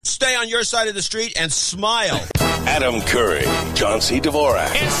stay on your side of the street and smile. Adam Curry, John C. Dvorak.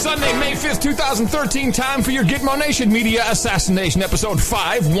 It's Sunday, May 5th, 2013. Time for your Gitmo Nation Media Assassination, episode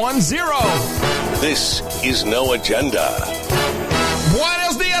 510. This is No Agenda.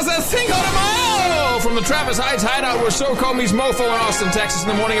 Buenos dias and cinco de mayo! From the Travis Heights hideout where So-Called meets Mofo in Austin, Texas. In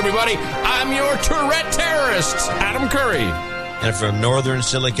the morning, everybody. I'm your Tourette terrorist, Adam Curry. And from northern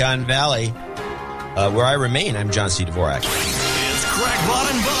Silicon Valley, where I remain, I'm John C. Dvorak. It's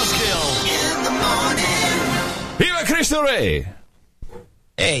Crackpot and Buzzkill in the morning. Viva Cristo Rey!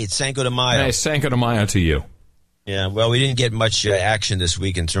 Hey, it's Cinco de Mayo. Hey, Cinco de Mayo to you. Yeah, well, we didn't get much action this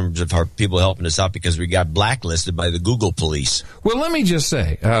week in terms of our people helping us out because we got blacklisted by the Google police. Well, let me just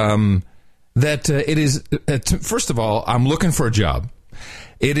say that it is, first of all, I'm looking for a job.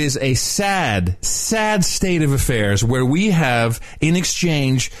 It is a sad, sad state of affairs where we have, in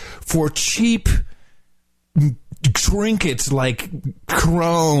exchange for cheap trinkets like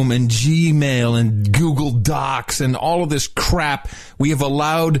Chrome and Gmail and Google Docs and all of this crap, we have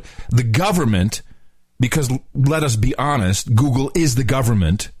allowed the government, because let us be honest, Google is the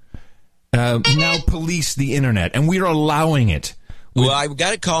government, now police the internet, and we are allowing it. Well, I've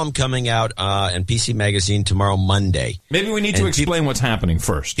got a column coming out in PC Magazine tomorrow, Monday. Maybe we need to explain what's happening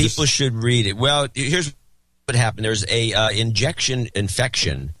first. People should read it. Well, here's what happened. There's a infection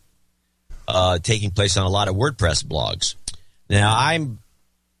taking place on a lot of WordPress blogs. Now, I'm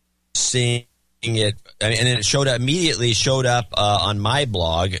seeing it, and it immediately showed up on my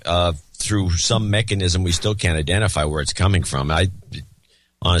blog through some mechanism we still can't identify where it's coming from. I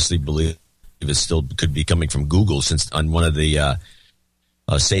honestly believe it still could be coming from Google, since on one of the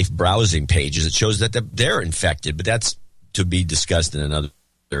safe browsing pages it shows that they're infected, but that's to be discussed in another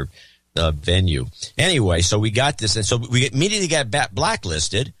venue. Anyway, so we got this, and so we immediately got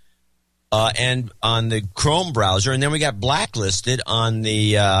blacklisted and on the Chrome browser, and then we got blacklisted on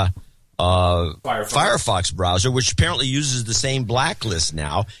the Firefox browser, which apparently uses the same blacklist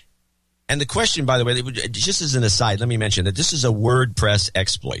now. And the question, by the way, just as an aside, let me mention that this is a WordPress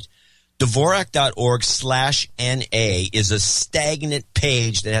exploit. Dvorak.org/NA is a stagnant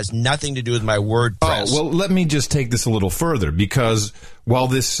page that has nothing to do with my WordPress. Oh, well, let me just take this a little further, because while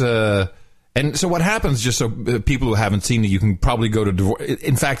this... and so what happens, just so people who haven't seen it, you can probably go to Dvorak.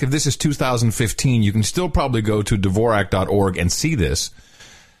 In fact, if this is 2015, you can still probably go to Dvorak.org and see this.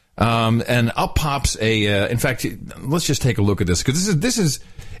 And up pops in fact, let's just take a look at this, because this is,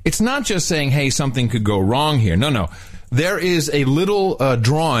 it's not just saying, hey, something could go wrong here. No. There is a little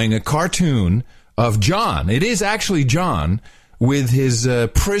drawing, a cartoon of John. It is actually John with his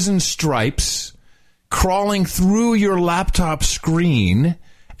prison stripes crawling through your laptop screen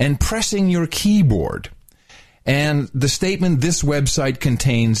and pressing your keyboard. And the statement, this website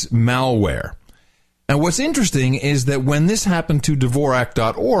contains malware. Now, what's interesting is that when this happened to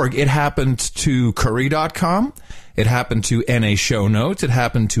Dvorak.org, it happened to Curry.com, it happened to NA Show Notes, it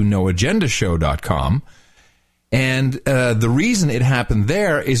happened to NoAgendaShow.com. And the reason it happened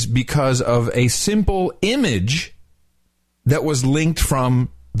there is because of a simple image that was linked from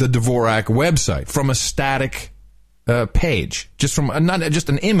the Dvorak website, from a static page, just from not just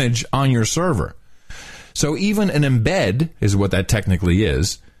an image on your server. So even an embed is what that technically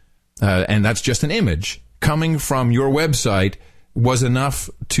is, and that's just an image coming from your website was enough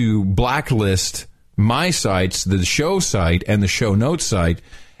to blacklist my sites, the show site and the show notes site,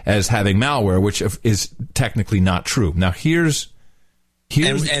 as having malware, which is technically not true. Now, here's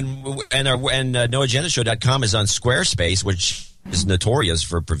NoAgendaShow.com is on Squarespace, which is notorious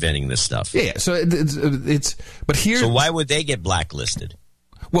for preventing this stuff. Yeah, so it's but here. So why would they get blacklisted?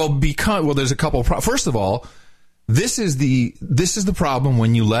 Well, there's a couple. First of all, this is the problem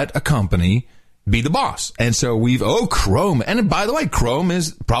when you let a company be the boss. And so Chrome. And by the way, Chrome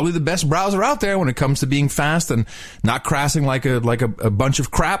is probably the best browser out there when it comes to being fast and not crashing like a bunch of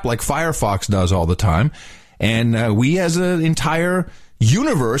crap like Firefox does all the time. And we as an entire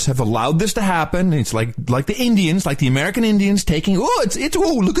universe have allowed this to happen. It's like the Indians, like the American Indians taking, look at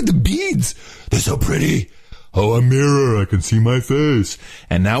the beads. They're so pretty. Oh, a mirror. I can see my face.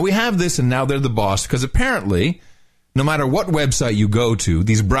 And now we have this, and now they're the boss, because apparently, no matter what website you go to,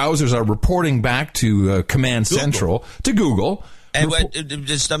 these browsers are reporting back to Command Central, to Google. And let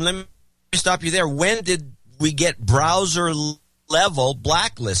me stop you there. When did we get browser-level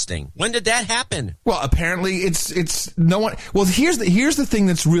blacklisting? When did that happen? Well, apparently it's no one. Well, here's the thing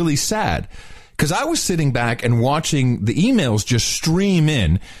that's really sad. Because I was sitting back and watching the emails just stream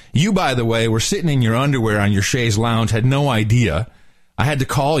in. You, by the way, were sitting in your underwear on your chaise lounge, had no idea. I had to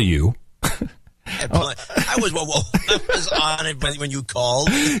call you. I was on it when you called.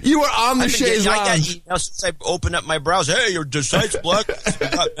 You were on the Shays Lounge. I got emails since I opened up my browser. Hey, your site's blocked. You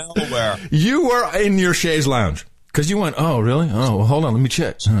got malware. You were in your Shays Lounge because you went, oh, really? Oh, well, hold on. Let me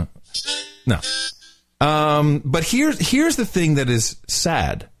check. No. But here's the thing that is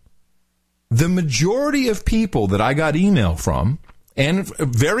sad. The majority of people that I got email from, and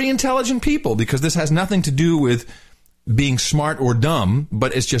very intelligent people, because this has nothing to do with being smart or dumb,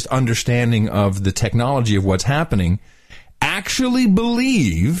 but it's just understanding of the technology of what's happening, actually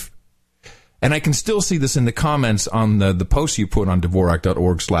believe, and I can still see this in the comments on the post you put on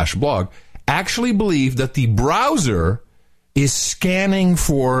Dvorak.org/blog, actually believe that the browser is scanning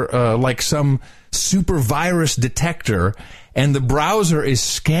for like some super virus detector, and the browser is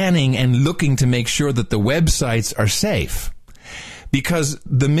scanning and looking to make sure that the websites are safe. Because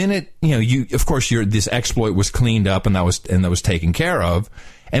the minute, of course, this exploit was cleaned up and that was taken care of,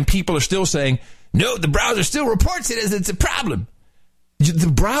 and people are still saying, no, the browser still reports it as it's a problem. The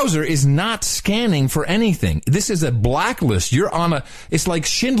browser is not scanning for anything. This is a blacklist. It's like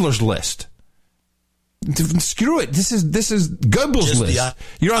Schindler's List. Screw it. This is Goebbels' list.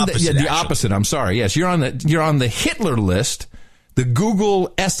 You're on the opposite. I'm sorry. Yes, you're on the Hitler list, the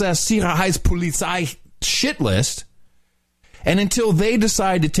Google SS Sicherheitspolizei shit list. And until they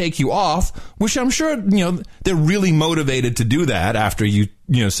decide to take you off, which I'm sure they're really motivated to do that after you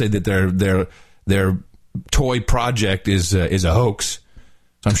say that their toy project is a hoax.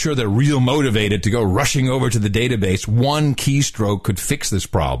 So I'm sure they're real motivated to go rushing over to the database. One keystroke could fix this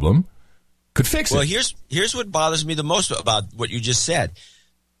problem. Could fix it. Well, here's what bothers me the most about what you just said.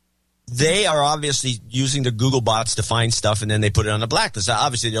 They are obviously using the Google bots to find stuff, and then they put it on the blacklist.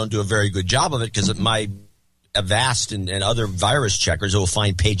 Obviously, they don't do a very good job of it because Avast and other virus checkers will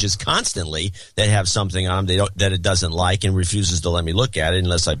find pages constantly that have something on them that it doesn't like and refuses to let me look at it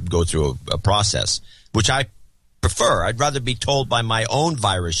unless I go through a process, which I prefer. I'd rather be told by my own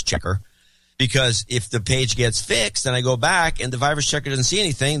virus checker, because if the page gets fixed and I go back and the virus checker doesn't see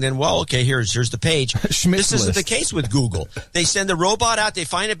anything, then, well, okay, here's the page. This isn't the case with Google. They send the robot out, they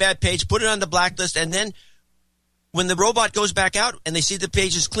find a bad page, put it on the blacklist, and then when the robot goes back out and they see the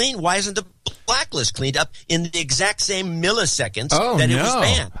page is clean, why isn't the blacklist cleaned up in the exact same milliseconds that it was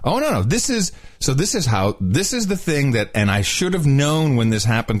banned? Oh, no. This is the thing that, and I should have known when this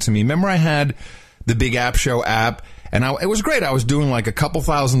happened to me. Remember I had the Big App Show app, and it was great. I was doing like a couple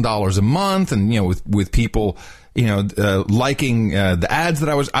 $1,000s a month, and, with people, liking the ads that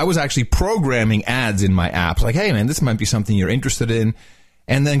I was actually programming ads in my apps. Like, hey, man, this might be something you're interested in.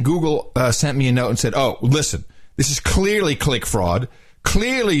 And then Google sent me a note and said, oh, listen, this is clearly click fraud.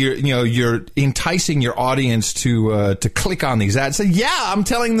 Clearly, you're enticing your audience to click on these ads. I said, yeah, I'm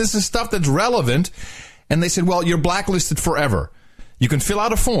telling this is stuff that's relevant. And they said, well, you're blacklisted forever. You can fill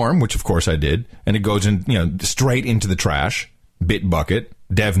out a form, which of course I did, and it goes in, straight into the trash, Bitbucket,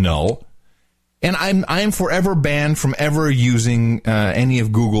 dev null. And I'm forever banned from ever using any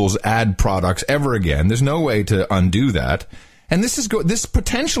of Google's ad products ever again. There's no way to undo that. And this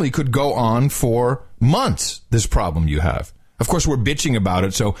potentially could go on for months, this problem you have. Of course, we're bitching about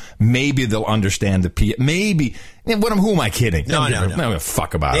it, so maybe they'll understand maybe. Who am I kidding? No. No,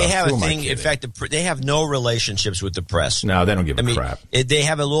 fuck about it. They have a thing, in fact, they have no relationships with the press. No, they don't give a crap. They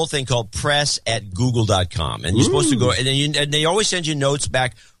have a little thing called press@google.com, and you're supposed to go, and they always send you notes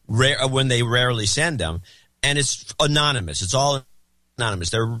back when they rarely send them, and it's anonymous. It's all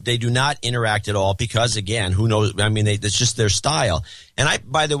anonymous. They do not interact at all because, again, who knows? I mean, it's just their style. And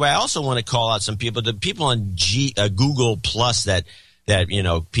by the way, I also want to call out some people. The people on Google Plus that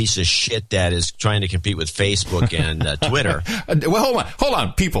piece of shit that is trying to compete with Facebook and Twitter. Well, hold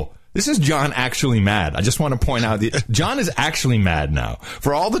on, people. This is John actually mad. I just want to point out that John is actually mad now.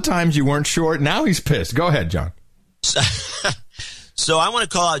 For all the times you weren't sure, now he's pissed. Go ahead, John. So I want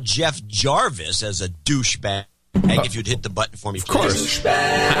to call out Jeff Jarvis as a douchebag. If you'd hit the button for me, please. Of course.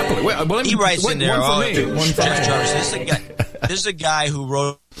 Happily. He writes in there, Jeff Jarvis, this is a guy who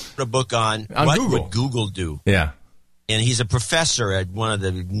wrote a book on what Google. would Google do. Yeah. And he's a professor at one of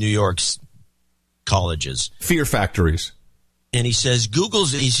the New York's colleges. Fear factories. And he says,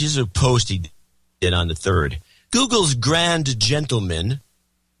 here's a post he did on the 3rd. Google's grand gentleman,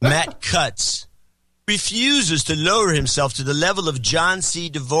 Matt Cutts, refuses to lower himself to the level of John C.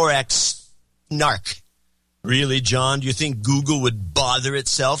 Dvorak's snark. Really, John, do you think Google would bother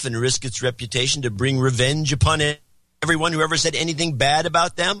itself and risk its reputation to bring revenge upon everyone who ever said anything bad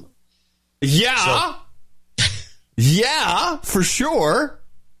about them? Yeah. Yeah, for sure.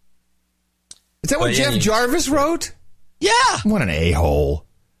 Is that what Jeff Jarvis wrote? Yeah. What an a-hole.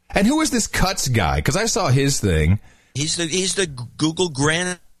 And who is this Cutts guy? Because I saw his thing. He's the Google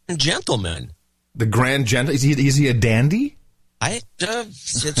grand gentleman. The grand gentleman? Is he a dandy?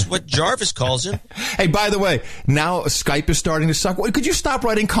 It's what Jarvis calls him. Hey, by the way, now Skype is starting to suck. Could you stop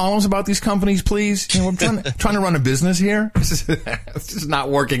writing columns about these companies, please? You know, we're trying to run a business here. It's just not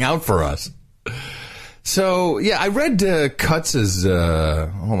working out for us. So, yeah, I read Kutz's,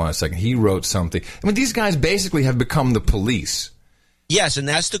 hold on a second, he wrote something. I mean, these guys basically have become the police. Yes, and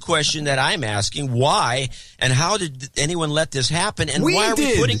that's the question that I'm asking. Why and how did anyone let this happen, and why are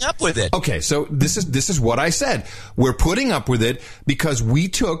we putting up with it? Okay, so this is what I said. We're putting up with it because we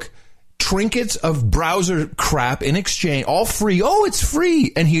took trinkets of browser crap in exchange, all free. Oh, it's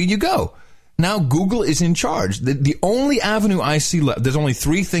free, and here you go. Now Google is in charge. The only avenue I see left, there's only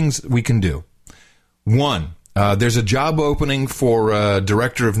three things we can do. One, there's a job opening for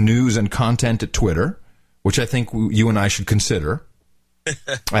Director of News and Content at Twitter, which I think you and I should consider.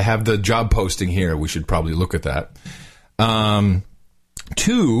 I have the job posting here. We should probably look at that.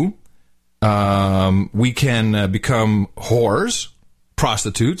 Two, we can become whores,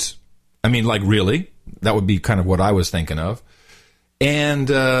 prostitutes. I mean, like, really. That would be kind of what I was thinking of. And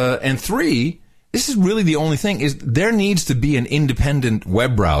three, this is really the only thing, is there needs to be an independent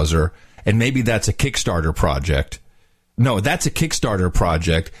web browser, and maybe that's a Kickstarter project. No, that's a Kickstarter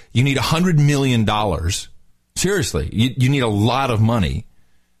project. You need $100 million. Seriously, you need a lot of money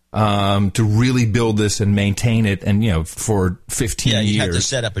to really build this and maintain it, and for 15 years. You have to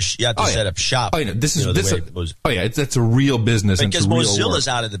set up set up shop. Oh, yeah, that's a real business. Because and it's Mozilla's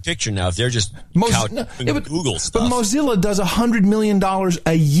out of the picture now. If they're just Google stuff, but Mozilla does $100 million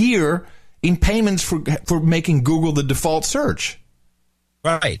a year in payments for making Google the default search.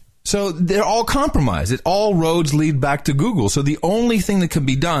 Right. So they're all compromised. All roads lead back to Google. So the only thing that can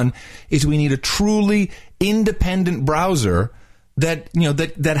be done is we need a truly independent browser that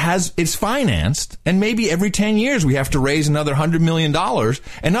is financed, and maybe every 10 years we have to raise another $100 million,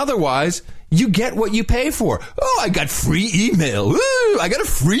 and otherwise you get what you pay for. Oh, I got free email. Ooh, I got a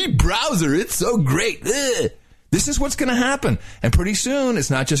free browser. It's so great. Ugh. This is what's going to happen. And pretty soon, it's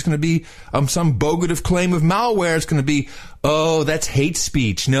not just going to be some bogative claim of malware. It's going to be, oh, that's hate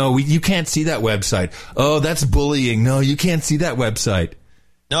speech. No, you can't see that website. Oh, that's bullying. No, you can't see that website.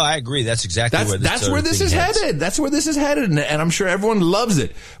 No, I agree. That's exactly where this is headed. That's where this is headed, and I'm sure everyone loves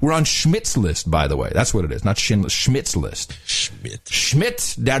it. We're on Schmidt's list, by the way. That's what it is, not Schindler's. Schmidt's list.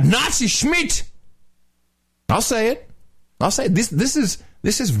 Schmidt, der Nazi Schmidt. I'll say it.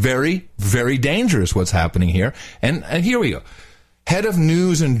 This is very, very dangerous what's happening here. And here we go. Head of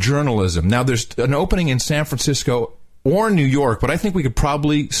News and Journalism. Now, there's an opening in San Francisco or New York, but I think we could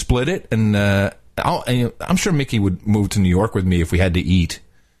probably split it. And I'm sure Mickey would move to New York with me if we had to eat.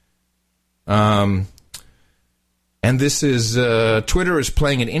 And this is Twitter is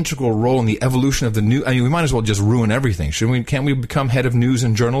playing an integral role in the evolution of the new. I mean, we might as well just ruin everything, shouldn't we? Can't we become head of news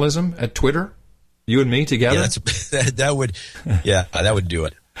and journalism at Twitter? You and me together? Yeah, that would do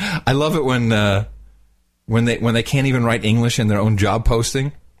it. I love it when they can't even write English in their own job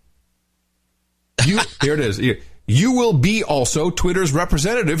posting. Here it is. You will be also Twitter's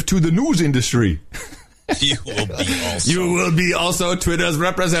representative to the news industry. You will be also Twitter's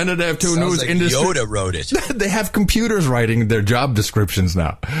representative to news industry. Yoda wrote it. They have computers writing their job descriptions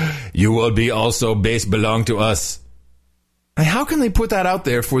now. You will be also belong to us. How can they put that out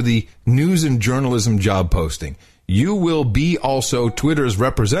there for the news and journalism job posting? You will be also Twitter's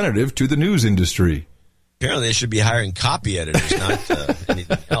representative to the news industry. Apparently, they should be hiring copy editors, not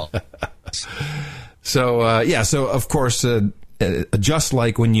anything else. So, so of course, just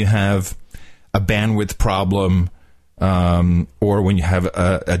like when you have a bandwidth problem, or when you have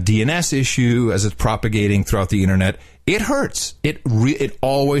a DNS issue as it's propagating throughout the internet, it hurts. It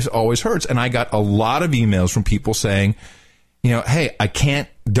always hurts. And I got a lot of emails from people saying, hey, I can't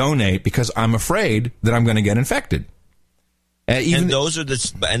donate because I'm afraid that I'm going to get infected. And those are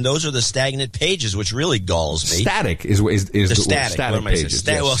the stagnant pages, which really galls me. Static is the static pages.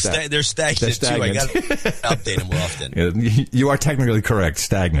 They're stagnant too. I got to update them more often. You are technically correct.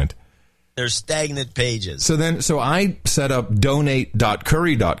 Stagnant. They're stagnant pages. So I set up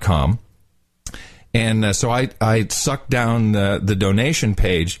donate.curry.com, and so I sucked down the donation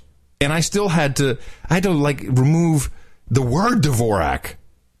page, and I had to remove the word Dvorak.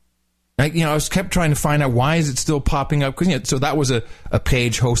 I was kept trying to find out why is it still popping up, because so that was a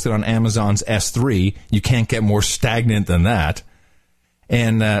page hosted on Amazon's S3. You can't get more stagnant than that.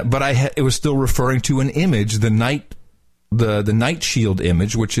 And but it was still referring to an image, the Night Shield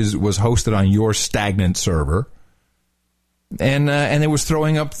image, which was hosted on your stagnant server, and it was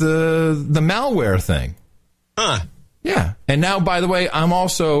throwing up the malware thing. Yeah. And now, by the way, I'm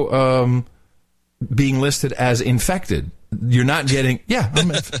also being listed as infected. you're not getting. Yeah,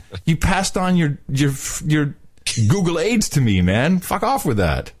 you passed on your Google AIDS to me, man. Fuck off with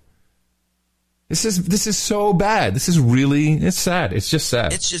that. This is so bad. It's sad. It's just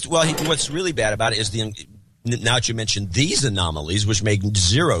sad. It's just, well, what's really bad about it is now that you mentioned these anomalies, which make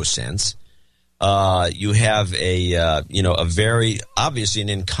zero sense. You have a very obviously an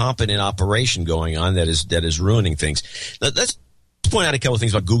incompetent operation going on that is ruining things. Let's point out a couple of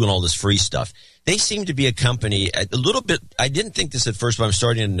things about Google and all this free stuff. They seem to be a company a little bit. I didn't think this at first, but I'm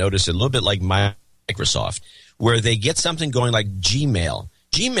starting to notice it a little bit like Microsoft, where they get something going like Gmail.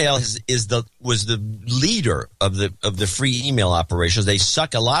 Gmail was the leader of the free email operations. They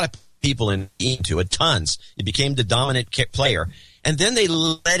suck a lot of people into it, tons. It became the dominant player, and then they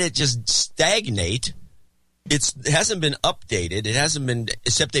let it just stagnate. It hasn't been updated. It hasn't been,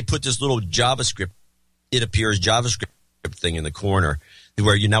 except they put this little JavaScript. It appears JavaScript thing in the corner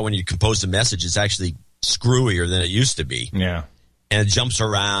where when you compose a message, it's actually screwier than it used to be. Yeah, and it jumps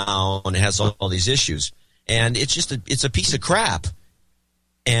around and has all these issues, and it's a piece of crap.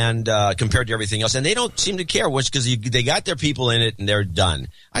 And compared to everything else, and they don't seem to care, which because they got their people in it and they're done.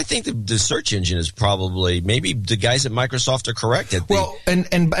 I think the search engine is probably, maybe the guys at Microsoft are correct.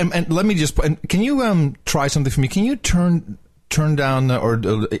 And let me just can you try something for me? Can you turn down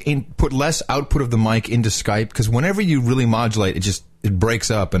put less output of the mic into Skype, because whenever you really modulate, it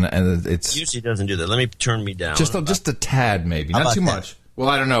breaks up and it's usually doesn't do that. Let me turn me down just a tad, maybe not too much. Well,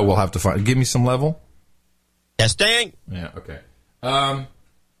 I don't know. We'll have to find. Give me some level. Testing. Yeah. Okay.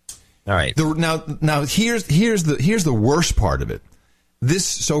 All right. Now here's the worst part of it. This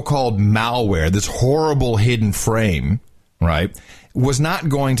so-called malware, this horrible hidden frame, right, was not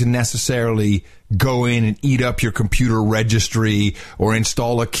going to necessarily go in and eat up your computer registry or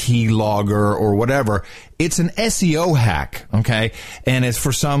install a keylogger or whatever. It's an SEO hack, okay? And it's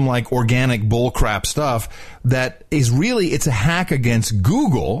for some like organic bullcrap stuff that is really, it's a hack against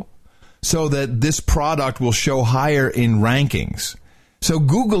Google so that this product will show higher in rankings. So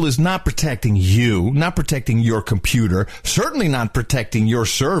Google is not protecting you, not protecting your computer, certainly not protecting your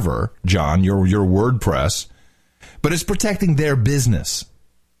server, John, your WordPress, but it's protecting their business.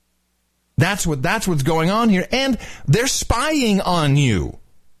 That's what's going on here, and they're spying on you.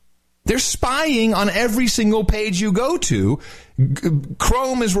 They're spying on every single page you go to.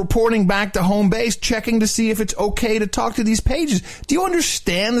 Chrome is reporting back to home base, checking to see if it's okay to talk to these pages. Do you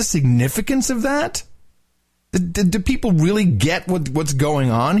understand the significance of that? Do people really get what's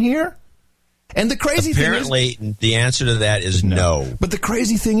going on here? And the crazy thing is, apparently, the answer to that is no. But the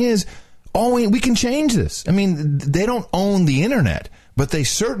crazy thing is, we can change this. I mean, they don't own the internet, but they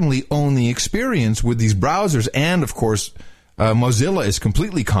certainly own the experience with these browsers. And of course, Mozilla is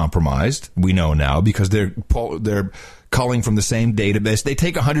completely compromised. We know now because they're culling from the same database. They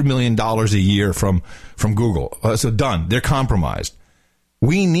take $100 million a year from Google. So done. They're compromised.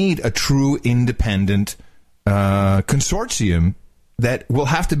 We need a true independent consortium that will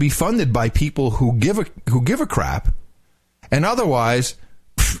have to be funded by people who give a crap, and otherwise,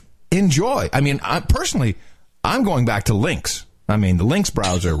 enjoy. I mean, I'm going back to Lynx. I mean, the Lynx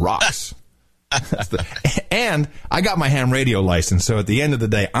browser rocks. And I got my ham radio license, so at the end of the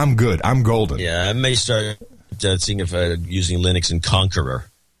day, I'm good. I'm golden. Yeah, I may start seeing if using Linux and Conqueror.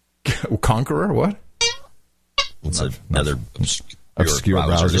 Conqueror? What? It's another obscure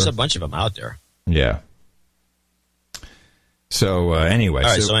browser. There's a bunch of them out there. Yeah. So anyway, all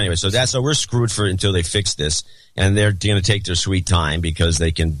right. So we're screwed until they fix this, and they're going to take their sweet time because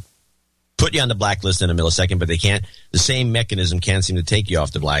they can put you on the blacklist in a millisecond, but they can't. The same mechanism can't seem to take you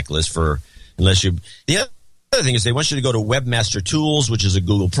off the blacklist unless you. The other thing is they want you to go to Webmaster Tools, which is a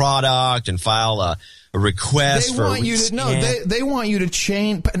Google product, and file a request for. They want you to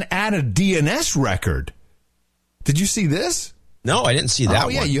change and add a DNS record. Did you see this? No, I didn't see that. Oh,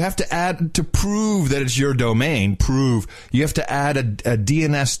 yeah, you have to add, to prove that it's your domain, you have to add a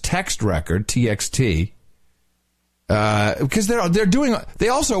DNS text record, TXT, because they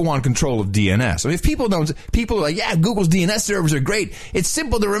also want control of DNS. I mean, if people are like, yeah, Google's DNS servers are great. It's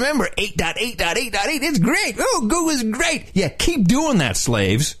simple to remember, 8.8.8.8, it's great. Oh, Google's great. Yeah, keep doing that,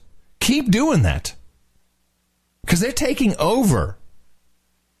 slaves. Keep doing that. Because they're taking over.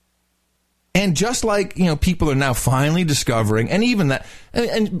 And just like, people are now finally discovering, and even that,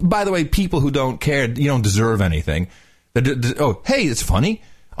 and by the way, people who don't care, you don't deserve anything. Oh, hey, it's funny.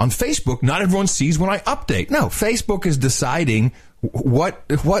 On Facebook, not everyone sees when I update. No, Facebook is deciding what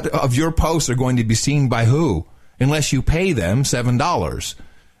of your posts are going to be seen by who, unless you pay them $7.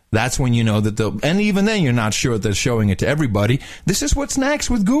 That's when you know that and even then you're not sure that they're showing it to everybody. This is what's next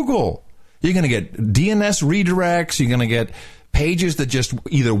with Google. You're going to get DNS redirects. You're going to get pages that just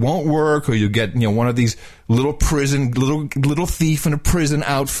either won't work, or you get one of these little thief in a prison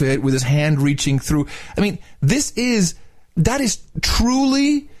outfit with his hand reaching through. I mean, that is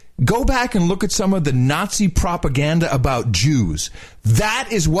truly. Go back and look at some of the Nazi propaganda about Jews. That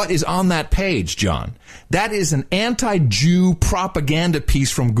is what is on that page, John. That is an anti-Jew propaganda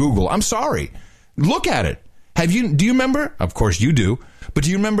piece from Google. I'm sorry. Look at it. Do you remember? Of course you do. But do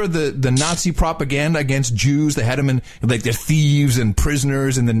you remember the Nazi propaganda against Jews? They had them in, like, they're thieves and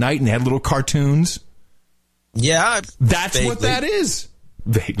prisoners in the night, and they had little cartoons. Yeah. That's vaguely. what that is.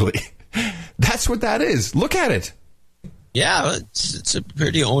 Vaguely. That's what that is. Look at it. Yeah, it's a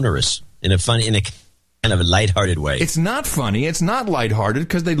pretty onerous in a kind of a lighthearted way. It's not funny. It's not lighthearted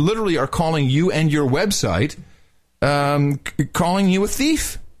because they literally are calling you and your website, calling you a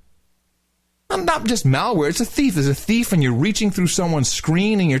thief. Not just malware. It's a thief. There's a thief, and you're reaching through someone's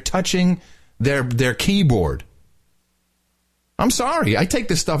screen and you're touching their keyboard. I'm sorry. I take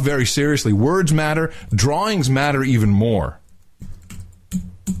this stuff very seriously. Words matter. Drawings matter even more.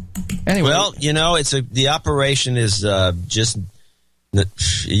 Anyway. Well, the operation is just,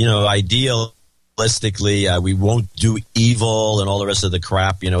 idealistically, we won't do evil and all the rest of the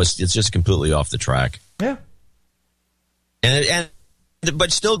crap. It's just completely off the track. Yeah.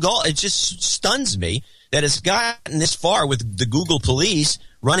 But still, it just stuns me that it's gotten this far with the Google police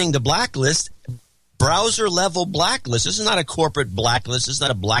running the blacklist. Browser level blacklist. This is not a corporate blacklist. This is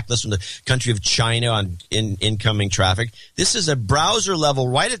not a blacklist from the country of China on incoming traffic. This is a browser level,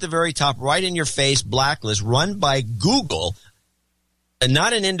 right at the very top, right in your face blacklist run by Google, and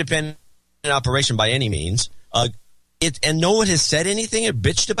not an independent operation by any means. And no one has said anything or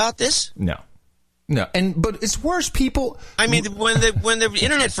bitched about this? No. But it's worse. People. I mean, when the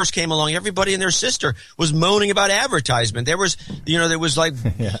internet first came along, everybody and their sister was moaning about advertisement. There was like,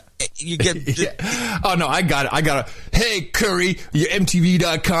 yeah. You get. Yeah. Oh no, I got it. Hey Curry, your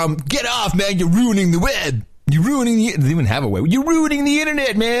MTV.com, get off, man! You're ruining the web. You're ruining the. They even have a web. You're ruining the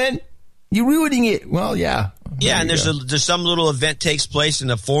internet, man. You're ruining it. Well, yeah. Yeah, and there's some little event takes place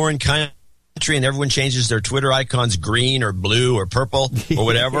in a foreign country, and everyone changes their Twitter icons green or blue or purple or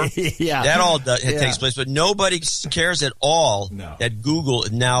whatever. Yeah. That all takes place, but nobody cares at all that Google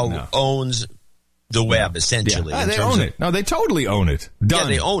now owns the web, essentially. Yeah. They own it. No, they totally own it. Done. Yeah,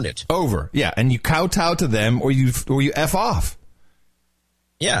 they own it. Over. Yeah, and you kowtow to them or you F off.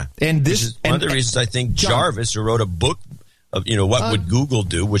 Yeah. And this is one of the reasons I think Jarvis, who wrote a book of, what would Google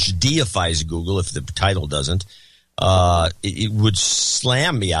do, which deifies Google if the title doesn't, it would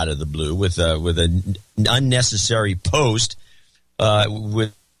slam me out of the blue with an unnecessary post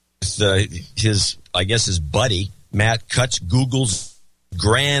with his buddy Matt Cutts, Google's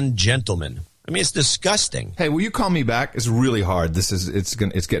grand gentleman. I mean, it's disgusting. Hey, will you call me back? It's really hard. It's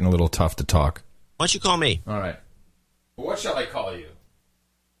getting a little tough to talk. Why don't you call me? All right. Well, what shall I call you?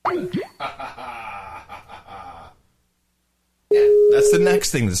 Yeah, that's the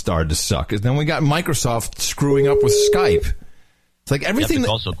next thing that started to suck. Is then we got Microsoft screwing up with Skype. It's like everything.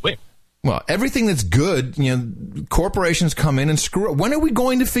 Also quick. Well, everything that's good, corporations come in and screw up. When are we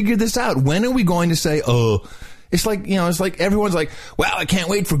going to figure this out? When are we going to say, oh, it's like everyone's like, wow, I can't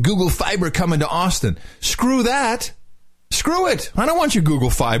wait for Google Fiber coming to Austin. Screw that. Screw it. I don't want your Google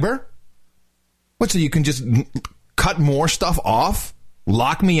Fiber. What, so you can just cut more stuff off?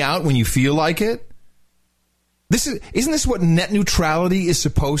 Lock me out when you feel like it? Isn't this what net neutrality is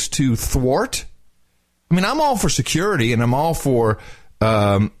supposed to thwart? I mean, I'm all for security, and I'm all for,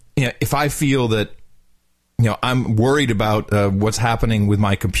 if I feel that, I'm worried about what's happening with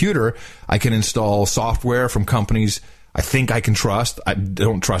my computer, I can install software from companies I think I can trust. I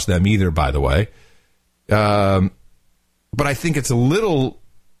don't trust them either, by the way. But I think it's a little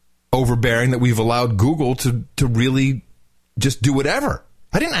overbearing that we've allowed Google to really just do whatever.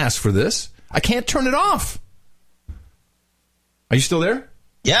 I didn't ask for this. I can't turn it off. Are you still there?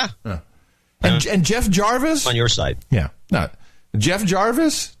 Yeah. And Jeff Jarvis? On your side. Yeah. No. Jeff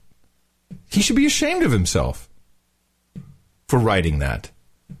Jarvis, he should be ashamed of himself for writing that.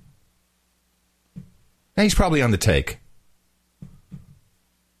 And he's probably on the take.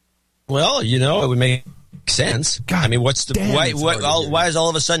 Well, it would make sense. God, I mean, what's the why is all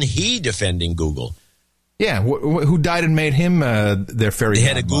of a sudden he defending Google? Yeah, who died and made him their fairy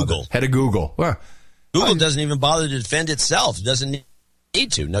godmother? Head of Google. Head of Google. Well, Google doesn't even bother to defend itself. It doesn't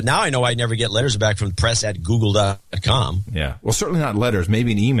need to. Now I know I never get letters back from the press at google.com. Yeah. Well, certainly not letters.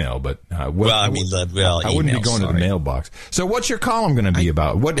 Maybe an email, but I wouldn't be going to the mailbox. So what's your column going to be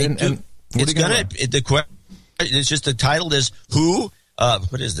about? It's just the title is who.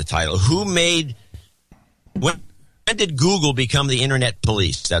 What is the title? When did Google become the internet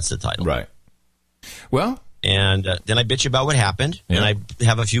police? That's the title. Right. Well, And then I bitch about what happened, and I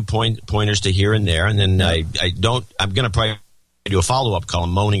have a few pointers to here and there, and then I'm going to probably do a follow-up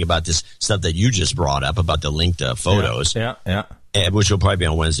column moaning about this stuff that you just brought up about the linked photos. Yeah. Which will probably be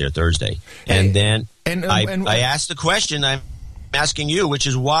on Wednesday or Thursday. And then I asked the question I'm asking you, which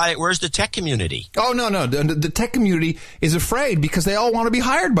is where's the tech community? Oh, no. The tech community is afraid because they all want to be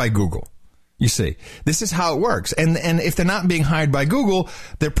hired by Google. You see, this is how it works. And if they're not being hired by Google,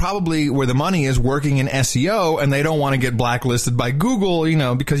 they're probably where the money is working in SEO, and they don't want to get blacklisted by Google,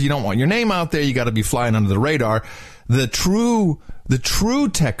 because you don't want your name out there. You got to be flying under the radar. The true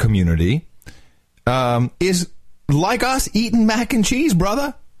tech community is like us eating mac and cheese,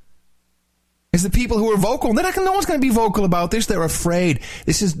 brother. It's the people who are vocal. No one's going to be vocal about this. They're afraid.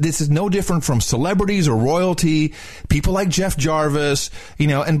 This is no different from celebrities or royalty. People like Jeff Jarvis,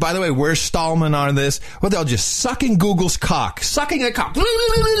 and by the way, where's Stallman on this? Well, they're just sucking Google's cock. Sucking a cock.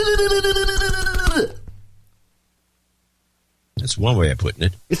 That's one way of putting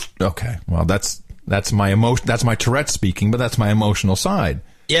it. Okay. Well, that's my emotion. That's my Tourette speaking, but that's my emotional side.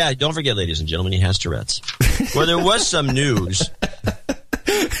 Yeah, don't forget, ladies and gentlemen, he has Tourette's. Well, there was some news.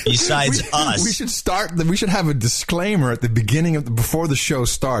 Besides us, we should have a disclaimer at the beginning before the show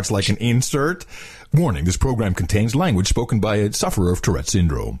starts, like an insert. Warning: this program contains language spoken by a sufferer of Tourette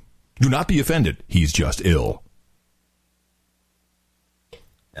syndrome. Do not be offended. He's just ill.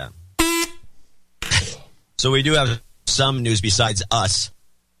 Yeah. So we do have some news besides us,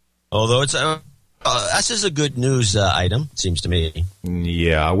 although it's us is a good news item, seems to me.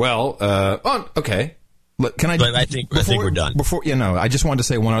 Yeah. Well. Okay. Can I? But I think we're done. I just wanted to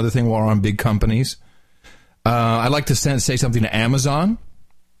say one other thing while we're on big companies. I'd like to say something to Amazon.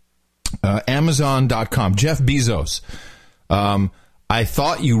 Amazon.com. Jeff Bezos. I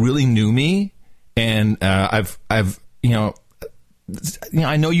thought you really knew me, and I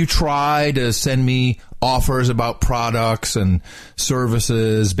know you try to send me offers about products and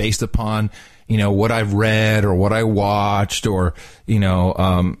services based upon what I've read or what I watched or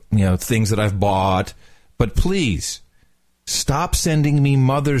things that I've bought. But please, stop sending me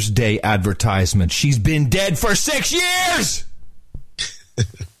Mother's Day advertisements. She's been dead for 6 years!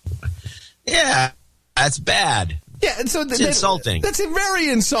 Yeah, that's bad. Yeah, and so it's insulting. That's very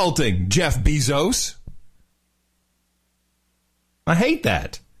insulting, Jeff Bezos. I hate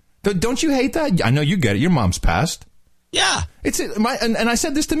that. Don't you hate that? I know you get it. Your mom's passed. Yeah. And I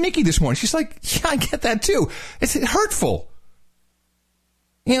said this to Mickey this morning. She's like, yeah, I get that too. It's hurtful.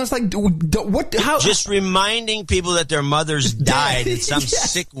 It's like, what? How? Just reminding people that their mothers died in some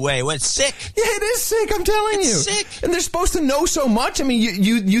sick way. What, sick? Yeah, it is sick, I'm telling you. Sick. And they're supposed to know so much. I mean,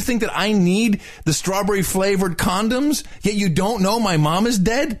 you think that I need the strawberry-flavored condoms, yet you don't know my mom is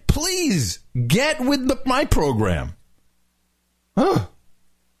dead? Please, get with my program. Huh.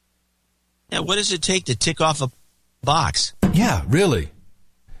 Yeah, what does it take to tick off a box? Yeah, really.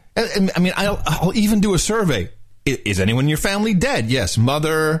 I mean, I'll even do a survey. Is anyone in your family dead? Yes.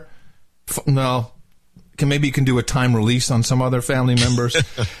 Mother? No. Maybe you can do a time release on some other family members.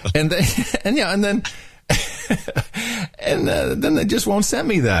 and then they just won't send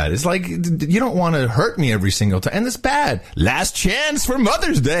me that. It's like, you don't want to hurt me every single time. And it's bad. Last chance for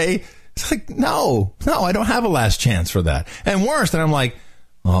Mother's Day. It's like, no, I don't have a last chance for that. And worse, then I'm like,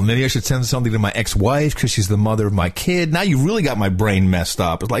 oh, maybe I should send something to my ex-wife because she's the mother of my kid. Now you really got my brain messed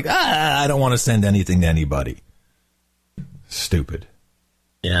up. It's like, I don't want to send anything to anybody. Stupid.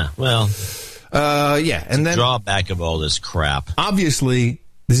 Yeah, well. Yeah, and then drawback of all this crap. Obviously,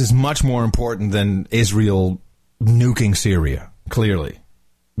 this is much more important than Israel nuking Syria. Clearly,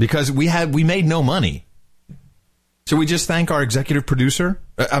 because we made no money. Should we just thank our executive producer?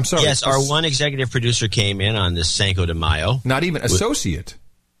 I'm sorry. Yes, our one executive producer came in on this Cinco de Mayo. Not even associate.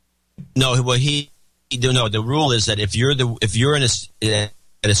 No, well, the rule is that if you're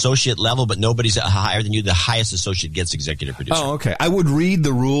an associate level, but nobody's higher than you, the highest associate gets executive producer. Oh, okay. I would read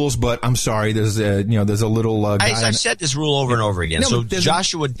the rules, but I'm sorry. There's a little guy. I've said this rule over and over again. So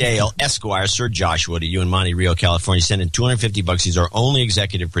Joshua Dale, Esquire, Sir Joshua, to you in Monte Rio, California, sent in $250. He's our only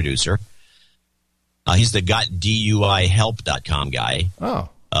executive producer. He's the DUIHelp.com guy. Oh.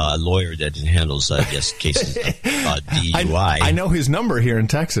 Lawyer that handles, cases DUI. I know his number here in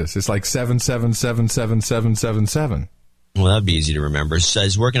Texas. It's like 7777777. Well, that'd be easy to remember. So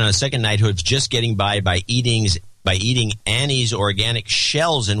he's working on a second knighthood, just getting by eating Annie's organic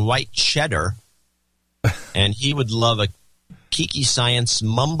shells and white cheddar. And he would love a Kiki Science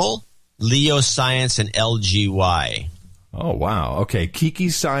Mumble, Leo Science, and LGY. Oh, wow. Okay. Kiki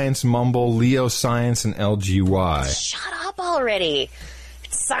Science Mumble, Leo Science, and LGY. Shut up already.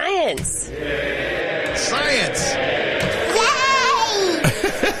 It's science. Science.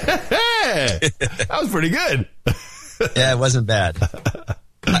 Yay! That was pretty good. Yeah, it wasn't bad.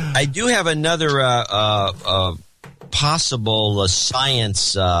 I do have another possible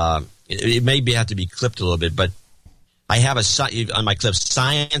science. It may have to be clipped a little bit, but I have on my clip.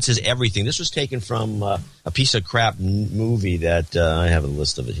 Science is everything. This was taken from a piece of crap movie that I have a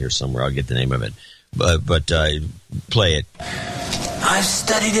list of it here somewhere. I'll get the name of it, but play it. I've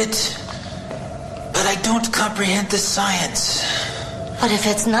studied it, but I don't comprehend the science. What if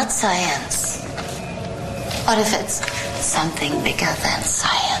it's not science? What if it's something bigger than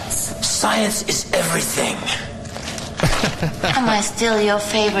science? Science is everything. Am I still your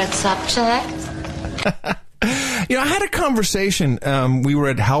favorite subject? You know, I had a conversation. We were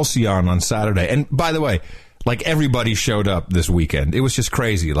at Halcyon on Saturday. And by the way, like everybody showed up this weekend. It was just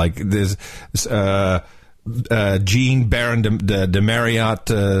crazy. Like this, Gene Baron de Marriott,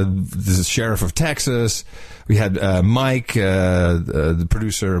 the sheriff of Texas. We had Mike, the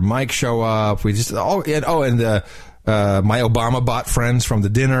producer Mike, show up. We just my Obama bot friends from the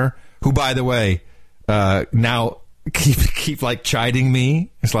dinner, who, by the way, now keep like chiding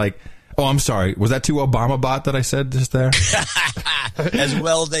me. It's like, oh, I'm sorry. Was that too Obama bot that I said just there? As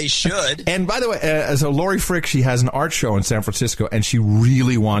well they should. And by the way, so Lori Frick, she has an art show in San Francisco, and she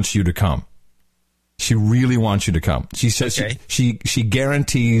really wants you to come. She really wants you to come. She says she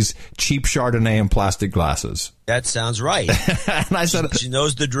guarantees cheap Chardonnay and plastic glasses. That sounds right. And I said she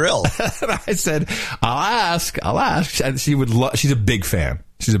knows the drill. And I said, I'll ask. And she would. She's a big fan.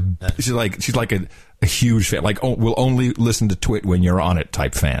 She's like a huge fan. Like, will only listen to Twit when you're on it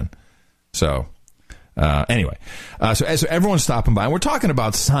type fan. So anyway, so everyone's stopping by, and we're talking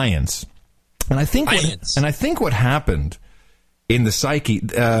about science. And I think what happened in the psyche.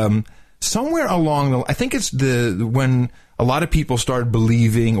 Somewhere along I think it's when a lot of people started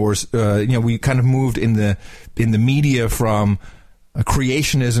believing, or we kind of moved in the media from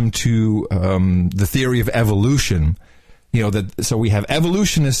creationism to the theory of evolution. So we have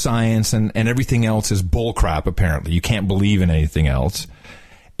evolutionist science, and everything else is bullcrap. Apparently, you can't believe in anything else,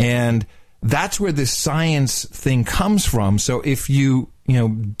 and that's where this science thing comes from. So if you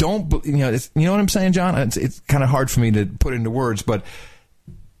don't you know what I'm saying, John? It's kind of hard for me to put into words, but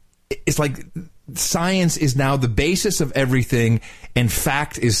it's like science is now the basis of everything, and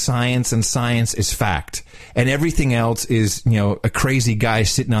fact is science, and science is fact. And everything else is, a crazy guy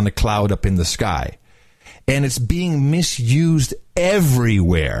sitting on the cloud up in the sky. And it's being misused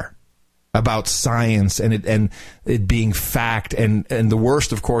everywhere about science and it being fact. And the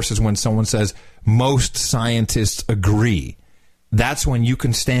worst, of course, is when someone says, most scientists agree. That's when you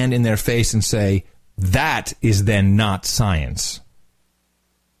can stand in their face and say, that is then not science.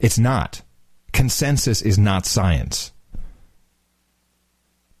 It's not. Consensus is not science.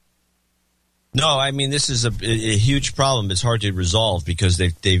 No, I mean, this is a huge problem. It's hard to resolve because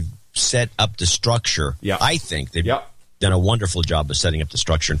they've set up the structure. Yeah. I think they've done a wonderful job of setting up the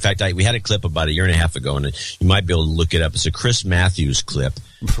structure. In fact, we had a clip about a year and a half ago, and you might be able to look it up. It's a Chris Matthews clip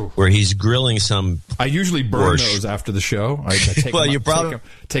where he's grilling some. I usually burn those after the show. I take well, you're probably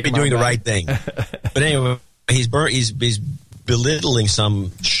doing the right thing. But anyway, he's belittling some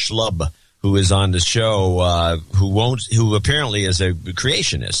schlub who is on the show who apparently is a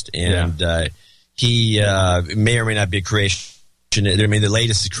creationist, and he may or may not be a creationist. I mean, the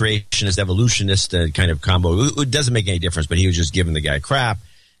latest creationist evolutionist kind of combo. It doesn't make any difference, but he was just giving the guy crap,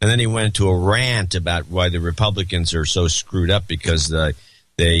 and then he went into a rant about why the Republicans are so screwed up because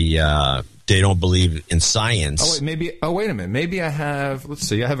they don't believe in science. Wait a minute. Maybe I have. Let's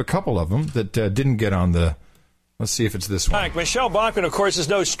see. I have a couple of them that didn't get on the. Let's see if it's this one. Michelle Bachmann, of course, is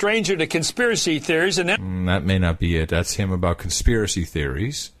no stranger to conspiracy theories. And that may not be it. That's him about conspiracy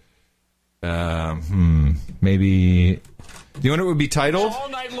theories. Maybe. Do you know what it would be titled? All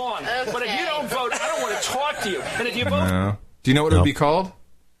night long. Okay. But if you don't vote, I don't want to talk to you. And if you vote... No. Do you know what it would be called?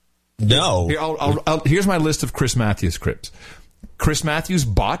 No. Here, here's my list of Chris Matthews clips. Chris Matthews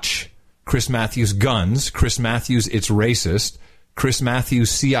Botch. Chris Matthews Guns. Chris Matthews It's Racist. Chris Matthews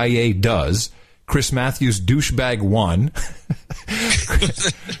CIA Does. Chris Matthews Douchebag 1.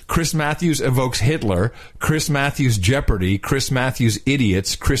 Chris Matthews Evokes Hitler. Chris Matthews Jeopardy. Chris Matthews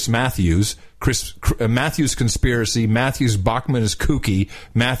Idiots. Chris Matthews. Matthews Conspiracy. Matthews Bachman is kooky.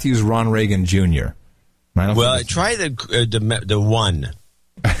 Matthews Ron Reagan Jr. Try the one.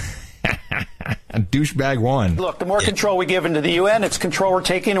 Douchebag 1. Look, the more control we give into the UN, it's control we're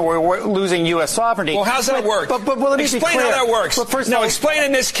taking, or we're losing U.S. sovereignty. Well, how's that work? But let me explain how that works. But first, explain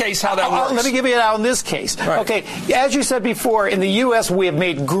in this case how that works. Let me give you it out in this case. Right. Okay, as you said before, in the U.S. we have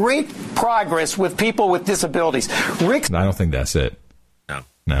made great progress with people with disabilities. I don't think that's it.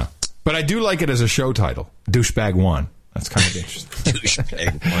 No. But I do like it as a show title, Douchebag 1. That's kind of interesting.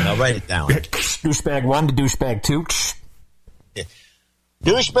 Douchebag 1. I'll write it down. Douchebag 1 to douchebag 2.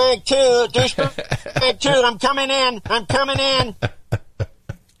 Douchebag 2. Douchebag 2. I'm coming in.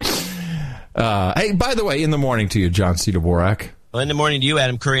 Hey, by the way, in the morning to you, John C. Dvorak. Well, in the morning to you,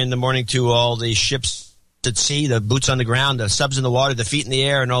 Adam Curry. In the morning to all the ships at sea, the boots on the ground, the subs in the water, the feet in the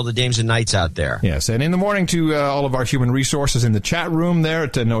air, and all the dames and knights out there. Yes, and in the morning to all of our human resources in the chat room there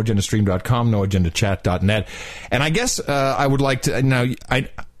at noagendastream.com, noagendachat.net. And I guess I would like to, now,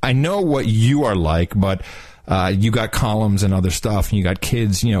 I know what you are like, but you got columns and other stuff, and you got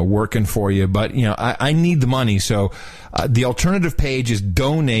kids, working for you, but, I need the money, so the alternative page is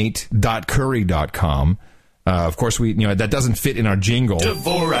donate.curry.com. Of course, that doesn't fit in our jingle.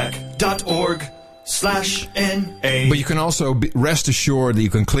 Dvorak.org/NA. But you can also rest assured that you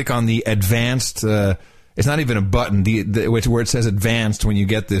can click on the advanced, it's not even a button, where it says advanced when you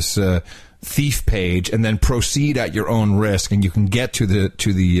get this thief page, and then proceed at your own risk, and you can get to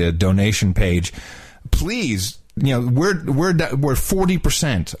the donation page. Please, we're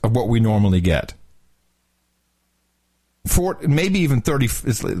 40% of what we normally get. Maybe even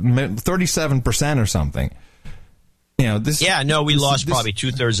 37% or something. We lost probably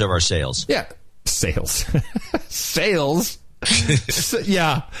 2/3 of our sales. Yeah. Sales.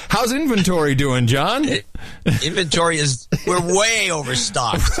 Yeah. How's inventory doing, John? Inventory we're way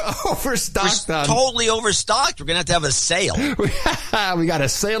overstocked. We're totally overstocked. We're going to have a sale. We got a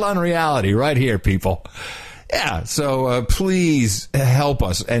sale on reality right here, people. Yeah. So please help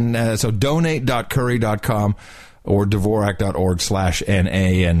us. And so donate.curry.com or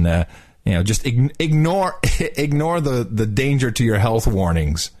dvorak.org/NA, and just ignore the danger to your health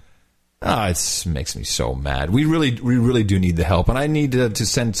warnings. It makes me so mad. We really do need the help, and I need to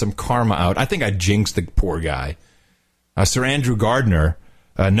send some karma out. I think I jinxed the poor guy. Sir Andrew Gardner,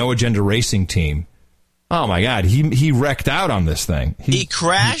 No Agenda Racing Team. Oh my God, he wrecked out on this thing. He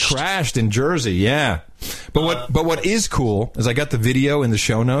crashed. He crashed in Jersey, yeah. But what is cool is I got the video in the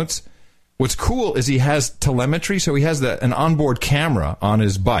show notes. What's cool is he has telemetry, so he has an onboard camera on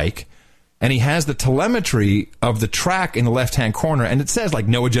his bike. And he has the telemetry of the track in the left-hand corner, and it says,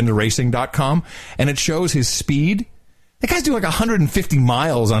 noagendaracing.com, and it shows his speed. That guy's doing 150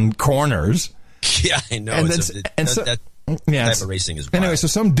 miles on corners. Yeah, I know. That type of racing is wild. Anyway, so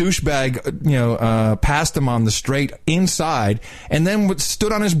some douchebag, passed him on the straight inside, and then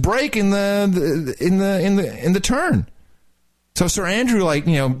stood on his brake in the turn. So Sir Andrew,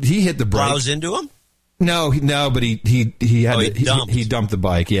 he hit the brake. Plows into him? No, but he dumped the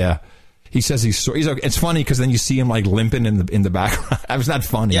bike. Yeah. He says he's okay. It's funny because then you see him limping in the background. It's not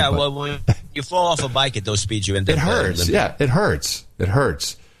funny. Yeah, well, when you fall off a bike at those speeds, you end up. It hurts. Limping. Yeah, it hurts. It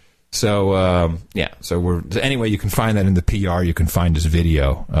hurts. So anyway, you can find that in the PR. You can find his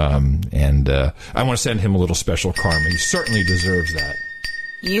video, and I want to send him a little special karma. He certainly deserves that.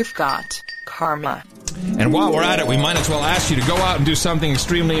 You've got karma. And while we're at it, we might as well ask you to go out and do something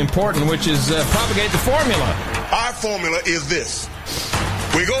extremely important, which is propagate the formula. Our formula is this: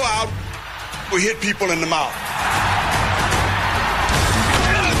 we go out. We hit people in the mouth.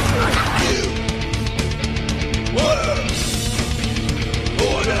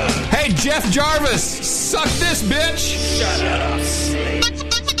 Hey, Jeff Jarvis, suck this, bitch. Shut up.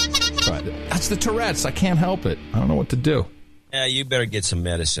 That's the Tourette's. I can't help it. I don't know what to do. Yeah, you better get some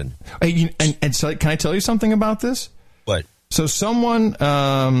medicine. Hey, and so, can I tell you something about this? What? So someone, hold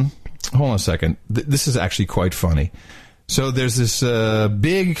on a second. This is actually quite funny. So there's this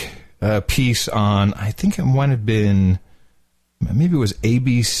big piece on, I think it might have been, maybe it was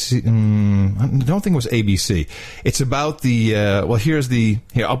ABC. I don't think it was ABC. It's about the, I'll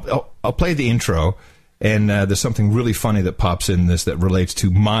play the intro, and there's something really funny that pops in this that relates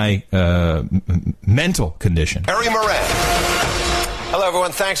to my mental condition. Harry Moran. Hello,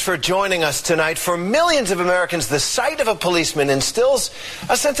 everyone. Thanks for joining us tonight. For millions of Americans, the sight of a policeman instills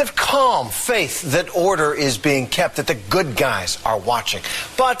a sense of calm, faith that order is being kept, that the good guys are watching.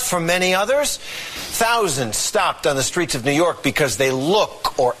 But for many others, thousands stopped on the streets of New York because they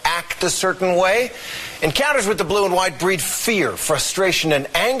look or act a certain way. Encounters with the blue and white breed fear, frustration, and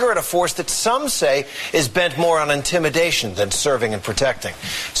anger at a force that some say is bent more on intimidation than serving and protecting.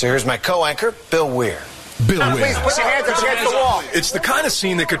 So here's my co-anchor, Bill Weir. Please put your hands against the wall. It's the kind of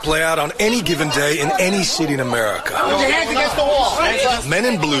scene that could play out on any given day in any city in America. Put your hands against the wall. Men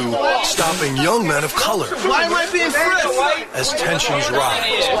in blue stopping young men of color. Why am I being frisked? As tensions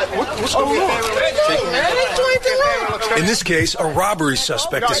rise. What's going on? In this case, a robbery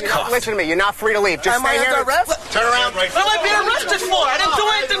suspect is cuffed. Listen to me. You're not free to leave. Just stay here. Am I under arrest? Turn around. What am I being arrested for? I didn't do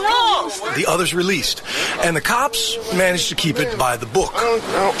anything wrong. the others released. And the cops managed to keep it by the book. I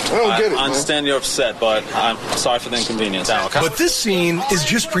don't get it. I understand you're upset, but I'm sorry for the inconvenience. But this scene is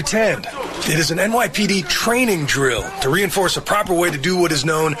just pretend. It is an NYPD training drill to reinforce a proper way to do what is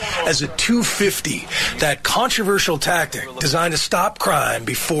known as a 250, that controversial tactic designed to stop crime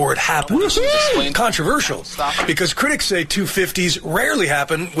before it happens. Controversial because critics say 250s rarely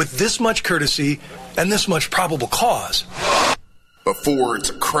happen with this much courtesy and this much probable cause. Before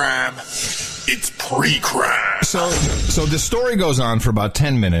it's a crime, it's pre-crime. So the story goes on for about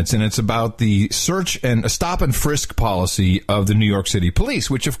 10 minutes, and it's about the search and stop and frisk policy of the New York City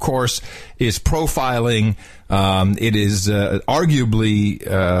Police, which, of course, is profiling. It is arguably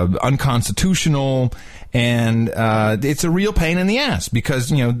unconstitutional, and it's a real pain in the ass because,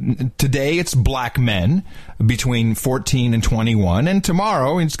 today it's black men between 14 and 21, and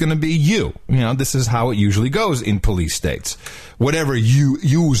tomorrow it's going to be you. This is how it usually goes in police states, whatever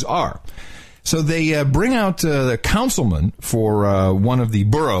yous are. So they bring out a councilman for one of the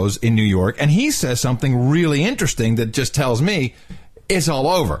boroughs in New York, and he says something really interesting that just tells me it's all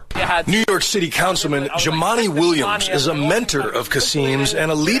over. New York City Councilman Jamani Williams is a mentor of Kasim's and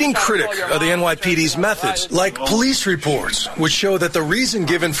a leading critic of the NYPD's methods, like police reports, which show that the reason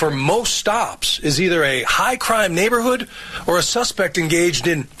given for most stops is either a high-crime neighborhood or a suspect engaged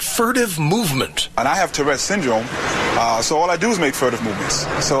in furtive movement. And I have Tourette's syndrome, so all I do is make furtive movements.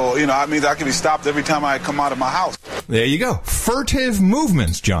 So, that means I can be stopped every time I come out of my house. There you go. Furtive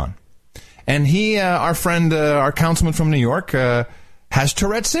movements, John. And he, our friend, our councilman from New York, has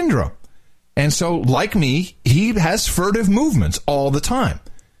Tourette's syndrome. And so, like me, he has furtive movements all the time.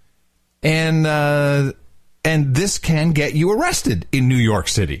 And this can get you arrested in New York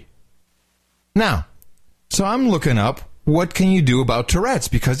City. Now, so I'm looking up, what can you do about Tourette's?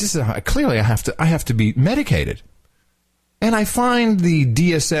 Because this is clearly I have to be medicated. And I find the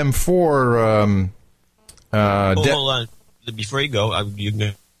DSM-4... hold on. Before you go, you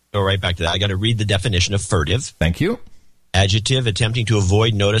can go right back to that. I got to read the definition of furtive. Thank you. Adjective, attempting to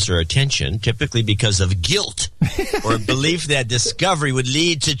avoid notice or attention, typically because of guilt or belief that discovery would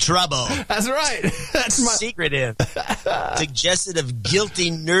lead to trouble. That's right. That's my secretive. Suggested of guilty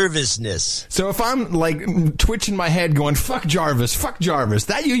nervousness. So if I'm like twitching my head going, fuck Jarvis,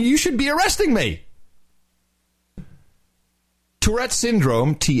 that you should be arresting me. Tourette's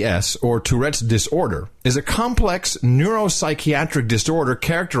syndrome, TS, or Tourette's disorder, is a complex neuropsychiatric disorder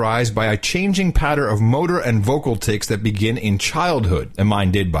characterized by a changing pattern of motor and vocal tics that begin in childhood. And mine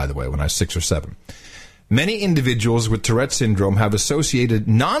did, by the way, when I was 6 or 7. Many individuals with Tourette's syndrome have associated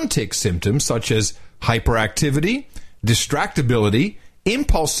non-tic symptoms such as hyperactivity, distractibility,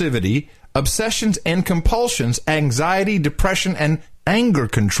 impulsivity, obsessions and compulsions, anxiety, depression, and anger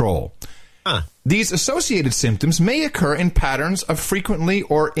control. These associated symptoms may occur in patterns of frequently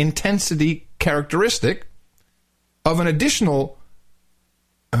or intensity characteristic of an additional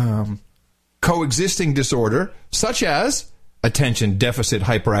coexisting disorder, such as attention deficit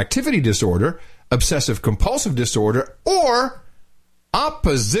hyperactivity disorder, obsessive compulsive disorder, or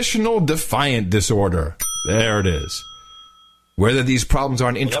oppositional defiant disorder. There it is. Whether these problems are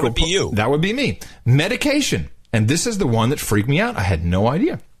an integral... That would be you. That would be me. Medication. And this is the one that freaked me out. I had no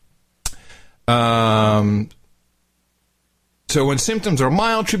idea. So when symptoms are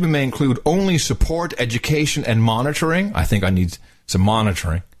mild, treatment may include only support, education, and monitoring. I think I need some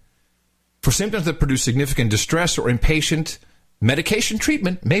monitoring. For symptoms that produce significant distress or impatient, medication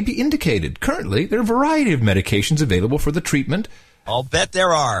treatment may be indicated. Currently, there are a variety of medications available for the treatment. I'll bet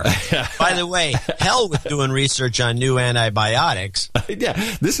there are. By the way, hell with doing research on new antibiotics. Yeah,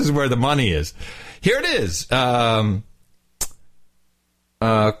 this is where the money is. Here it is.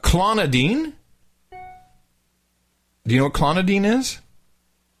 Clonidine. Do you know what clonidine is?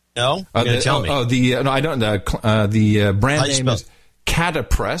 No, you're going to tell me. No, I don't. The brand name is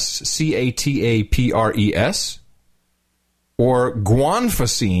Catapress, Catapres, or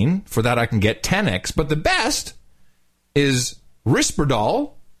guanfacine. For that, I can get 10x. But the best is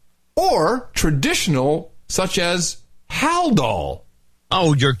Risperdal or traditional, such as Haldol.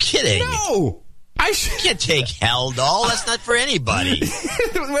 Oh, you're kidding. No. You can't take Haldol. That's not for anybody.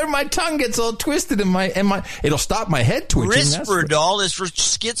 Where my tongue gets all twisted and it'll stop my head twitching. Risperdal is for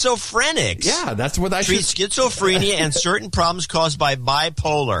schizophrenics. Yeah, that's what I treat schizophrenia and certain problems caused by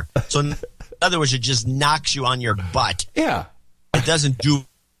bipolar. So in other words, it just knocks you on your butt. Yeah. It doesn't do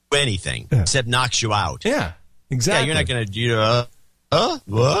anything except knocks you out. Yeah, exactly. Yeah, you're not going to do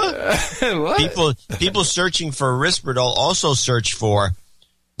what? What? People searching for Risperdal also search for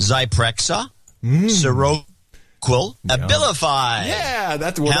Zyprexa, Seroquel, Abilify. Yeah,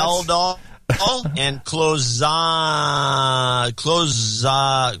 that's Haldol, and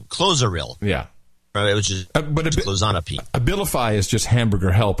Clozaril. Yeah. Which is clozanapine. Abilify is just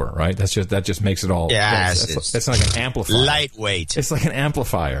hamburger helper, right? That just makes it all. Yes, it's like an amplifier. Lightweight. It's like an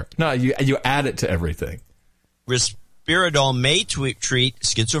amplifier. No, you add it to everything. Risperidol may treat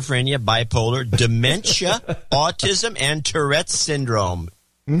schizophrenia, bipolar, dementia, autism, and Tourette's syndrome.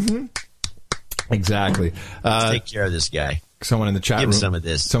 Mm-hmm. Exactly. Take care of this guy. Someone in the chat room. Some of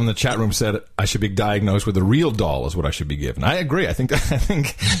this. Someone in the chat room said I should be diagnosed with a real doll is what I should be given. I agree. I think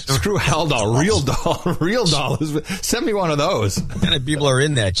screw hell doll, real doll is. Send me one of those. What kind of people are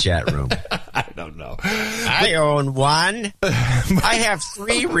in that chat room? I don't know. I own one. I have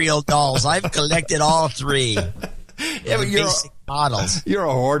 3 real dolls. I've collected all 3. Yeah, but basic models. You're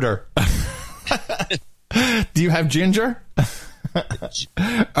a hoarder. Do you have Ginger?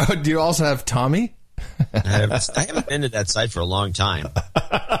 Do you also have Tommy? I haven't been to that site for a long time.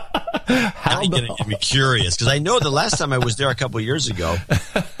 Now you're going to get me curious, because I know the last time I was there a couple of years ago,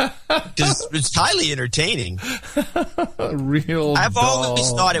 because it's highly entertaining. I've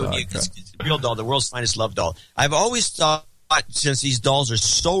always thought it would be a real doll, the world's finest love doll. I've always thought, since these dolls are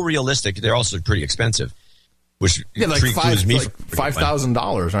so realistic, they're also pretty expensive, which precludes me from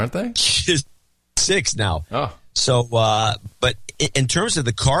 $5,000, aren't they? 6 now. Oh. So, but in terms of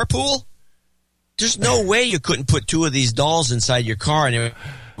the carpool, there's no way you couldn't put 2 of these dolls inside your car and it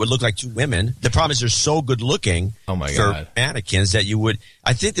would look like 2 women. The problem is they're so good looking for mannequins that you would.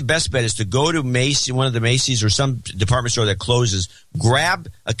 I think the best bet is to go to Macy's, one of the Macy's or some department store that closes, grab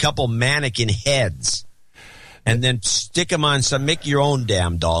a couple mannequin heads and then stick them on make your own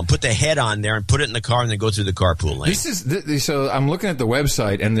damn doll and put the head on there and put it in the car and then go through the carpool lane. So I'm looking at the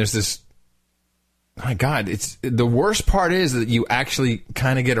website and there's this. My God, it's the worst part is that you actually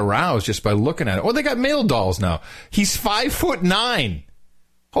kind of get aroused just by looking at it. Oh, they got male dolls now. He's 5'9".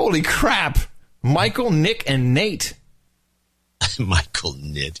 Holy crap! Michael, Nick, and Nate. Michael,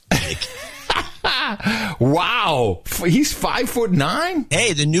 Nick. Wow, he's 5'9".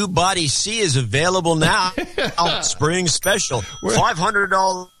 Hey, the new Body C is available now. Spring special,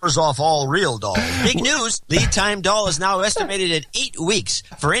 $500 off all real dolls. Big news! Lead time doll is now estimated at 8 weeks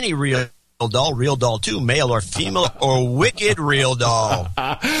for any real doll, real doll 2, male or female, or wicked real doll.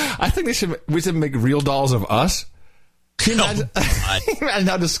 I think we should make real dolls of us. Can you imagine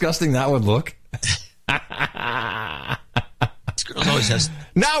how disgusting that would look? This girl always has.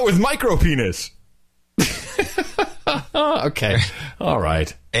 Now with micro penis. Okay, all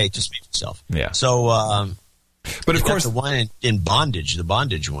right. Hey, just speak for yourself. Yeah. So, but of course, the one in bondage, the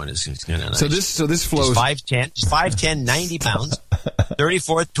bondage one is kind of nice. So this flows 5'10", 90 pounds,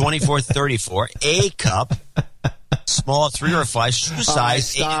 34, 24, 34, A cup, small 3 or 5, shoe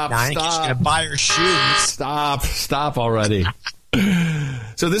size 8 and 9. She's going to buy her shoes. Stop already.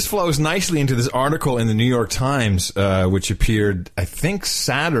 So this flows nicely into this article in the New York Times, which appeared, I think,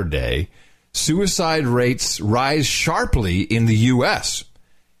 Saturday. Suicide rates rise sharply in the U.S.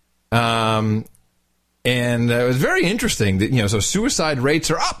 And it was very interesting that, so suicide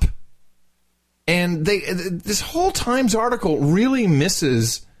rates are up. And this whole Times article really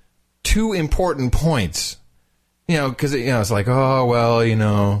misses 2 important points. Because, it's like, oh,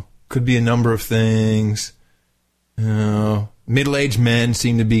 well, could be a number of things. Middle-aged men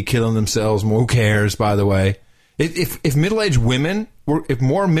seem to be killing themselves more. Who cares, by the way? If middle-aged women if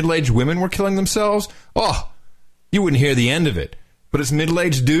more middle-aged women were killing themselves, you wouldn't hear the end of it. But it's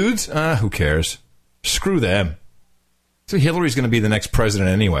middle-aged dudes? Who cares? Screw them. So Hillary's going to be the next president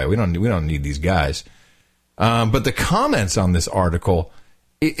anyway. We don't need these guys. But the comments on this article,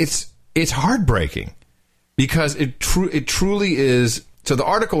 it's heartbreaking because it truly is. So the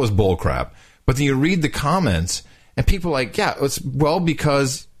article is bullcrap, but then you read the comments and people are like, yeah, it's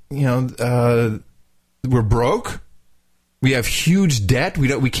because we're broke, we have huge debt,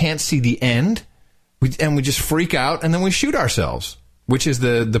 we can't see the end, and we just freak out and then we shoot ourselves. Which is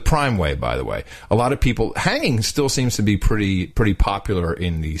the prime way, by the way. A lot of people, hanging still seems to be pretty popular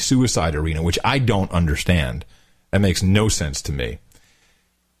in the suicide arena, which I don't understand. That makes no sense to me.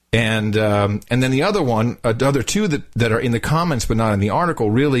 And then the other 2 that are in the comments but not in the article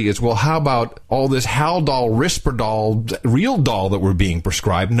really is, well, how about all this Haldol, Risperdal, real doll that we're being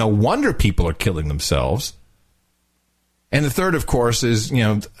prescribed? No wonder people are killing themselves. And the third, of course, is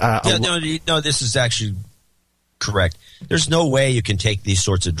this is actually correct. There's no way you can take these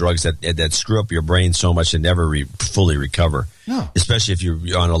sorts of drugs that screw up your brain so much and never fully recover. No. Especially if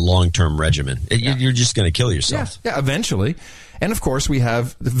you're on a long-term regimen. You're just going to kill yourself. Yeah, eventually. And, of course, we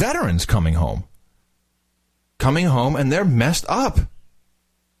have the veterans coming home, and they're messed up.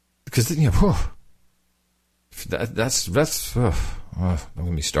 Because, don't get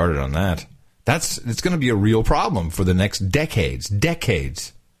me started on that. It's going to be a real problem for the next decades.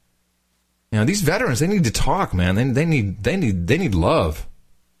 You know, these veterans, they need to talk, man. They need love.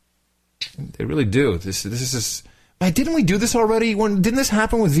 They really do. This is. Man, didn't we do this already? Didn't this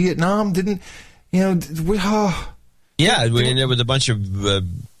happen with Vietnam? Yeah, there was a bunch of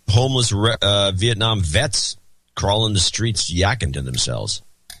homeless Vietnam vets crawling the streets, yakking to themselves.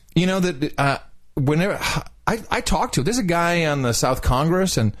 You know that whenever I talk to, there's a guy on the South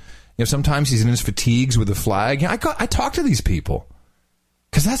Congress, and sometimes he's in his fatigues with the flag. I talk to these people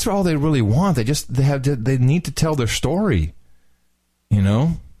because that's all they really want. They need to tell their story. You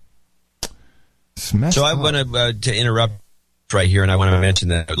know. So I want to interrupt right here, and I want to mention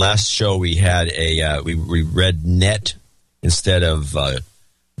that last show we had we read net instead of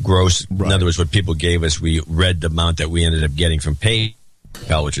gross. Right. In other words, what people gave us, we read the amount that we ended up getting from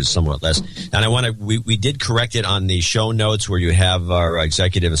PayPal, which is somewhat less. And we did correct it on the show notes where you have our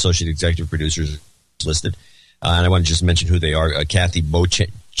associate executive producers listed. And I want to just mention who they are. Kathy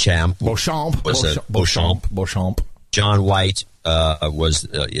Beauchamp. John White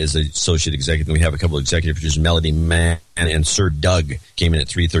is associate executive. And we have a couple of executive producers, Melody Mann and Sir Doug came in at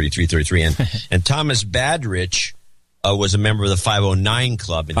 3:33. And Thomas Badrich was a member of the 509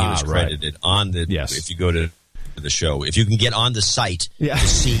 Club, and he was credited on the. Yes. If you go to the show, if you can get on the site to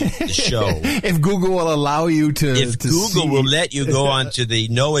see the show, if Google will allow you to, will let you go on to the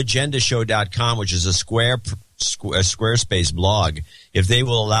noagendashow.com, which is a Squarespace blog. If they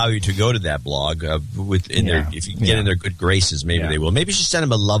will allow you to go to that blog, if you can get in their good graces, maybe they will. Maybe you should send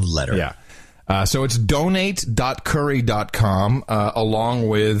them a love letter. Yeah. So it's donate.curry.com along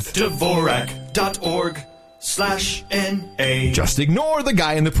with Dvorak.org/NA. Just ignore the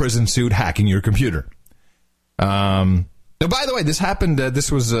guy in the prison suit hacking your computer. Now, by the way, this happened.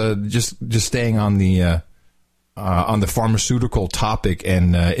 This was just staying on the pharmaceutical topic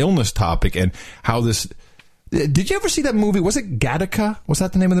and illness topic, and how this. Did you ever see that movie? Was it Gattaca? Was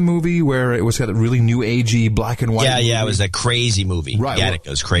that the name of the movie where it was got a really new agey black and white? Yeah, it was a crazy movie. Right, Gattaca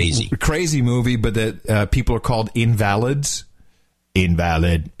was crazy. Crazy movie, but that people are called invalids.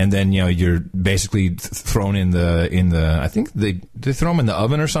 Invalid, and then you're basically thrown in the. I think they throw them in the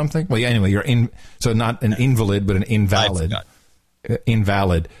oven or something. Well, yeah. Anyway, you're so not an invalid, but an invalid.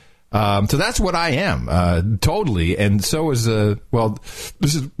 Invalid. So that's what I am, totally. And so is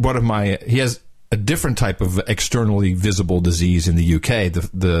this is one of my. He has a different type of externally visible disease in the UK.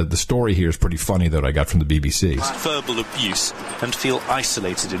 The story here is pretty funny that I got from the BBC. Verbal abuse and feel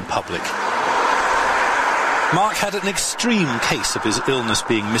isolated in public. Mark had an extreme case of his illness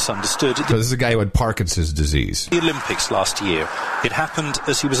being misunderstood. So this is a guy who had Parkinson's disease. The Olympics last year. It happened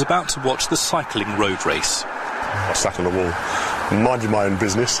as he was about to watch the cycling road race. I sat on the wall, minded my own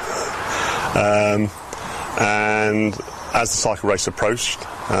business, and as the cycle race approached,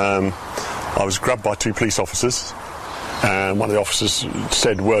 I was grabbed by two police officers, and one of the officers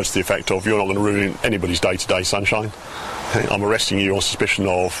said words to the effect of, "You're not going to ruin anybody's day-to-day sunshine. I'm arresting you on suspicion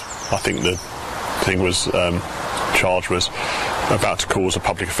of," I think the thing was charge was about to cause a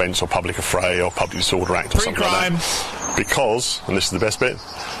public offence or public affray or public disorder act or something like that. Because, and this is the best bit,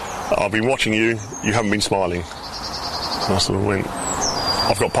 I've been watching you haven't been smiling. And I sort of went,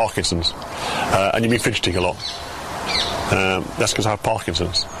 I've got Parkinson's, and you've been fidgeting a lot. That's because I have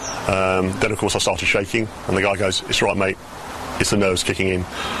Parkinson's. Then of course I started shaking, and the guy goes, "It's all right, mate, it's the nerves kicking in."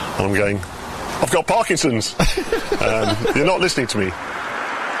 And I'm going, "I've got Parkinson's." You're not listening to me.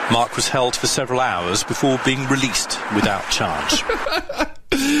 Mark was held for several hours before being released without charge.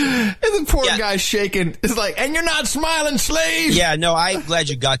 And the poor guy's shaking. It's like, "And you're not smiling, slave." Yeah, no, I'm glad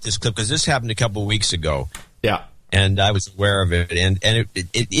you got this clip because this happened a couple of weeks ago. Yeah. And I was aware of it. And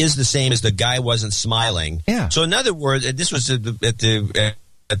it is the same as the guy wasn't smiling. Yeah. So in other words, this was at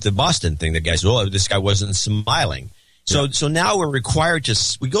the Boston thing. The guy said, "Oh, this guy wasn't smiling." So now we're required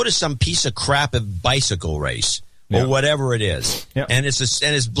we go to some piece of crap of bicycle race. Or whatever it is, and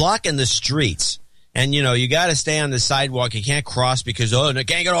it's blocking the streets, and you got to stay on the sidewalk. You can't cross because I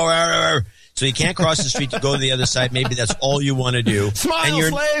can't get over. So you can't cross the street to go to the other side. Maybe that's all you want to do. Smile,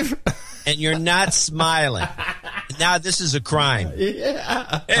 slave. And you're not smiling. Now this is a crime.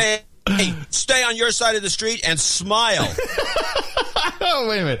 Yeah. Hey, stay on your side of the street and smile. Oh,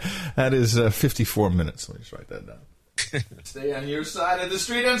 wait a minute. That is 54 minutes. Let me just write that down. Stay on your side of the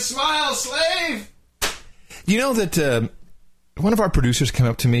street and smile, slave. You know that one of our producers came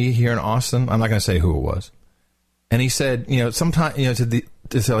up to me here in Austin. I'm not going to say who it was. And he said, sometime, to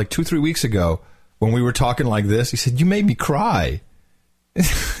like 2-3 weeks ago when we were talking like this, he said, "You made me cry."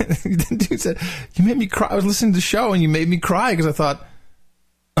 The dude said, "You made me cry. I was listening to the show and you made me cry because I thought,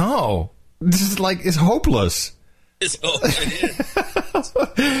 oh, this is like, it's hopeless." It's hopeless.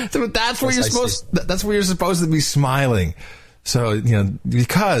 So that's where you're supposed to be smiling. So,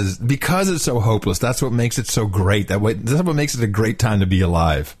 because it's so hopeless, that's what makes it so great. That's what makes it a great time to be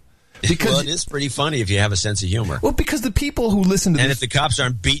alive. Because it is pretty funny if you have a sense of humor. Well, because the people who listen to and this... if the cops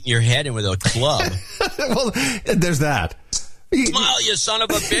aren't beating your head in with a club. Well, there's that. Smile, you son of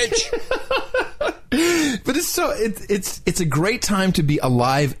a bitch. But it's a great time to be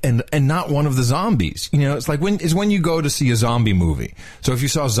alive and not one of the zombies. It's like when you go to see a zombie movie. So if you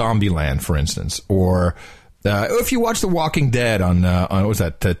saw Zombieland, for instance, or if you watch The Walking Dead on what was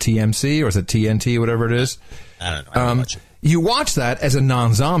that, TMC, or is it TNT, whatever it is? I don't know. I don't watch it. You watch that as a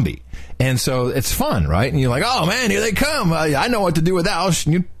non-zombie. And so it's fun, right? And you're like, oh, man, here they come. I know what to do with that. I'll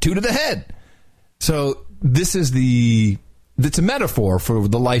shoot you 2 to the head. So this is it's a metaphor for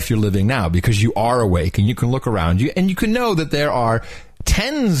the life you're living now, because you are awake and you can look around you and you can know that there are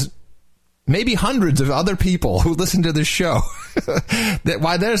tens, maybe hundreds of other people who listen to this show.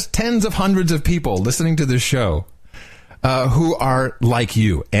 There's tens of hundreds of people listening to this show who are like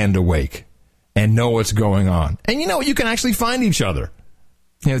you and awake and know what's going on. And you can actually find each other.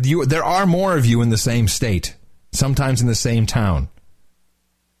 There are more of you in the same state, sometimes in the same town.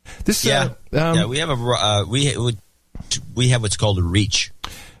 We have we have what's called a reach.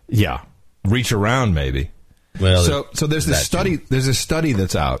 Yeah, reach around maybe. Well, so there's this study. There's a study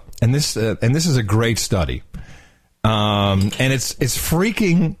that's out, and this is a great study, and it's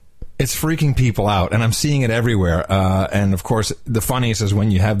freaking people out, and I'm seeing it everywhere. And of course, the funniest is when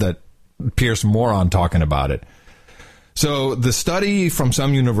you have that Pierce moron talking about it. So the study from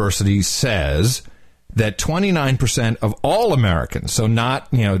some university says that 29% of all Americans, so not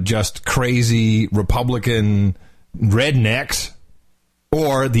just crazy Republican rednecks,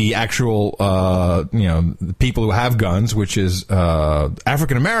 or the actual people who have guns, which is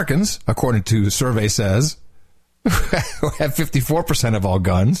African Americans, according to the survey says, who have 54% of all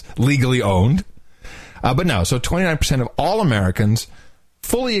guns legally owned. But no, so 29% of all Americans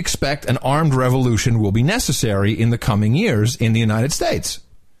fully expect an armed revolution will be necessary in the coming years in the United States.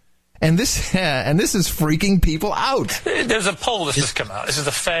 And this is freaking people out. There's a poll that's just come out. This is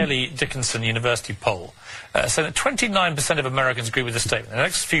the Fairleigh Dickinson University poll. So that 29% of Americans agree with the statement. In the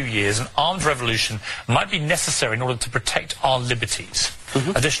next few years, an armed revolution might be necessary in order to protect our liberties.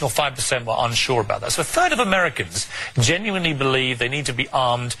 Mm-hmm. Additional 5% were unsure about that. So a third of Americans genuinely believe they need to be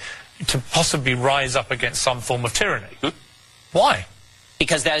armed to possibly rise up against some form of tyranny. Mm-hmm. Why?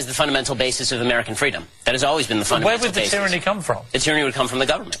 Because that is the fundamental basis of American freedom. That has always been the fundamental basis. Where would the tyranny come from? The tyranny would come from the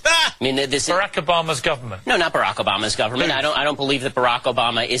government. I mean, Barack Obama's government. No, not Barack Obama's government. I don't believe that Barack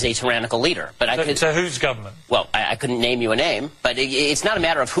Obama is a tyrannical leader. But So whose government? Well, I couldn't name you a name, but it's not a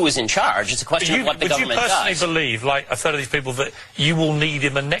matter of who is in charge. It's a question of what the government does. Would you personally believe, like a third of these people, that you will need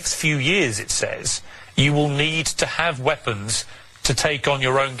in the next few years, it says, you will need to have weapons to take on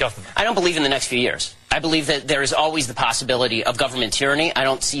your own government? I don't believe in the next few years. I believe that there is always the possibility of government tyranny. I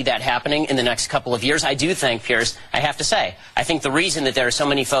don't see that happening in the next couple of years. I do think, Piers, I have to say, I think the reason that there are so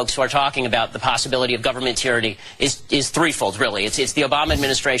many folks who are talking about the possibility of government tyranny is threefold, really. It's the Obama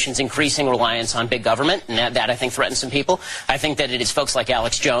administration's increasing reliance on big government, and that I think threatens some people. I think that it is folks like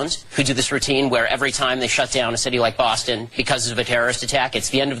Alex Jones who do this routine where every time they shut down a city like Boston because of a terrorist attack,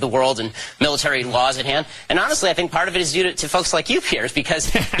 it's the end of the world and military laws at hand. And honestly, I think part of it is due to folks like you, Piers,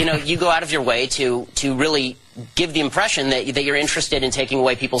 because, you go out of your way to really give the impression that you're interested in taking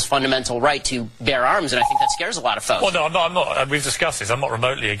away people's fundamental right to bear arms, and I think that scares a lot of folks. Well, no, I'm not. We've discussed this. I'm not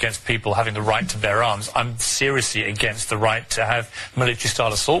remotely against people having the right to bear arms. I'm seriously against the right to have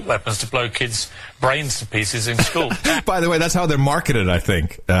military-style assault weapons to blow kids' brains to pieces in school. By the way, that's how they're marketed, I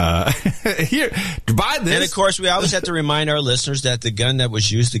think. Here, buy this. And, of course, we always have to remind our listeners that the gun that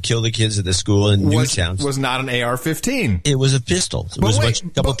was used to kill the kids at the school in Newtown was not an AR-15. It was a pistol. It was a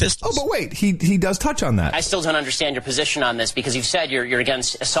couple pistols. Oh, but wait. He does touch on that. I still don't understand your position on this, because you've said you're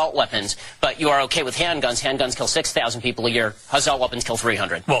against assault weapons, but you are okay with handguns. Handguns kill 6,000 people a year. Assault weapons kill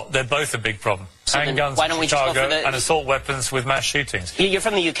 300. Well, they're both a big problem. So handguns why don't we just go for and assault weapons with mass shootings. You're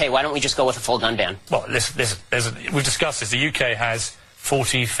from the UK. Why don't we just go with a full gun ban? Well, listen, we've discussed this. The UK has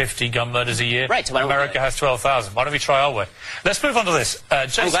 40, 50 gun murders a year. Right. So America has 12,000. Why don't we try our way? Let's move on to this.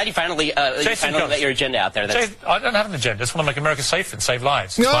 I'm glad you finally got your agenda out there. I don't have an agenda. I just want to make America safe and save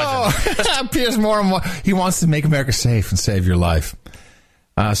lives. No, Piers more and more. He wants to make America safe and save your life.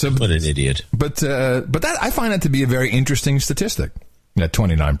 What an idiot! But that I find that to be a very interesting statistic. That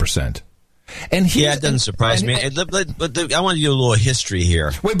 29%. And it doesn't surprise me. But I want to do a little history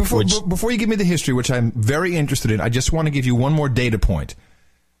here. Wait, before you give me the history, which I'm very interested in, I just want to give you one more data point.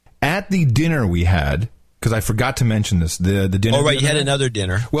 At the dinner we had, because I forgot to mention this, the dinner. Oh, right, you had another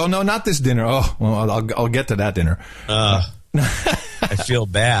dinner. Well, no, not this dinner. Oh, well, I'll get to that dinner. I feel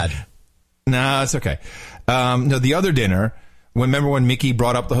bad. No, it's okay. No, the other dinner, remember when Mickey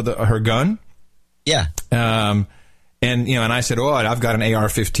brought up her gun? Yeah. And and I said, "Oh, I've got an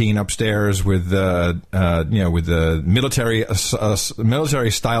AR-15 upstairs with with a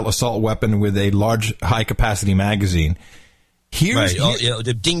military style assault weapon with a large high capacity magazine." Here's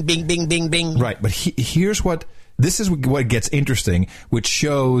the ding, bing, bing, bing, bing. Right, but here's what gets interesting, which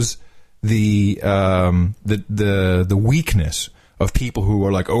shows the weakness of people who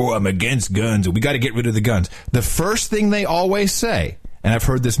are like, "Oh, I'm against guns. We got to get rid of the guns." The first thing they always say, and I've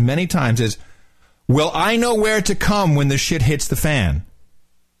heard this many times, is, "Well, I know where to come when the shit hits the fan."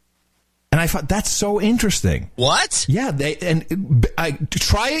 And I thought that's so interesting. What? Yeah,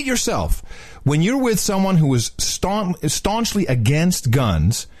 try it yourself. When you're with someone who is staunchly against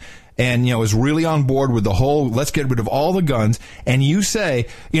guns, and is really on board with the whole let's get rid of all the guns, and you say,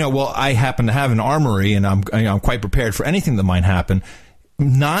 well, I happen to have an armory, and I'm quite prepared for anything that might happen.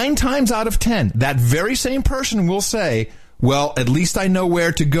 9 times out of 10, that very same person will say, well, at least I know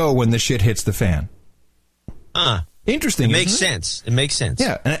where to go when the shit hits the fan. Interesting. It makes sense. It makes sense.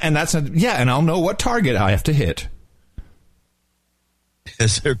 Yeah, and and I'll know what target I have to hit.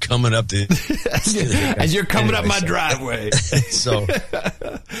 As they're coming up as you're coming up my driveway. So,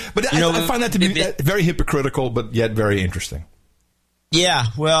 but I find that to be very hypocritical, but yet very interesting. Yeah,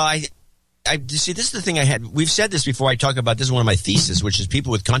 well, I see. This is the thing I had. We've said this before. I talk about this is one of my theses, which is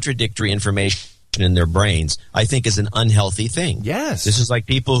people with contradictory information in their brains. I think is an unhealthy thing. Yes, this is like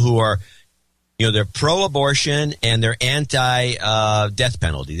people who are. They're pro-abortion and they're anti-death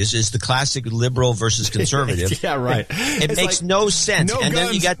penalty. This is the classic liberal versus conservative. Yeah, right. It makes no sense.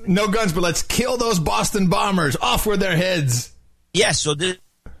 Then you got no guns, but let's kill those Boston bombers. Off with their heads. Yes, so this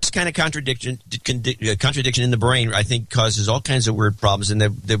kind of contradiction in the brain, I think, causes all kinds of weird problems. And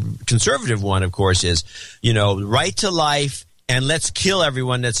the conservative one, of course, is, right to life and let's kill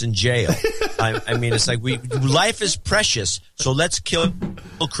everyone that's in jail. I mean, it's like life is precious, so let's kill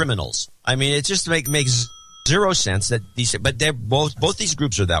criminals. I mean, it just makes zero sense that but they're both these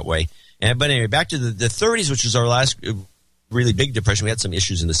groups are that way. But anyway, back to the 30s, which was our last really big depression. We had some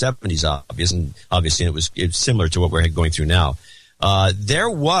issues in the 70s, obviously, and it was similar to what we're going through now. There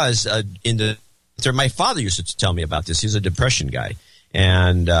was my father used to tell me about this. He's a depression guy,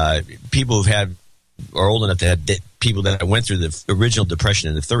 and people who've are old enough to have people that went through the original depression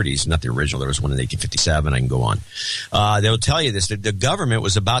in the 30s, not the original, there was one in 1857, I can go on. They'll tell you this, that the government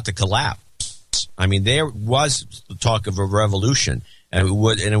was about to collapse. I mean, there was talk of a revolution, and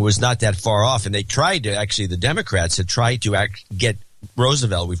it was not that far off. And they tried to, actually, the Democrats had tried to get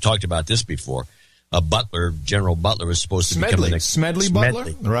Roosevelt, we've talked about this before, General Butler was supposed to become the next... Smedley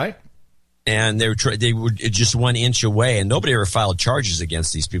Butler, right? And they were just 1 inch away, and nobody ever filed charges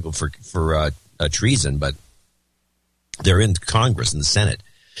against these people for treason, but they're in Congress, in the Senate.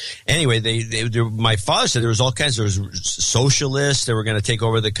 Anyway, my father said there was all kinds. There was socialists that were going to take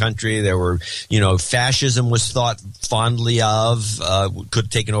over the country. There were, fascism was thought fondly of, could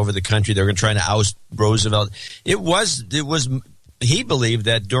have taken over the country. They were trying to oust Roosevelt. It was. He believed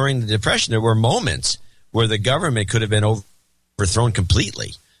that during the Depression there were moments where the government could have been overthrown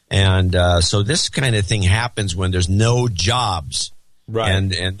completely, and so this kind of thing happens when there's no jobs. Right.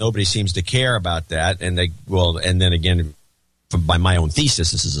 And nobody seems to care about that. And then again, by my own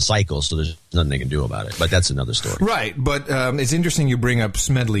thesis, this is a cycle, so there's nothing they can do about it. But that's another story. Right. But it's interesting you bring up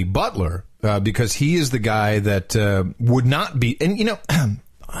Smedley Butler because he is the guy that would not be. And,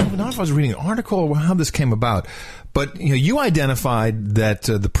 I don't know if I was reading an article or how this came about, but, you identified that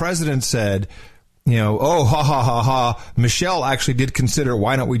the president said, oh, ha, ha, ha, ha. Michelle actually did consider,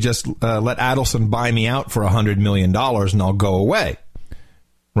 why don't we just let Adelson buy me out for $100 million and I'll go away.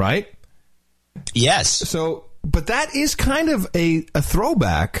 Right? Yes. So, but that is kind of a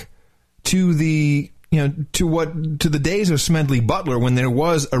throwback to the the days of Smedley Butler when there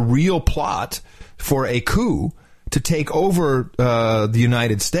was a real plot for a coup to take over the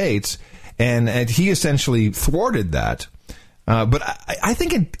United States, and he essentially thwarted that. But I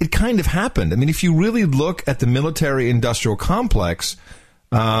think it kind of happened. I mean, if you really look at the military-industrial complex,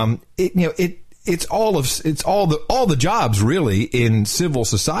 it's all the jobs really in civil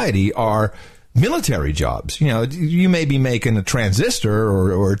society are military jobs. You may be making a transistor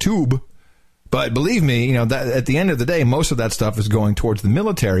or a tube, but believe me, that at the end of the day, most of that stuff is going towards the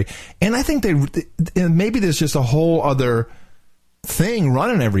military. And I think maybe there's just a whole other thing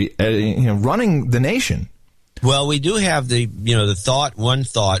running running the nation. Well, we do have one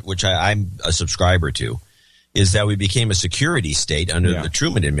thought, which I'm a subscriber to, is that we became a security state under the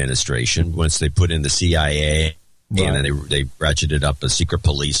Truman administration once they put in the CIA, and then they ratcheted up a secret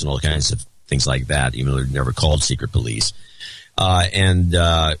police and all kinds of things like that, even though they're never called secret police. And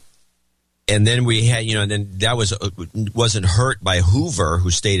then we had, and then that wasn't hurt by Hoover,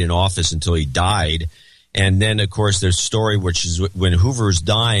 who stayed in office until he died. And then, of course, there's a story which is when Hoover's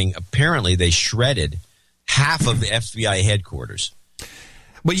dying, apparently they shredded half of the FBI headquarters.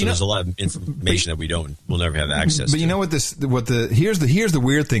 But so there's a lot of information that we'll never have access to. But you know here's the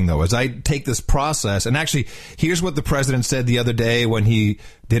weird thing though, is I take this process, and actually here's what the president said the other day when he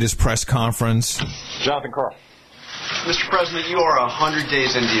did his press conference. Jonathan Carl. Mr. President, you are 100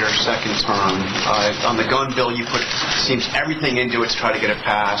 days into your second term. On the gun bill, you put seems everything into it to try to get it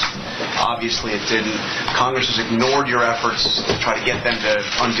passed. Obviously, it didn't. Congress has ignored your efforts to try to get them to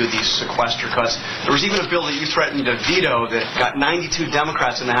undo these sequester cuts. There was even a bill that you threatened to veto that got 92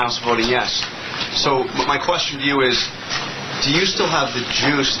 Democrats in the House voting yes. So my question to you is, do you still have the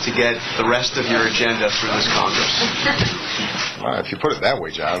juice to get the rest of your agenda through this Congress? If you put it that way,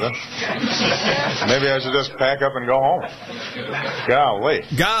 Jonathan, maybe I should just pack up and go home.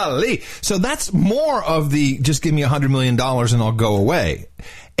 Golly. So that's more of the just give me $100 million and I'll go away.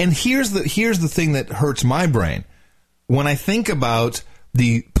 And here's the thing that hurts my brain. When I think about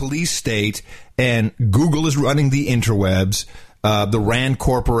the police state and Google is running the interwebs, the Rand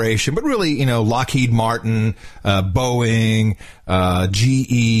Corporation, but really, Lockheed Martin, Boeing,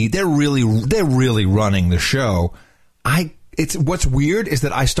 GE, they're really running the show. What's weird is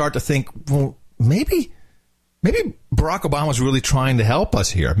that I start to think, well, maybe Barack Obama's really trying to help us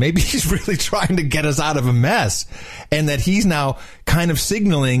here. Maybe he's really trying to get us out of a mess, and that he's now kind of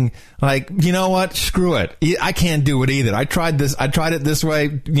signaling like, you know what, screw it. I can't do it either. I tried it this way,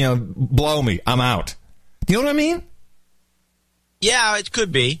 blow me. I'm out. You know what I mean? Yeah, it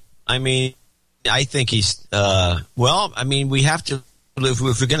could be. I mean, I think he's, we have to, if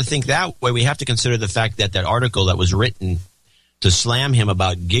we're going to think that way, we have to consider the fact that article that was written to slam him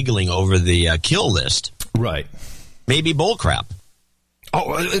about giggling over the kill list. Right. Maybe bullcrap.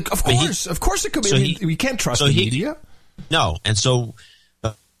 Oh, of course it could be. We can't trust the media. No, and so,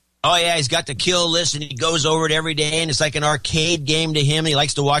 he's got the kill list, and he goes over it every day, and it's like an arcade game to him, and he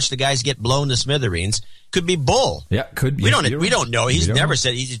likes to watch the guys get blown to smithereens. Could be bull. Yeah, could be. We don't know. He's never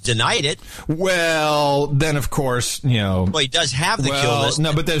said. He's denied it. Well, then of course, Well, he does have the kill list.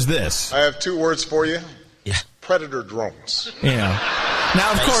 No, but there's this. I have two words for you. Yeah. Predator drones. Yeah.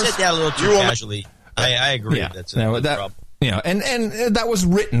 Now, of course, I said that a little too casually. I agree. Yeah. That's a problem. And that was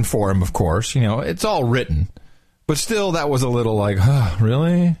written for him, of course. It's all written, but still, that was a little like,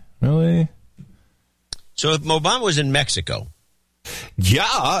 really. So if Obama was in Mexico.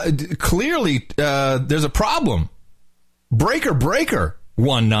 Yeah, clearly there's a problem. Breaker,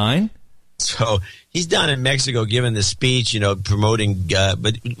 1-9. So he's down in Mexico giving the speech, promoting.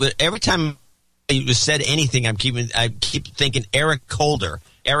 But every time he was said anything, I keep thinking Eric Holder.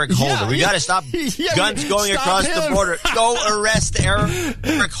 Yeah, we got to stop guns going across the border. Go arrest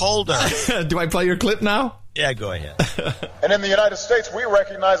Eric Holder. Do I play your clip now? Yeah, go ahead. And in the United States, we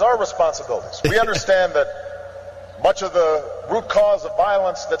recognize our responsibilities. We understand that much of the root cause of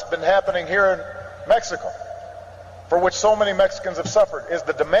violence that's been happening here in Mexico, for which so many Mexicans have suffered, is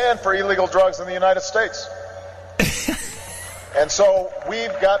the demand for illegal drugs in the United States. And so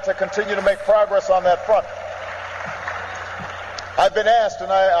we've got to continue to make progress on that front. I've been asked,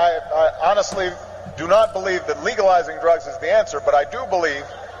 and I honestly do not believe that legalizing drugs is the answer, but I do believe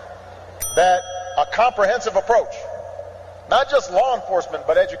that a comprehensive approach, not just law enforcement,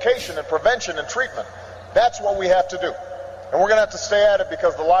 but education and prevention and treatment, that's what we have to do. And we're going to have to stay at it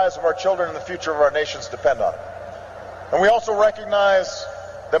because the lives of our children and the future of our nations depend on it. And we also recognize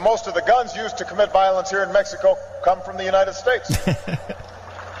that most of the guns used to commit violence here in Mexico come from the United States.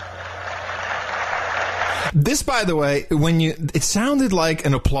 This, by the way, it sounded like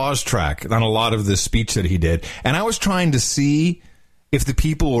an applause track on a lot of the speech that he did. And I was trying to see if the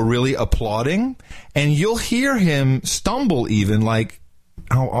people were really applauding. And you'll hear him stumble even, like,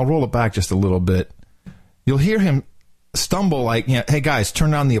 I'll roll it back just a little bit. You'll hear him stumble like, hey, guys,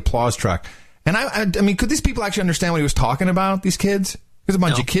 turn on the applause track. And I mean, could these people actually understand what he was talking about, these kids? There's a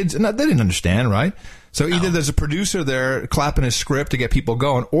bunch of kids, and they didn't understand, right? So either there's a producer there clapping his script to get people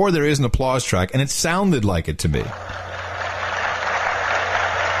going, or there is an applause track, and it sounded like it to me.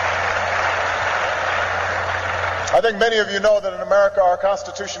 I think many of you know that in America our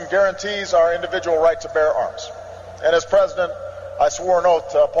Constitution guarantees our individual right to bear arms. And as president, I swore an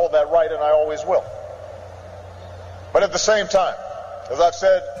oath to uphold that right, and I always will. But at the same time, as I've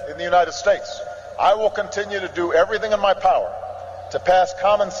said in the United States, I will continue to do everything in my power to pass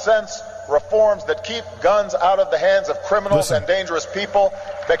common sense reforms that keep guns out of the hands of criminals and dangerous people,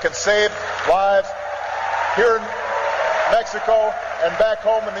 that can save lives here in Mexico and back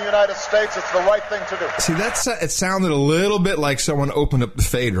home in the United States, it's the right thing to do. See, it sounded a little bit like someone opened up the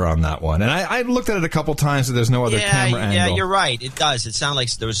fader on that one. And I looked at it a couple times, so there's no other camera angle. Yeah, you're right. It does. It sounded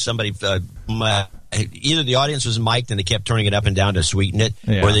like there was somebody... either the audience was mic'd and they kept turning it up and down to sweeten it,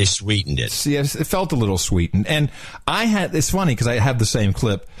 or they sweetened it. See, it felt a little sweetened. And it's funny because I had the same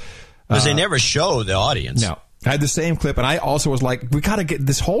clip. Because they never show the audience. No. I had the same clip, and I also was like, we got to get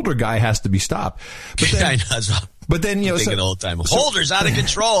this Holder guy has to be stopped. But then, but then thinking the whole time, Holder's out of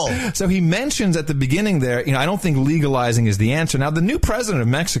control. So he mentions at the beginning there, I don't think legalizing is the answer. Now, the new president of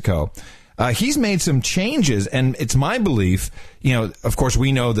Mexico, he's made some changes, and it's my belief, of course,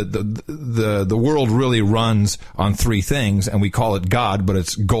 we know that the world really runs on three things, and we call it God, but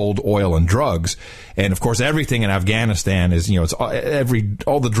it's gold, oil, and drugs. And of course, everything in Afghanistan is, it's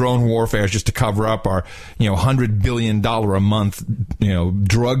all the drone warfare is just to cover up our, $100 billion a month,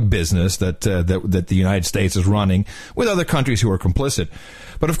 drug business that the United States is running with other countries who are complicit.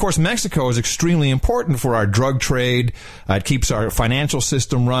 But of course, Mexico is extremely important for our drug trade. It keeps our financial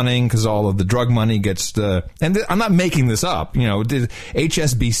system running because all of the drug money gets and I'm not making this up.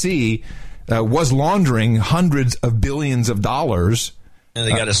 HSBC was laundering hundreds of billions of dollars. And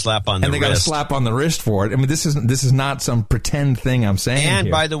they got a slap on the wrist. And they got a slap on the wrist for it. I mean, this is not some pretend thing I'm saying. And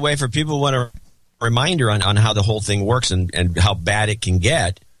here. By the way, for people who want a reminder on how the whole thing works and how bad it can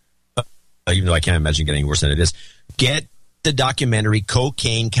get, even though I can't imagine getting worse than it is, get the documentary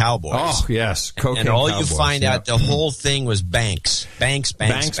Cocaine Cowboys. Oh, yes. Cocaine and all Cowboys, you find out, the whole thing was banks. Banks.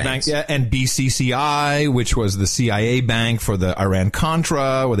 Yeah, and BCCI, which was the CIA bank for the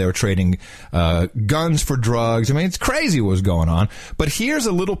Iran-Contra, where they were trading guns for drugs. I mean, it's crazy what was going on. But here's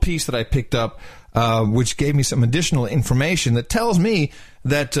a little piece that I picked up, which gave me some additional information that tells me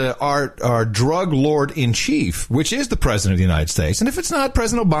that our drug lord in chief, which is the president of the United States, and if it's not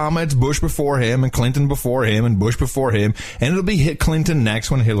President Obama, it's Bush before him and Clinton before him and Bush before him, and it'll be Clinton next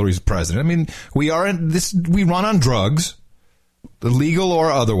when Hillary's president. I mean, we run on drugs, legal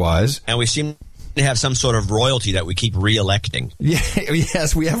or otherwise, and we seem to have some sort of royalty that we keep re-electing. Yeah,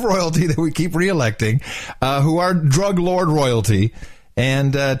 yes, we have royalty that we keep re-electing, who are drug lord royalty.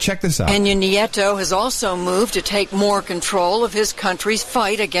 And check this out. Peña Nieto has also moved to take more control of his country's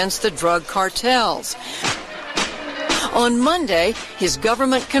fight against the drug cartels. On Monday, his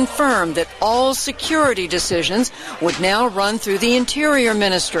government confirmed that all security decisions would now run through the Interior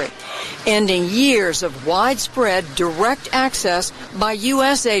Ministry, ending years of widespread direct access by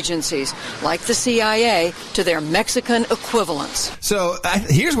U.S. agencies like the CIA to their Mexican equivalents. So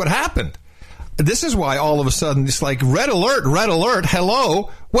here's what happened. This is why all of a sudden it's like red alert,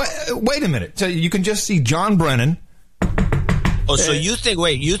 hello. Wait a minute. So you can just see John Brennan. Oh, so you think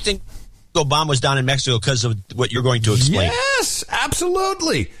Obama was down in Mexico because of what you're going to explain? Yes,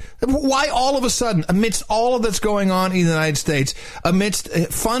 absolutely. Why all of a sudden, amidst all of that's going on in the United States, amidst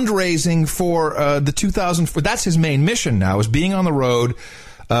fundraising for the 2004, that's his main mission now, is being on the road,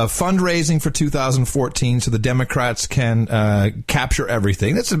 fundraising for 2014 so the Democrats can capture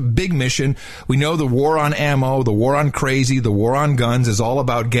everything. That's a big mission. We know the war on ammo, the war on crazy, the war on guns is all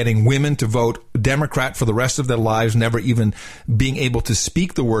about getting women to vote Democrat for the rest of their lives, never even being able to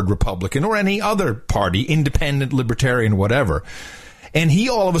speak the word Republican or any other party, independent, libertarian, whatever. And he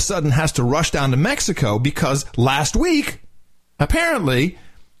all of a sudden has to rush down to Mexico because last week, apparently,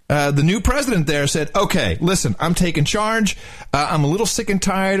 the new president there said, okay, listen, I'm taking charge. I'm a little sick and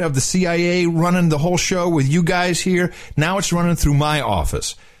tired of the CIA running the whole show with you guys here. Now it's running through my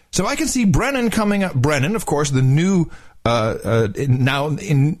office. So I can see Brennan coming up. Brennan, of course, the new, now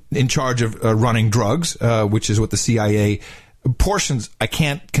in charge of running drugs, which is what the CIA portions. I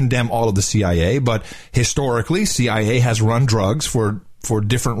can't condemn all of the CIA, but historically, CIA has run drugs for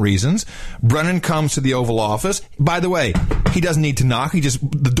different reasons. Brennan comes to the Oval Office. By the way, he doesn't need to knock. Blows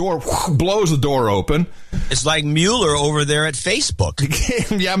the door open. It's like Mueller over there at Facebook.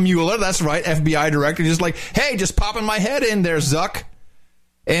 Yeah, Mueller, that's right. FBI director, just like, hey, just popping my head in there, Zuck.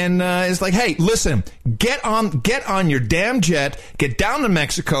 And it's like, hey, listen, get on your damn jet, get down to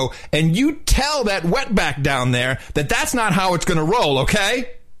Mexico, and you tell that wetback down there that that's not how it's going to roll,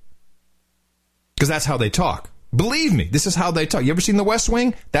 okay? Because that's how they talk. Believe me, this is how they talk. You ever seen The West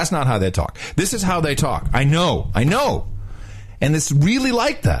Wing? That's not how they talk. This is how they talk. I know. And it's really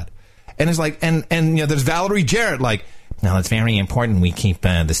like that. And it's like, and there's Valerie Jarrett, like, now it's very important we keep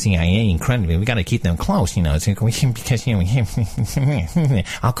the CIA incredible. We got to keep them close, because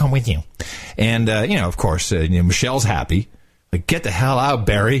I'll come with you. And of course, Michelle's happy. Like, get the hell out,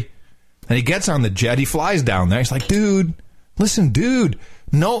 Barry. And he gets on the jet. He flies down there. He's like, dude.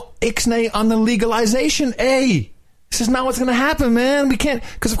 No ixnay on the legalization, This is not what's going to happen, man. We can't,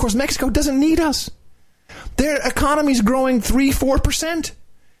 because of course Mexico doesn't need us. Their economy's growing 3-4%.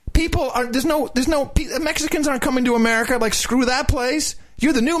 Mexicans aren't coming to America. Like, screw that place.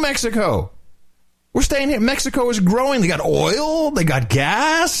 You're the new Mexico. We're staying here. Mexico is growing. They got oil. They got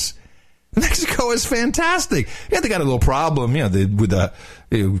gas. Mexico is fantastic. Yeah, they got a little problem,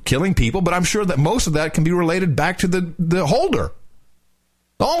 with killing people, but I'm sure that most of that can be related back to the holder.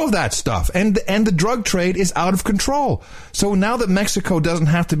 All of that stuff. And the drug trade is out of control. So now that Mexico doesn't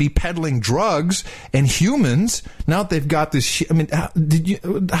have to be peddling drugs and humans, now that they've got this,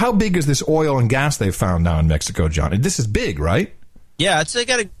 how big is this oil and gas they've found now in Mexico, John? This is big, right? Yeah,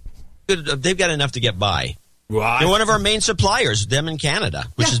 they've got enough to get by. Right. They're one of our main suppliers, them in Canada,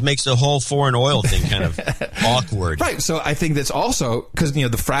 which makes the whole foreign oil thing kind of awkward. Right. So I think that's also because, the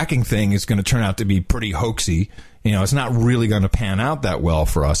fracking thing is going to turn out to be pretty hoaxy. It's not really going to pan out that well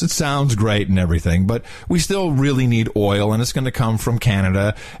for us. It sounds great and everything, but we still really need oil, and it's going to come from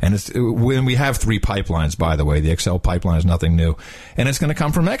Canada. And when we have 3 pipelines, by the way, the XL pipeline is nothing new, and it's going to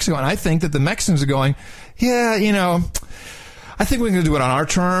come from Mexico. And I think that the Mexicans are going, I think we're going to do it on our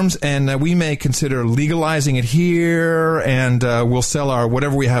terms, and we may consider legalizing it here, and we'll sell our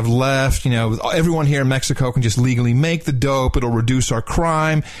whatever we have left. Everyone here in Mexico can just legally make the dope. It'll reduce our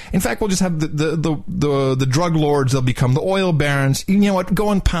crime. In fact, we'll just have the drug lords. They'll become the oil barons. You know what?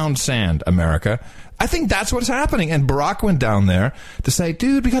 Go and pound sand, America. I think that's what's happening. And Barack went down there to say,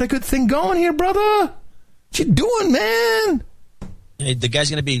 dude, we got a good thing going here, brother. What you doing, man? Hey, the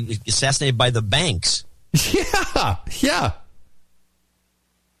guy's going to be assassinated by the banks. Yeah.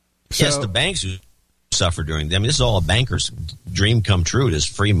 Yes, the banks who suffer during them. This is all a banker's dream come true. It is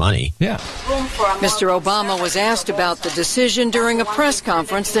free money. Yeah. Mr. Obama was asked about the decision during a press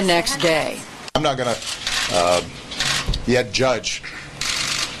conference the next day. I'm not going to yet judge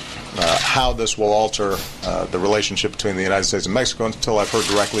how this will alter the relationship between the United States and Mexico until I've heard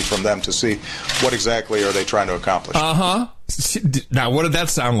directly from them to see what exactly are they trying to accomplish. Now, what did that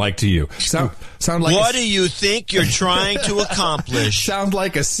sound like to you? Sound like what do you think you're trying to accomplish? Sounds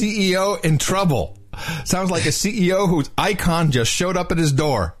like a CEO in trouble. Sounds like a CEO whose icon just showed up at his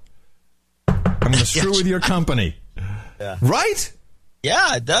door. I'm going to screw with your company. Yeah. Right?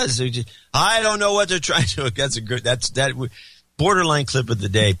 Yeah, it does. I don't know what they're trying to. That's borderline clip of the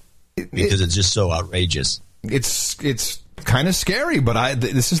day because it's just so outrageous. It's kind of scary, but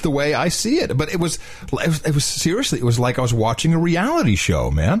this is the way I see it. But it was seriously, it was like I was watching a reality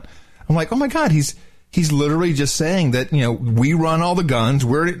show, man. I'm like, oh my God, he's literally just saying that, we run all the guns.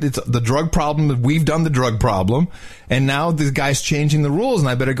 It's the drug problem. We've done the drug problem. And now the guy's changing the rules and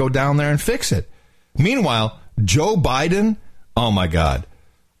I better go down there and fix it. Meanwhile, Joe Biden, oh my God.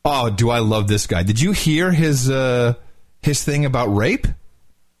 Oh, do I love this guy. Did you hear his thing about rape?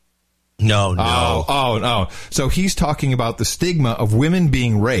 No. Oh, no. So he's talking about the stigma of women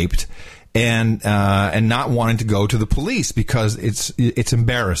being raped and not wanting to go to the police because it's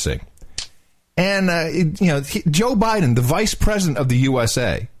embarrassing. And Joe Biden, the vice president of the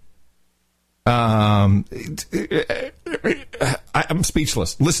USA, I'm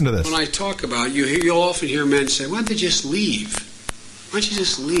speechless. Listen to this. When I talk about you'll often hear men say, "Why don't they just leave? Why don't you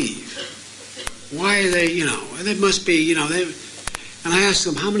just leave? Why are they? They must be. And I ask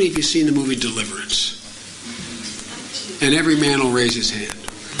them, how many of you seen the movie Deliverance? And every man will raise his hand.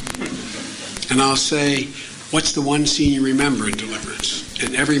 And I'll say, what's the one scene you remember in Deliverance?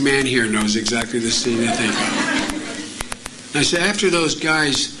 And every man here knows exactly the scene they think of. And I say, after those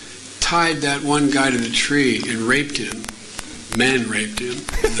guys tied that one guy to the tree and raped him, men raped him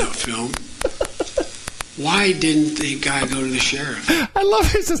in that film, why didn't the guy go to the sheriff? I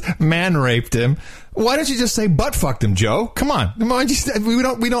love it. Says, man raped him. Why don't you just say butt fucked him, Joe? Come on. We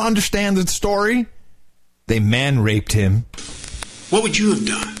don't understand the story. They man raped him. What would you have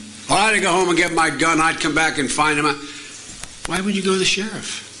done? Well, I'd go home and get my gun. I'd come back and find him. Why would you go to the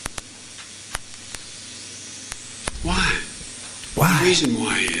sheriff? Why? The reason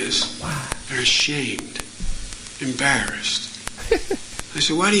why is they're ashamed, embarrassed. I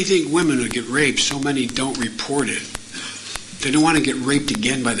said, why do you think women who get raped, so many don't report it? They don't want to get raped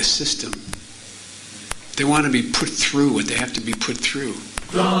again by the system. They want to be put through what they have to be put through.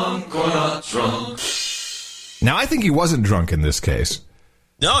 Drunk or not drunk. Now, I think he wasn't drunk in this case.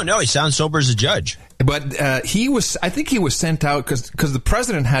 No, he sounds sober as a judge. But I think he was sent out because the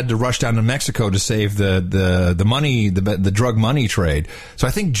president had to rush down to Mexico to save the money, the drug money trade. So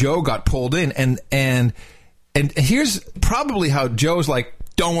I think Joe got pulled in, and here's probably how Joe's like,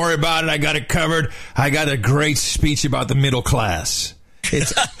 don't worry about it, I got it covered. I got a great speech about the middle class.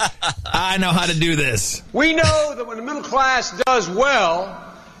 I know how to do this. We know that when the middle class does well,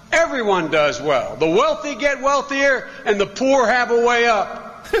 everyone does well. The wealthy get wealthier, and the poor have a way up.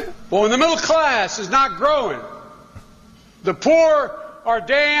 Well, when the middle class is not growing, the poor are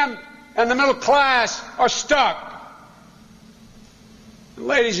damned and the middle class are stuck.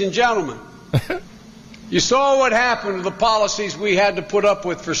 Ladies and gentlemen, you saw what happened to the policies we had to put up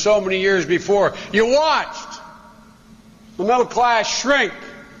with for so many years before. You watched the middle class shrink.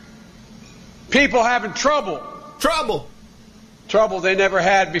 People having trouble they never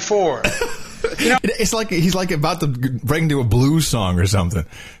had before. It's like he's like about to break into a blues song or something.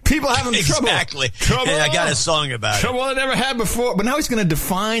 People having trouble. Exactly. Trouble. And I got a song about it. Trouble I never had before. But now he's going to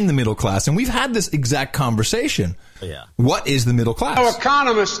define the middle class. And we've had this exact conversation. Yeah. What is the middle class? No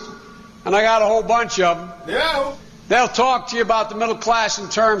economist, and I got a whole bunch of them. Yeah. They'll talk to you about the middle class in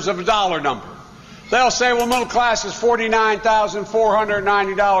terms of a dollar number. They'll say, well, middle class is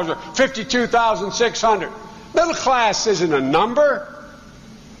 $49,490 or $52,600. Middle class isn't a number.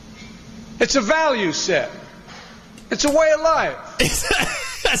 It's a value set. It's a way of life.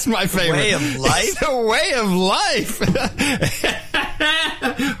 That's my favorite. Way of life? It's a way of life.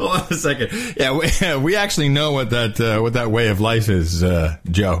 Hold on a second. Yeah, we actually know what that way of life is,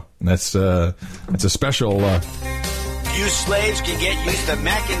 Joe. That's a special. You slaves can get used to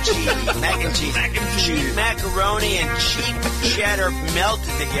mac and cheese. Cheap macaroni and cheap cheddar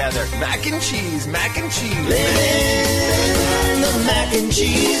melted together. Mac and cheese. Living the mac and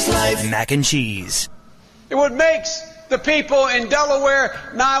cheese life. Mac and cheese. It what makes the people in Delaware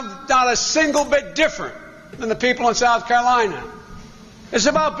not a single bit different than the people in South Carolina. It's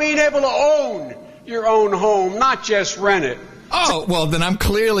about being able to own your own home, not just rent it. Oh, well, then I'm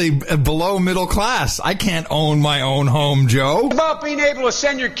clearly below middle class. I can't own my own home, Joe. It's about being able to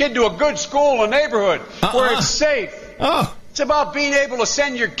send your kid to a good school, a neighborhood where it's safe. Oh. It's about being able to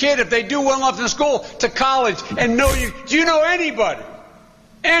send your kid, if they do well enough in school, to college and know you. Do you know anybody,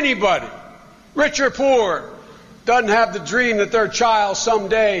 rich or poor, doesn't have the dream that their child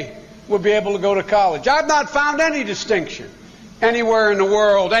someday will be able to go to college? I've not found any distinction anywhere in the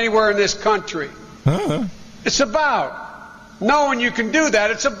world, anywhere in this country. It's about knowing you can do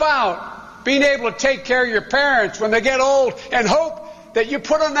that. It's about being able to take care of your parents when they get old and hope that you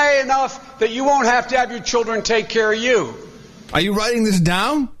put away enough that you won't have to have your children take care of you. Are you writing this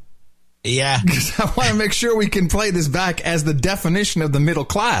down? Yeah. Because I want to make sure we can play this back as the definition of the middle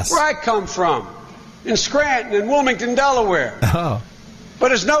class. Where I come from, in Scranton and Wilmington, Delaware. Oh.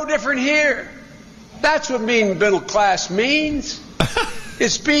 But it's no different here. That's what being middle class means.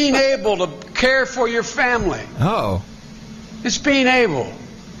 It's being able to care for your family. Oh. It's being able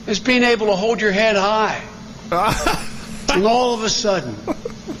to hold your head high. And all of a sudden,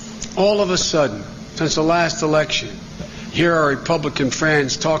 since the last election, here are Republican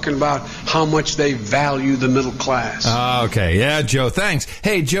friends talking about how much they value the middle class. Okay. Yeah, Joe, thanks.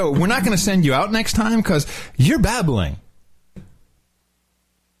 Hey, Joe, we're not going to send you out next time because you're babbling.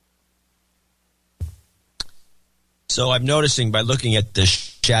 So I'm noticing by looking at the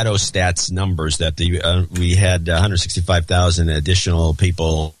shadow stats numbers that we had 165,000 additional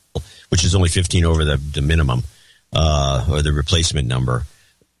people, which is only 15 over the minimum or the replacement number,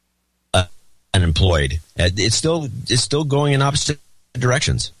 unemployed. It's still going in opposite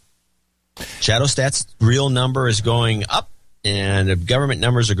directions. Shadow stats real number is going up, and the government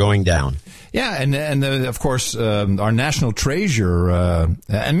numbers are going down. Yeah, and of course our national treasurer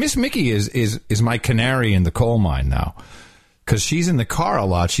and Miss Mickey is my canary in the coal mine now, because she's in the car a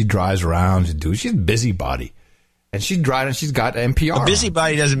lot. She drives around. She's a busybody, and she's got NPR. A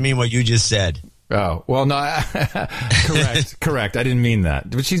busybody doesn't mean what you just said. Oh, well, no, correct. I didn't mean that.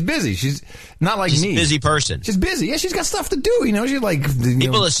 But she's busy. She's not like me. She's a busy person. She's busy. Yeah, she's got stuff to do. She's like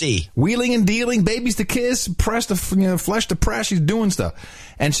people to see, wheeling and dealing, babies to kiss, flesh to press. She's doing stuff,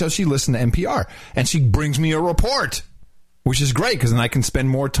 and so she listens to NPR, and she brings me a report, which is great because then I can spend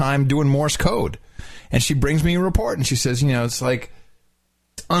more time doing Morse code. And she brings me a report, and she says, it's like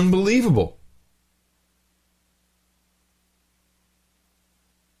it's unbelievable.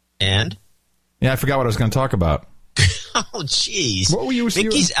 And. Yeah, I forgot what I was going to talk about. Oh, jeez. What were you?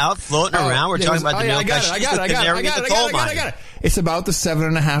 Mickey's out floating around. We're talking about the middle class. I got it. It's about the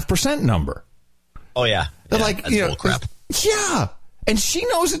 7.5% number. Oh, yeah. Like, that's bull crap. Yeah. And she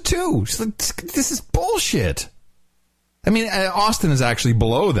knows it, too. She's like, this is bullshit. I mean, Austin is actually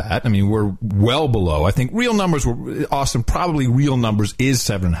below that. I mean, we're well below. I think real numbers Austin, probably real numbers is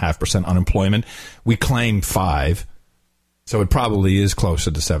 7.5% unemployment. We claim 5%. So it probably is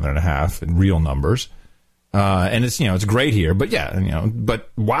closer to 7.5 in real numbers. And it's, it's great here, but but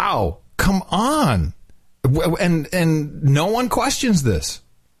wow, come on. And no one questions this.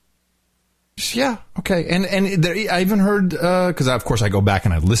 Yeah. Okay. And I even heard, cause of course I go back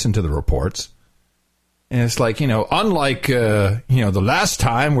and I listen to the reports. And it's like, unlike, the last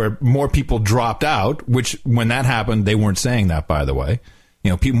time where more people dropped out, which when that happened, they weren't saying that, by the way.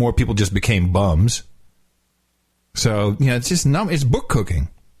 More people just became bums. So, it's just it's book cooking.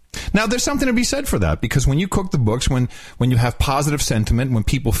 Now, there's something to be said for that, because when you cook the books, when you have positive sentiment, when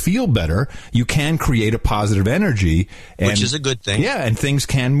people feel better, you can create a positive energy. Which is a good thing. Yeah, and things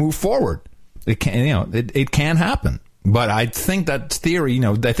can move forward. It can, it can happen. But I think that theory,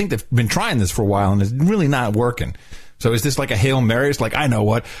 I think they've been trying this for a while, and it's really not working. So is this like a Hail Mary? It's like, I know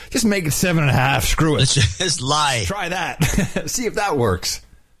what, just make it 7.5, screw it. Let's just lie. Try that. See if that works.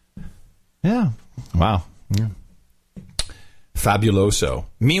 Yeah. Wow. Yeah. Fabuloso.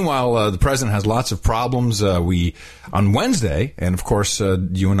 Meanwhile, the president has lots of problems. On Wednesday, and of course,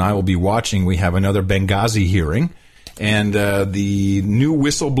 you and I will be watching, we have another Benghazi hearing, and the new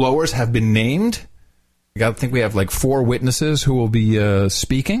whistleblowers have been named. I think we have like 4 witnesses who will be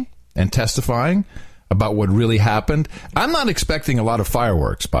speaking and testifying about what really happened. I'm not expecting a lot of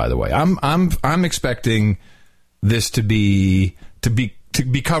fireworks, by the way. I'm expecting this to be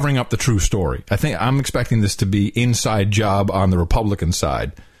covering up the true story. I'm expecting this to be inside job on the Republican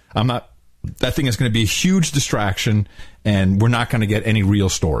side. I think it's going to be a huge distraction, and we're not going to get any real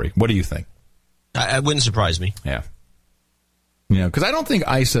story. What do you think? It wouldn't surprise me. Yeah. Because I don't think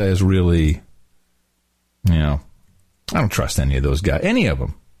ISA is really, I don't trust any of those guys. Any of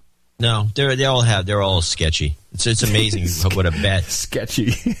them. No, they're all sketchy. It's amazing what a bad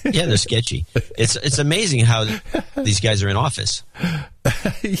sketchy. Yeah, they're sketchy. It's amazing how these guys are in office.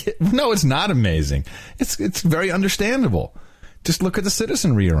 No, it's not amazing. It's very understandable. Just look at the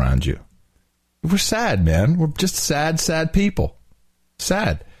citizenry around you. We're sad, man. We're just sad people.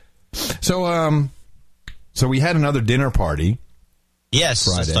 Sad. So we had another dinner party. Yes,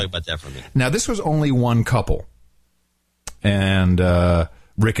 Friday. Let's talk about that for a minute. Now, this was only one couple, and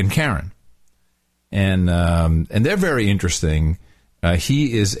Rick and Karen, and they're very interesting.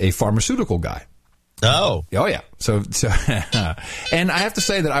 He is a pharmaceutical guy. Oh yeah. So, and I have to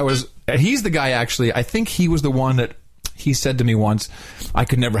say that he's the guy. Actually, I think he was the one that he said to me once, I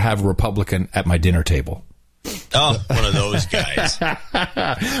could never have a Republican at my dinner table. Oh, one of those guys.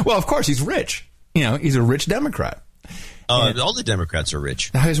 Well, of course, he's rich. He's a rich Democrat. All the Democrats are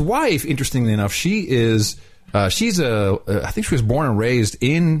rich. Now, his wife, interestingly enough, she is. I think she was born and raised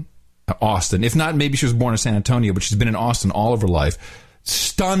in Austin. If not, maybe she was born in San Antonio, but she's been in Austin all of her life.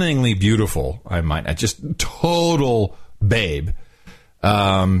 Stunningly beautiful, I might add. Just total babe.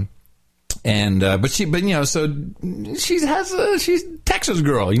 So she's Texas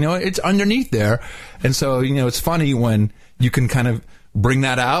girl, it's underneath there. And so, it's funny when you can kind of bring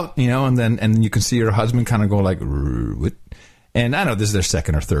that out, and then you can see her husband kind of go like, what? And I know this is their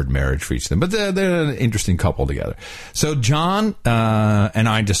second or third marriage for each of them, but they're an interesting couple together. So John and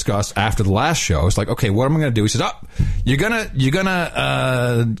I discussed after the last show. It's like, okay, what am I going to do? He says, you're gonna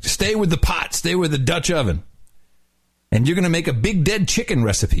stay with the pot, stay with the Dutch oven, and you're going to make a big dead chicken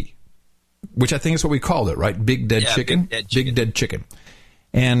recipe, which I think is what we called it, right? Big dead chicken. Big dead chicken.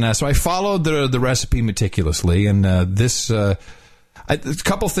 And so I followed the recipe meticulously, and a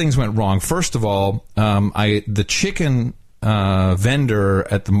couple things went wrong. First of all, the chicken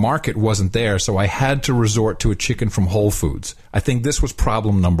vendor at the market wasn't there, so I had to resort to a chicken from Whole Foods. I think this was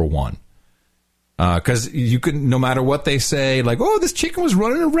problem number one. Because you can, no matter what they say, like, oh, this chicken was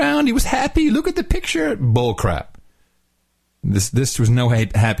running around, he was happy, look at the picture. Bull crap. This was no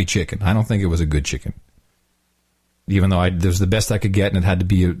happy chicken. I don't think it was a good chicken. Even though it was the best I could get, and it had to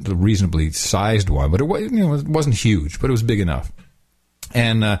be a reasonably sized one. But it wasn't huge, but it was big enough.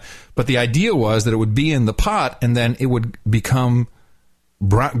 And but the idea was that it would be in the pot, and then it would become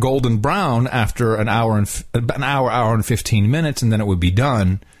golden brown after an hour and 15 minutes, and then it would be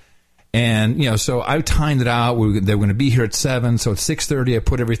done. And so I timed it out. They were going to be here at 7, so at 6:30 I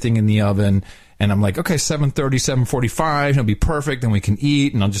put everything in the oven, and I'm like, okay, 7:30, 7:45, it'll be perfect, and we can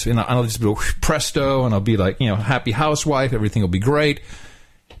eat, and I'll just go presto, and I'll be like, happy housewife, everything will be great.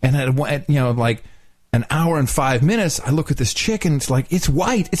 And at like an hour and 5 minutes, I look at this chicken. It's like, it's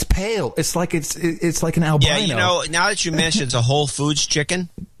white. It's pale. It's like an albino. Yeah, now that you mentioned it's a Whole Foods chicken.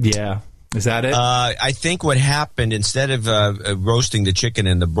 Yeah. Is that it? I think what happened, instead of roasting the chicken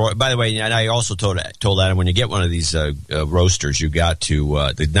in the broil. By the way, and I also told Adam, when you get one of these roasters, you got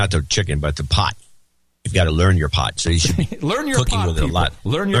to not the chicken but the pot. You've got to learn your pot. So you should be learn your cooking pot, with it a lot.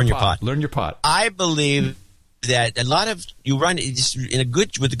 Learn your pot. Learn your pot. I believe that a lot of you run with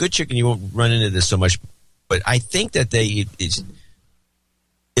a good chicken, you won't run into this so much. But I think that if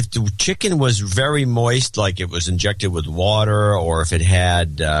the chicken was very moist, like it was injected with water, or if it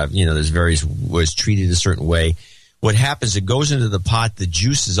had was treated a certain way, what happens, it goes into the pot, the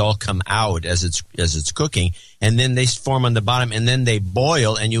juices all come out as it's cooking, and then they form on the bottom, and then they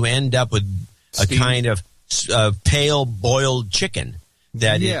boil, and you end up with a kind of pale boiled chicken.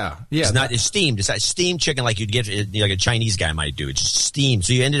 It's not steamed. It's not steamed chicken like you'd get, like a Chinese guy might do. It's just steamed.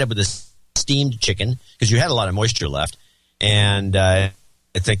 So you ended up with this steamed chicken because you had a lot of moisture left, and I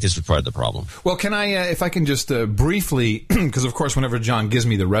think this was part of the problem. Well, can I, if I can just briefly, because of course whenever John gives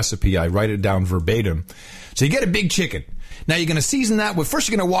me the recipe, I write it down verbatim. So you get a big chicken. Now you're going to season that with, first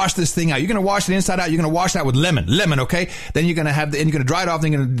you're going to wash this thing out. You're going to wash it inside out. You're going to wash that with lemon, okay? Then you're going to and you're going to dry it off.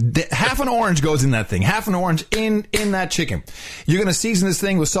 Then you're going to, half an orange goes in that thing. Half an orange in that chicken. You're going to season this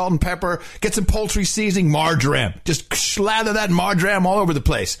thing with salt and pepper. Get some poultry seasoning, marjoram. Just slather that marjoram all over the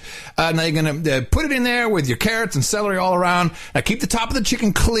place. Now you're going to put it in there with your carrots and celery all around. Now keep the top of the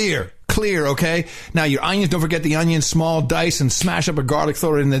chicken clear, okay? Now your onions, don't forget the onions, small dice, and smash up a garlic,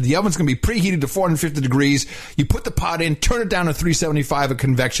 throw it in there. The oven's going to be preheated to 450 degrees. You put the pot in, turn it down to 375 at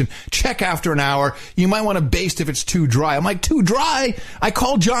convection, check after an hour. You might want to baste if it's too dry. I'm like, too dry? I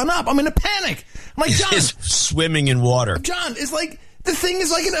called John up. I'm in a panic. I'm like, John. It's swimming in water. John, it's like, the thing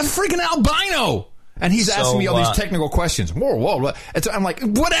is like a freaking albino. And he's asking me all these technical questions. Whoa. And so I'm like,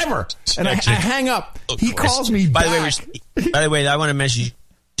 whatever. And I hang up. He calls me back. By the way, I want to mention, you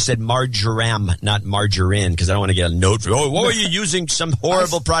said marjoram, not margarine, because I don't want to get a note for, what were you using? Some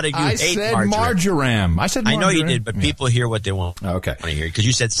horrible product you hate, marjoram. I said marjoram. I know you did, but people hear what they want. Okay. Want to hear, because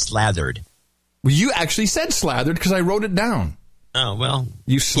you said slathered. Well, you actually said slathered because I wrote it down. Oh, well.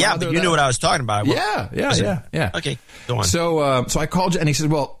 You slathered. Yeah, but you knew what I was talking about. Yeah. Okay, go on. So I called you, and he said,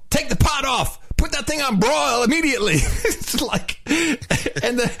 well, take the pot off. Put that thing on broil immediately. It's like,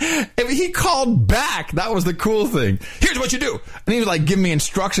 and he called back. That was the cool thing. Here's what you do. And he was like giving me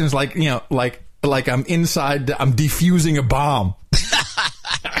instructions like, like I'm inside, I'm defusing a bomb.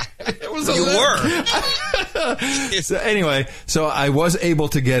 It was you were. So anyway, so I was able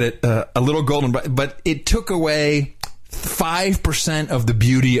to get it a little golden, but it took away 5% of the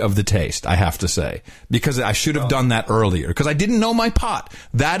beauty of the taste, I have to say, because I should have done that earlier, because I didn't know my pot.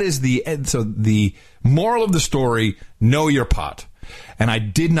 That is so the moral of the story, know your pot. And I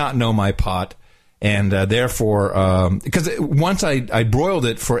did not know my pot, and therefore, because once I broiled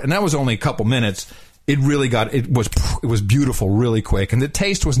it and that was only a couple minutes, it was beautiful really quick, and the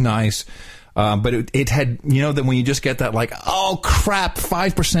taste was nice, but it had, that when you just get that like, oh crap,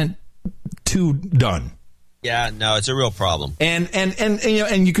 5% too done. Yeah, no, it's a real problem. And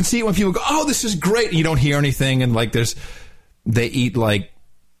you can see it when people go, oh, this is great. And you don't hear anything. And like they eat like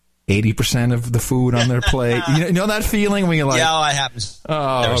 80% of the food on their plate. You know that feeling when you're like, yeah, it happens.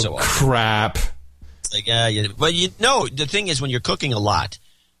 Oh, so crap. It's like, but the thing is when you're cooking a lot,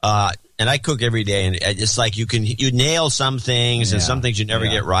 and I cook every day, and it's like you nail some things and some things you never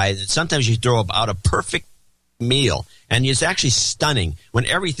get right. And sometimes you throw out a perfect meal, and it's actually stunning when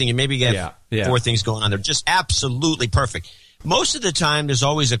everything, and maybe you have 4 things going on, they're just absolutely perfect. Most of the time there's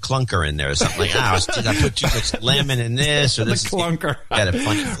always a clunker in there or something like, I put too much lemon in this, or this clunker got a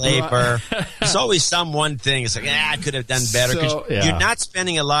funny flavor. There's always some one thing, it's like, I could have done better, because you're not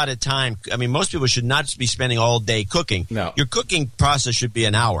spending a lot of time. I mean, most people should not be spending all day cooking. No. Your cooking process should be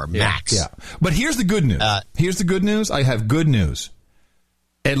an hour max. Yeah. But here's the good news. I have good news.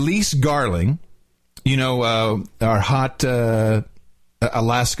 Elise Garling, our hot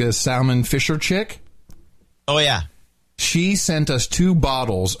Alaska salmon fisher chick. Oh, yeah. She sent us 2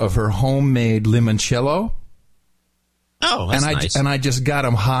 bottles of her homemade limoncello. Oh, that's nice. And I just got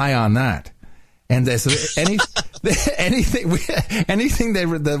them high on that. And they said anything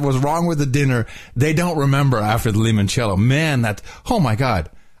that was wrong with the dinner, they don't remember after the limoncello. Man, oh my God.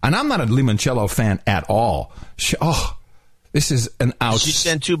 And I'm not a limoncello fan at all. This is an out. She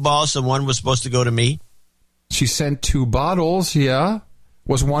sent 2 bottles, and one was supposed to go to me. She sent 2 bottles, yeah.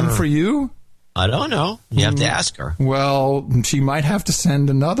 Was one for you? I don't know. You have to ask her. Well, she might have to send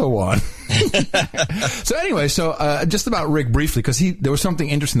another one. So anyway, just about Rick briefly, because there was something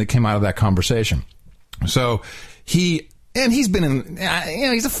interesting that came out of that conversation. So he's been in,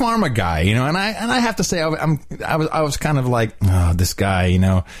 he's a pharma guy, and I have to say I was kind of like, oh, this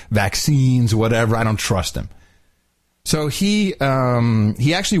guy, vaccines, whatever. I don't trust him. So he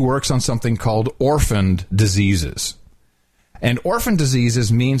actually works on something called orphaned diseases. And orphan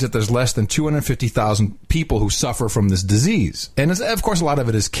diseases means that there's less than 250,000 people who suffer from this disease. And of course, a lot of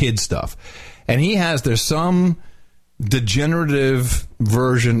it is kid stuff. And there's some degenerative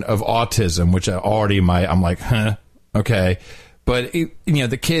version of autism, which I'm like, huh, okay. But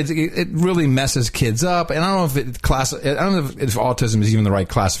the kids, it really messes kids up. And I don't know if autism is even the right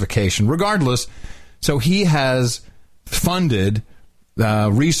classification. Regardless, so he has funded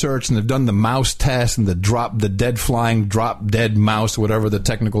research, and they've done the mouse test and the drop dead mouse, whatever the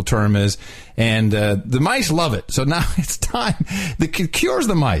technical term is, and the mice love it. So now it's time. The cures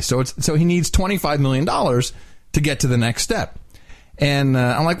the mice. So he needs $25 million to get to the next step. And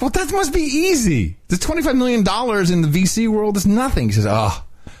I'm like, well, that must be easy. The $25 million in the VC world is nothing. He says,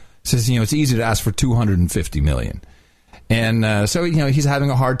 it's easy to ask for $250 million. And so, he's having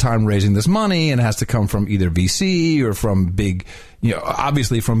a hard time raising this money, and it has to come from either VC or from big,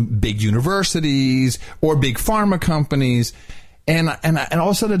 obviously from big universities or big pharma companies. And all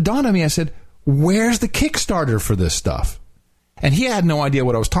of a sudden it dawned on me, I said, where's the Kickstarter for this stuff? And he had no idea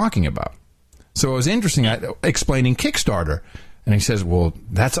what I was talking about. So it was interesting explaining Kickstarter. And he says, well,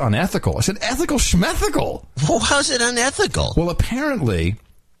 that's unethical. I said, ethical schmethical. Well, how's it unethical? Well, apparently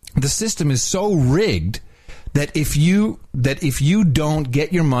the system is so rigged that if you don't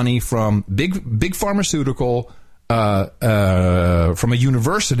get your money from big pharmaceutical, from a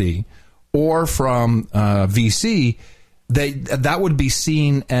university or from VC, that would be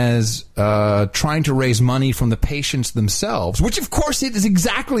seen as trying to raise money from the patients themselves, which of course it is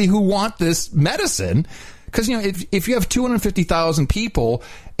exactly who want this medicine. Because if you have 250,000 people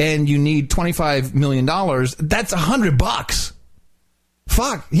and you need $25 million, that's $100.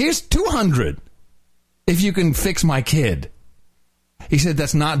 Fuck, here's 200. If you can fix my kid. He said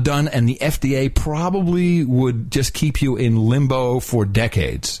that's not done, and the FDA probably would just keep you in limbo for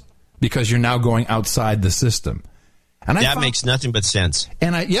decades because you're now going outside the system. And that makes nothing but sense.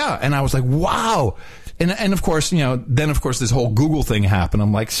 And I was like, wow. And of course, then of course this whole Google thing happened.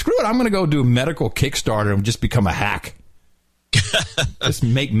 I'm like, screw it, I'm going to go do a medical Kickstarter and just become a hack. Just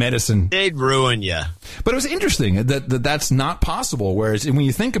make medicine. They'd ruin you. But it was interesting that's not possible. Whereas when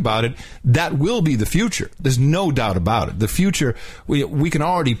you think about it, that will be the future. There's no doubt about it. The future, we can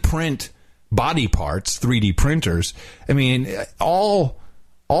already print body parts, 3D printers. I mean, all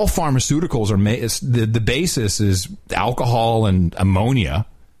pharmaceuticals are made. The basis is alcohol and ammonia,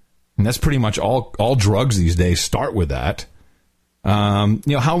 and that's pretty much all drugs these days start with that.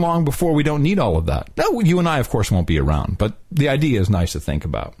 How long before we don't need all of that? No, you and I, of course, won't be around, but the idea is nice to think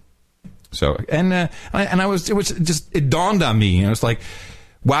about. So, it dawned on me, it's like,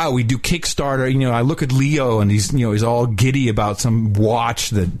 wow, we do Kickstarter. I look at Leo and he's all giddy about some watch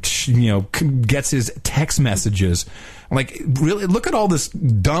that, gets his text messages. I'm like, really, look at all this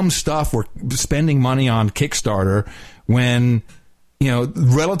dumb stuff we're spending money on Kickstarter when,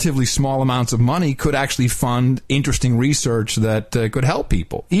 relatively small amounts of money could actually fund interesting research that could help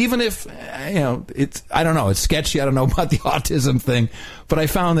people. Even if, I don't know, it's sketchy. I don't know about the autism thing, but I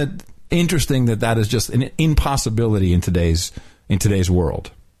found it interesting that is just an impossibility in today's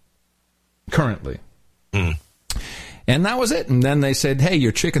world currently. And that was it. And then they said, hey,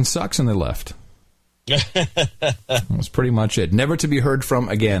 your chicken sucks, and they left. That was pretty much it. Never to be heard from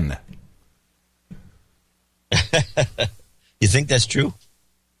again. You think that's true?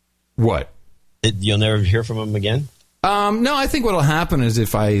 What? You'll never hear from him again? No, I think what'll happen is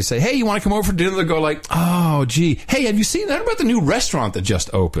if I say, hey, you want to come over for dinner? They'll go like, oh, gee. Hey, have you seen that about the new restaurant that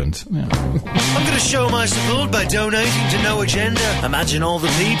just opened? Yeah. I'm going to show my support by donating to No Agenda. Imagine all the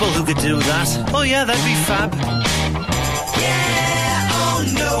people who could do that. Oh, yeah, that'd be fab. Yeah,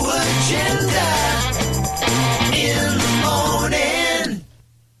 on No Agenda. In the morning.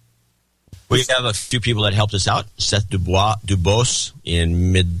 We have a few people that helped us out. Seth Dubose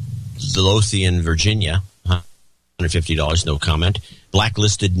in Midlothian, Virginia. $150, no comment.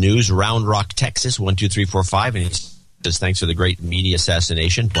 Blacklisted News, Round Rock, Texas, 12345, and he says thanks for the great media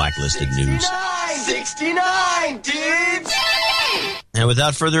assassination. Blacklisted News. 69, dudes! And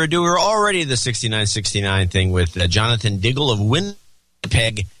without further ado, we're already the 6969 thing with Jonathan Diggle of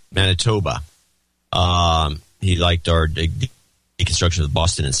Winnipeg, Manitoba. He liked our deconstruction of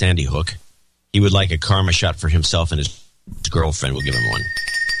Boston and Sandy Hook. He would like a karma shot for himself and his girlfriend. We'll give him one.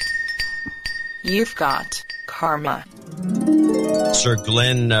 You've got karma. Sir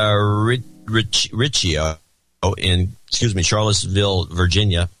Glenn Riccio in, Charlottesville,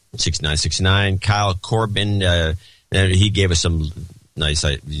 Virginia, 6969. Kyle Corbin, he gave us some nice,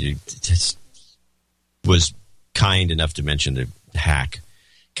 was kind enough to mention the hack.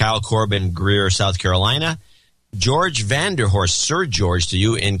 Kyle Corbin, Greer, South Carolina. George Vanderhorst, Sir George, to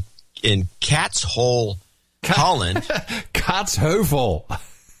you in Cat's Hole, Holland. Cat's Hovel.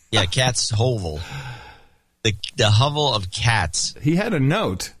 Yeah, Cat's Hovel. The hovel of cats. He had a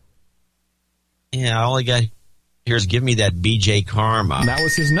note. Yeah, all I got here is give me that BJ karma. That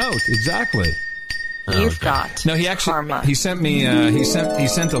was his note, exactly. You've got no. He actually karma. He sent me. He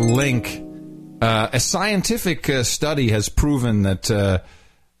sent a link. A scientific study has proven that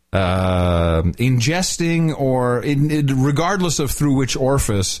ingesting or regardless of through which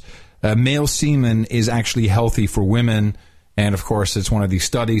orifice, male semen is actually healthy for women. And, of course, it's one of these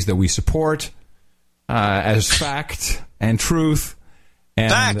studies that we support as fact and truth.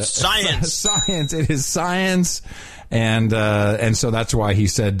 And, fact, science. Science. It is science. And so that's why he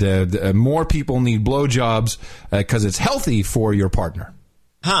said more people need blowjobs because it's healthy for your partner.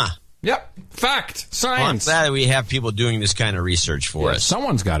 Huh. Yep. Fact. Science. Well, I'm glad we have people doing this kind of research for us.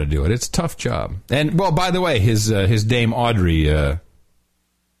 Someone's got to do it. It's a tough job. And, well, by the way, his Dame Audrey...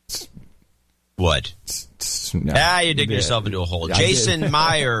 what? You dig yourself into a hole. Jason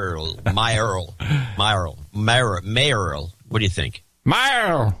Mayer. What do you think?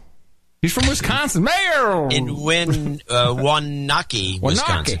 Mayer. He's from Wisconsin. Mayer. In Wanaki,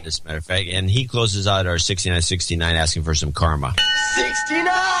 Wisconsin, as a matter of fact. And he closes out our 6969 asking for some karma.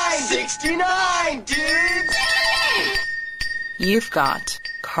 69, dudes! You've got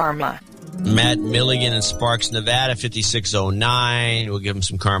karma. Matt Milligan in Sparks, Nevada, 5609. We'll give him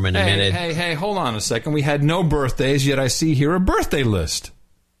some karma in a minute. Hey, hold on a second. We had no birthdays, yet I see here a birthday list.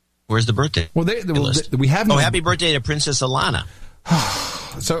 Where's the birthday list? We have no... happy birthday to Princess Alana.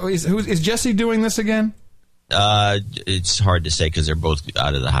 So is Jesse doing this again? It's hard to say because they're both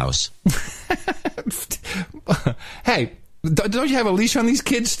out of the house. Hey, don't you have a leash on these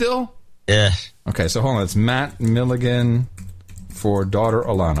kids still? Yeah. Okay, so hold on. It's Matt Milligan for daughter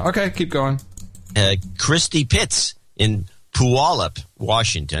Alana. Okay, keep going. Christy Pitts in Puyallup,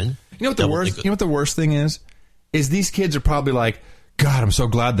 Washington. You know what the worst thing is? Is these kids are probably like, God, I'm so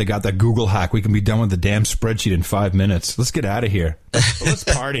glad they got that Google hack. We can be done with the damn spreadsheet in 5 minutes. Let's get out of here. Let's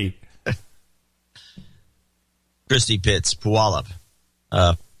party. Christy Pitts, Puyallup.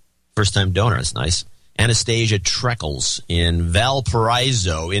 First-time donor. That's nice. Anastasia Treckles in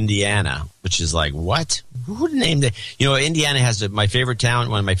Valparaiso, Indiana, which is like, what? Who named it? You know, Indiana has my favorite town,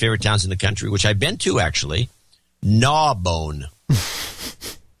 one of my favorite towns in the country, which I've been to, actually. Gnawbone.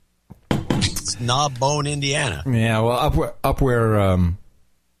 It's Gnawbone, Indiana. Yeah, well, up where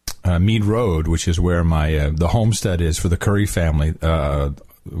Mead Road, which is where the homestead is for the Curry family,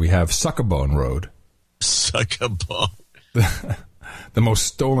 we have Succabone Road. Succabone. The most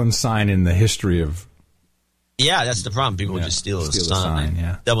stolen sign in the history of... Yeah, that's the problem. People just steal the sign.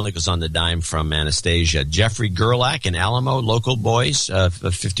 Yeah. Double nickels on the dime from Anastasia. Jeffrey Gerlach in Alamo, local boys,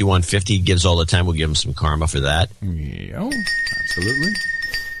 5150 gives all the time. We'll give him some karma for that. Yeah, absolutely.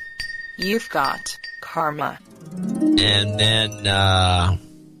 You've got karma. And then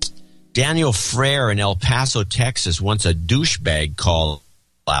Daniel Frere in El Paso, Texas, wants a douchebag call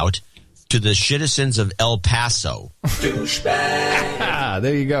out to the citizens of El Paso. Douchebag.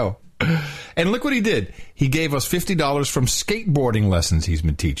 There you go. And look what he did. He gave us $50 from skateboarding lessons he's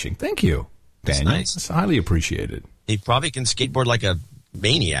been teaching. Thank you, Daniel. That's nice. That's highly appreciated. He probably can skateboard like a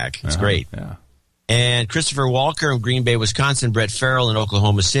maniac. It's great. Yeah. And Christopher Walker in Green Bay, Wisconsin. Brett Farrell in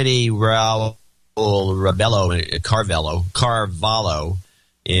Oklahoma City. Raul Carvalho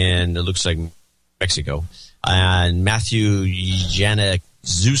in, it looks like, Mexico. And Matthew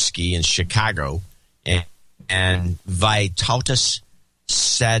Janikowski in Chicago. And Vytautas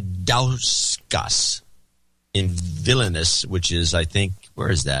Sadauskas in Vilnius, which is, I think,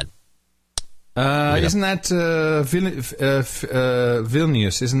 where is that? Isn't that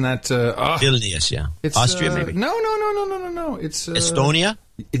Vilnius? Isn't that Vilnius? Yeah, it's Austria, maybe. No. It's Estonia.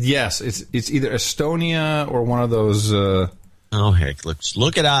 Yes, it's either Estonia or one of those. Oh heck,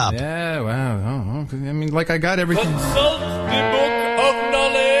 look it up. Yeah, wow. I mean, like I got everything. Consult the book of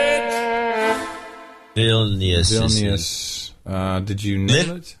knowledge. Vilnius. Did you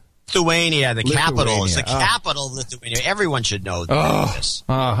nail it? Lithuania, the capital. It's the capital of Lithuania. Everyone should know this.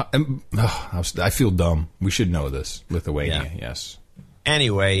 I feel dumb. We should know this. Lithuania, yes.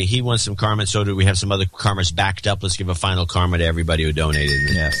 Anyway, he wants some karma, so do we have some other karmas backed up? Let's give a final karma to everybody who donated.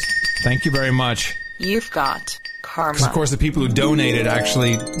 Yes. Thank you very much. You've got karma. Because, of course, the people who donated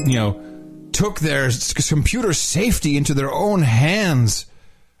actually, took their computer safety into their own hands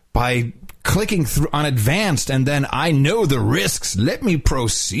by clicking on advanced, and then I know the risks. Let me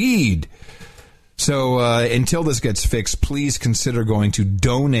proceed. So until this gets fixed, please consider going to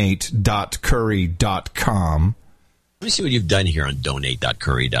donate.curry.com. Let me see what you've done here on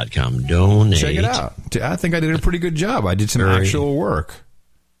donate.curry.com. Donate. Check it out. I think I did a pretty good job. I did some actual work.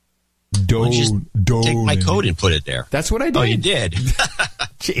 Just take my code and put it there. That's what I did. Oh, you did?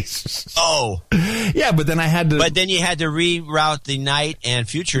 Jesus. Oh. Yeah, but then I had to... But then you had to reroute the night and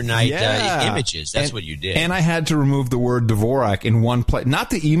future night images. That's what you did. And I had to remove the word Dvorak in one place. Not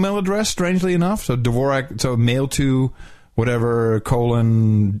the email address, strangely enough. So Dvorak, so mail to whatever,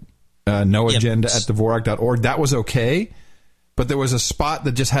 no agenda at Dvorak.org. That was okay. but there was a spot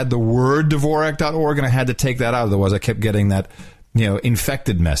that just had the word Dvorak.org, and I had to take that out. Otherwise, I kept getting that,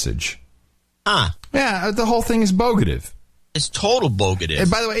 infected message. Yeah, the whole thing is bogative. It's total bogative. And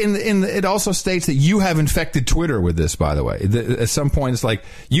by the way, it also states that you have infected Twitter with this, by the way. At some point, it's like,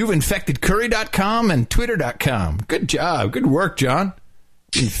 you've infected Curry.com and Twitter.com. Good job. Good work, John.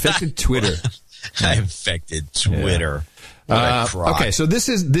 Infected Twitter. I infected Twitter. Yeah. Okay, so this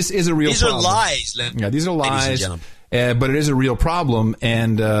is a real problem. These are lies. Yeah, these are lies. But it is a real problem,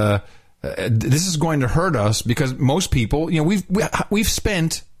 and this is going to hurt us because most people, we've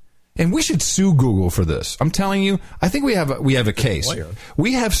spent... And we should sue Google for this. I'm telling you, I think we have a case.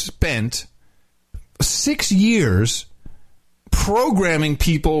 We have spent 6 years programming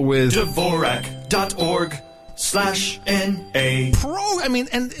people with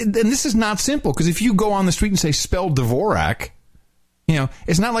Dvorak.org/NA. And this is not simple, because if you go on the street and say spell Dvorak,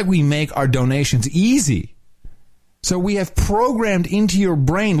 it's not like we make our donations easy. So we have programmed into your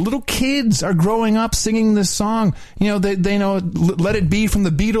brain. Little kids are growing up singing this song. They know Let It Be from the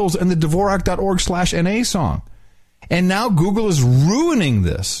Beatles and the Dvorak.org/NA song. And now Google is ruining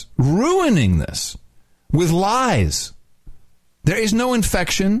this with lies. There is no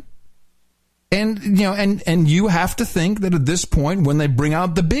infection. And you have to think that at this point, when they bring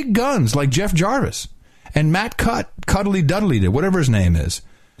out the big guns like Jeff Jarvis and Matt Cuddly Dudley, whatever his name is,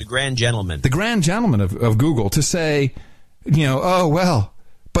 the grand gentleman of Google, to say,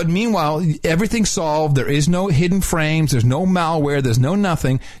 but meanwhile, everything's solved. There is no hidden frames. There's no malware. There's no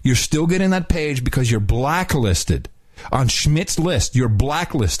nothing. You're still getting that page because you're blacklisted. On Schmidt's list, you're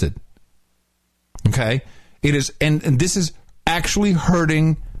blacklisted. Okay? It is, and this is actually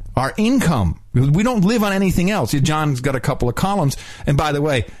hurting our income. We don't live on anything else. John's got a couple of columns. And by the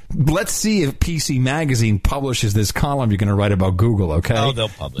way, let's see if PC Magazine publishes this column you're going to write about Google, okay? Oh, they'll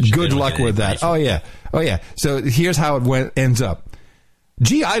publish it. Good luck with that. Oh, yeah. So here's how it ends up.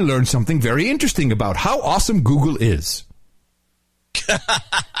 Gee, I learned something very interesting about how awesome Google is.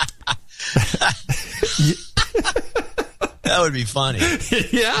 That would be funny.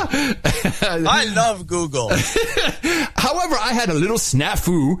 Yeah. I love Google. However, I had a little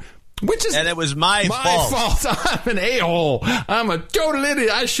snafu, and it was my fault. I'm an a-hole. I'm a total idiot.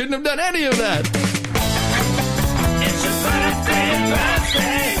 I shouldn't have done any of that. It's your birthday.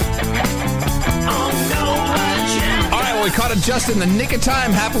 All right, well, we caught it just in the nick of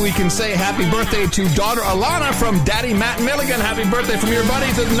time. Happy we can say happy birthday to daughter Alana from Daddy Matt Milligan. Happy birthday from your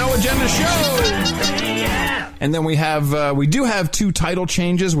buddies at the No Agenda Show. And then we do have 2 title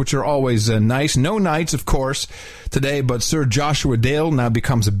changes, which are always nice. No knights, of course, today, but Sir Joshua Dale now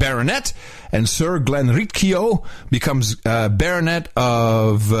becomes a baronet, and Sir Glenn Ritkio becomes baronet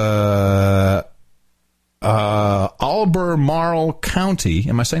of Albemarle County.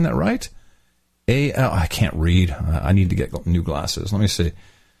 Am I saying that right? I can't read. I need to get new glasses. Let me see.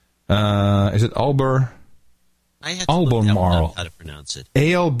 Is it Albemarle? How to pronounce it?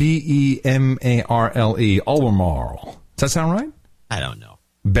 Albemarle. Albemarle. Does that sound right? I don't know.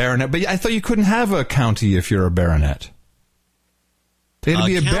 Baronet. But I thought you couldn't have a county if you're a baronet. They had to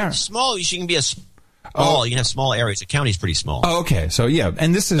be a baronet. Small. You can be a small. You can have small areas. A county's pretty small. Oh, okay. So, yeah.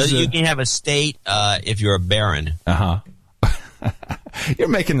 And this is... you can have a state if you're a baron. Uh-huh. You're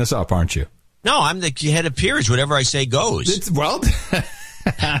making this up, aren't you? No, I'm the head of peers. Whatever I say goes.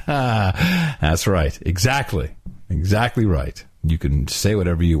 That's right. Exactly right. You can say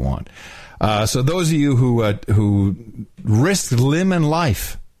whatever you want. So those of you who risked limb and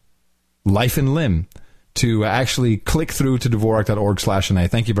life and limb, to actually click through to Dvorak.org/NA,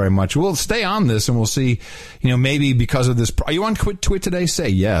 thank you very much. We'll stay on this, and we'll see. Maybe because of this. Are you on Twit today? Say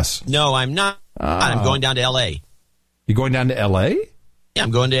yes. No, I'm not. I'm going down to L.A. You're going down to L.A.? Yeah,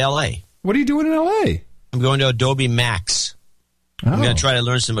 I'm going to L.A. What are you doing in L.A.? I'm going to Adobe Max. I'm going to try to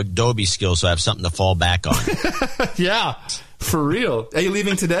learn some Adobe skills so I have something to fall back on. Yeah, for real. Are you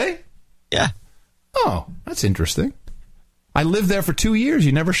leaving today? Yeah. Oh, that's interesting. I lived there for 2 years.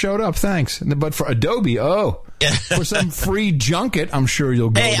 You never showed up. Thanks. But for Adobe, for some free junket, I'm sure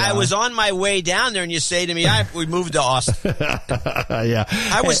you'll go. Hey, down. I was on my way down there, and you say to me, we moved to Austin. Yeah.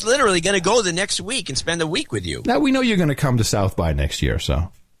 I was literally going to go the next week and spend a week with you. Now, we know you're going to come to South by next year,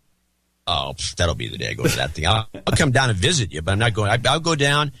 so. Oh, that'll be the day I go to that thing. I'll come down and visit you, but I'm not going. I'll go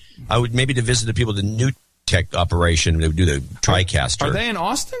down. I would maybe to visit the people, the new tech operation. They would do the TriCaster. Are they in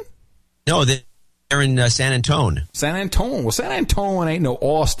Austin? No, they're in San Antone. San Antone. Well, San Antone ain't no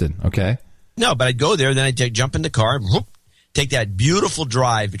Austin, okay? No, but I'd go there, then I'd jump in the car, whoop, take that beautiful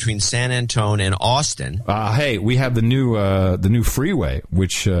drive between San Antone and Austin. Hey, we have the new freeway,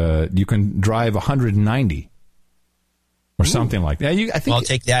 which you can drive 190. or something like that. I think I'll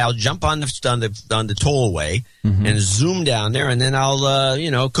take that. I'll jump on the tollway and zoom down there, and then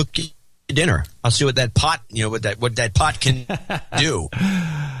I'll cook you dinner. I'll see what that pot what that pot can do.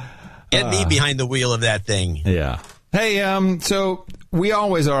 Get me behind the wheel of that thing. Yeah. Hey, so we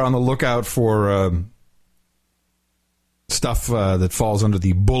always are on the lookout for stuff that falls under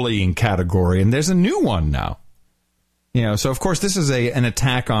the bullying category, and there's a new one now. So of course this is an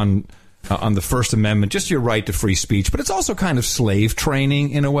attack on the First Amendment, just your right to free speech, but it's also kind of slave training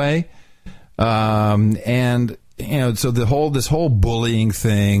in a way. So this whole bullying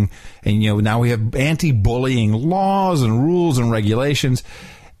thing, and now we have anti-bullying laws and rules and regulations,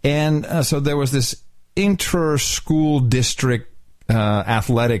 and so there was this inter-school district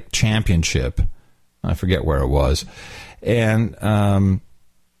athletic championship. I forget where it was, and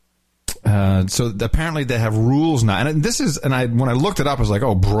so apparently they have rules now. And when I looked it up, I was like,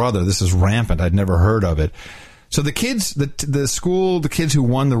 oh brother, this is rampant. I'd never heard of it. So the kids, the kids who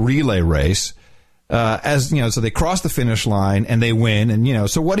won the relay race, so they cross the finish line and they win. And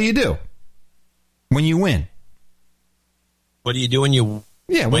so what do you do when you win? What do you do when you win?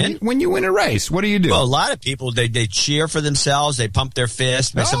 When you win a race, what do you do? Well, a lot of people, they cheer for themselves. They pump their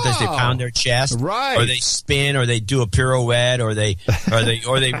fist. Sometimes they pound their chest. Right. Or they spin, or they do a pirouette, or a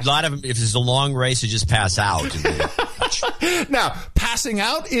lot of them, if it's a long race, they just pass out. Now, passing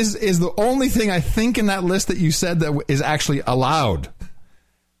out is the only thing I think in that list that you said that is actually allowed.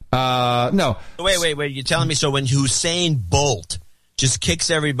 No. Wait. You're telling me, so when Usain Bolt just kicks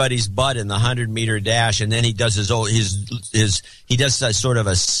everybody's butt in the 100-meter dash, and then he does he does a sort of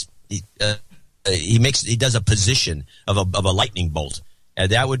he does a position of a lightning bolt.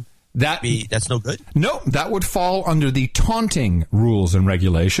 That's no good? No, that would fall under the taunting rules and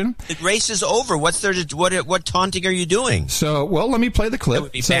regulation. The race is over. What's there what taunting are you doing? So, let me play the clip. That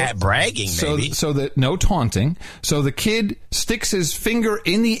would be bad bragging, maybe. So that no taunting. So the kid sticks his finger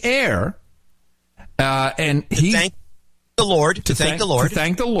in the air, and he thank the Lord. To thank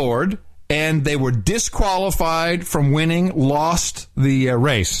the Lord, and they were disqualified from winning, lost the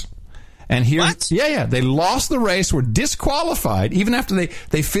race. And here, what? Yeah, they lost the race, were disqualified, even after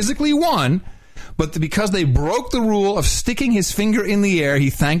they physically won, but because they broke the rule of sticking his finger in the air, he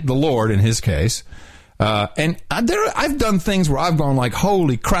thanked the Lord in his case. And I've done things where I've gone like,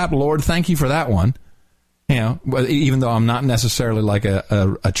 holy crap, Lord, thank you for that one. Even though I'm not necessarily like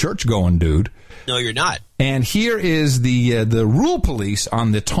a church-going dude. No, you're not. And here is the rule police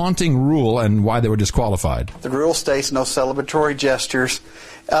on the taunting rule and why they were disqualified. The rule states no celebratory gestures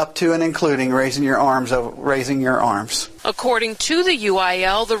up to and including raising your arms. According to the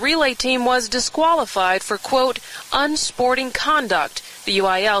UIL, the relay team was disqualified for, quote, unsporting conduct. The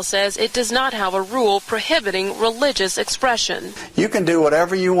UIL says it does not have a rule prohibiting religious expression. You can do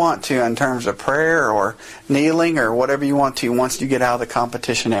whatever you want to in terms of prayer or kneeling or whatever you want to once you get out of the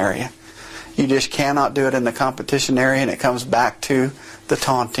competition area. You just cannot do it in the competition area, and it comes back to the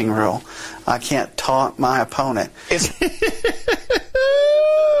taunting rule. I can't taunt my opponent.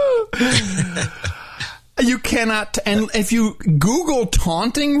 You cannot, and if you Google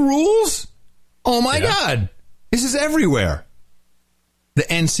taunting rules, oh my God, this is everywhere. The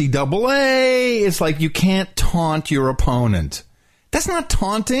NCAA, it's like you can't taunt your opponent. That's not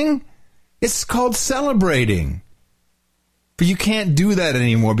taunting. It's called celebrating. But you can't do that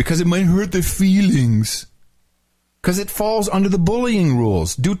anymore because it might hurt their feelings. Because it falls under the bullying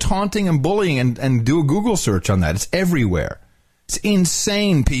rules. Do taunting and bullying and do a Google search on that. It's everywhere. It's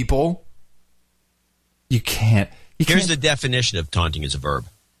insane, people. Here's the definition of taunting as a verb.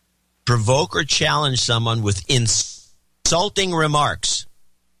 Provoke or challenge someone with insulting remarks.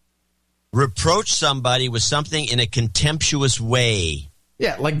 Reproach somebody with something in a contemptuous way.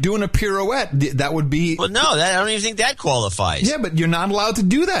 Yeah, like doing a pirouette. That would be... Well, no, I don't even think that qualifies. Yeah, but you're not allowed to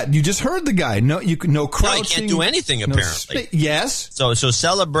do that. You just heard the guy. No crouching. No, you can't do anything, apparently. Yes. So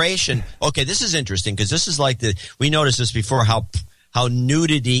celebration... Okay, this is interesting, because this is like we noticed this before, how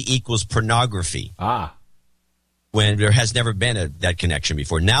nudity equals pornography. When there has never been that connection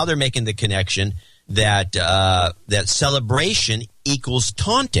before. Now they're making the connection that celebration equals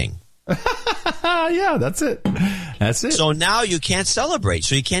taunting. Yeah, that's it. So now you can't celebrate.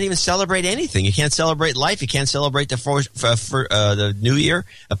 So you can't even celebrate anything. You can't celebrate life. You can't celebrate the New Year.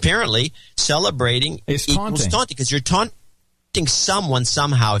 Apparently, celebrating equals taunting because you're taunting someone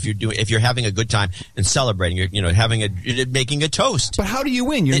somehow if you're having a good time and celebrating. You're making a toast. But how do you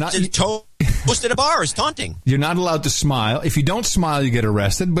win? You're not toast at a bar is taunting. You're not allowed to smile. If you don't smile, you get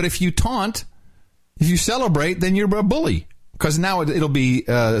arrested. But if you taunt, if you celebrate, then you're a bully. Because now it'll be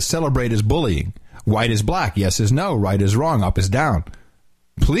celebrate as bullying. White is black. Yes is no. Right is wrong. Up is down.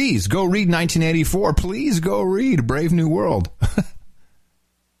 Please go read 1984. Please go read Brave New World.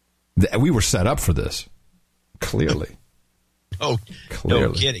 We were set up for this. Clearly. Oh, Clearly.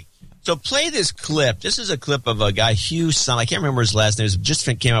 No kidding. So play this clip. This is a clip of a guy, Hugh Sun. I can't remember his last name. He just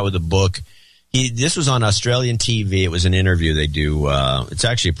came out with a book. This was on Australian TV. It was an interview they do. It's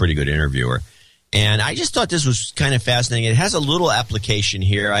actually a pretty good interviewer. And I just thought this was kind of fascinating. It has a little application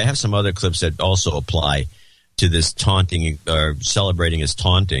here. I have some other clips that also apply to this taunting, or celebrating as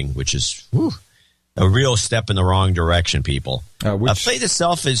taunting, which is a real step in the wrong direction, people. Play the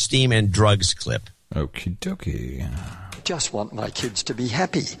self-esteem and drugs clip. Okie dokie. Just want my kids to be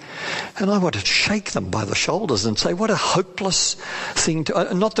happy. And I want to shake them by the shoulders and say, what a hopeless thing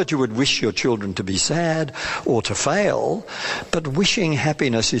to... Not that you would wish your children to be sad or to fail, but wishing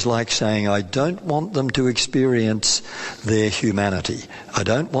happiness is like saying, I don't want them to experience their humanity. I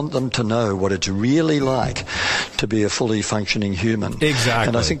don't want them to know what it's really like to be a fully functioning human. Exactly.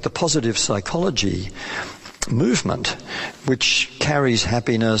 And I think the positive psychology movement, which carries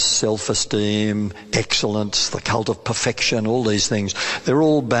happiness, self-esteem, excellence, the cult of perfection, all these things, they're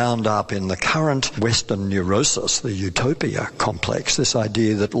all bound up in the current Western neurosis, the utopia complex, this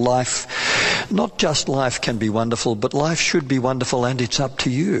idea that life, not just life can be wonderful, but life should be wonderful and it's up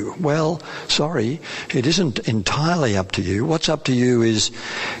to you. Well, sorry, it isn't entirely up to you. What's up to you is,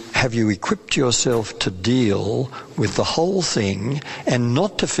 have you equipped yourself to deal with the whole thing and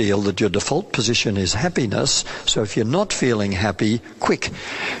not to feel that your default position is happiness? So if you're not feeling happy, quick,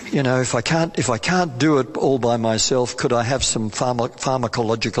 if I can't do it all by myself, could I have some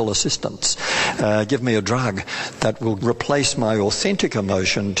pharmacological assistance? Give me a drug that will replace my authentic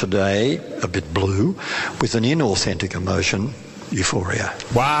emotion today, a bit blue, with an inauthentic emotion, euphoria.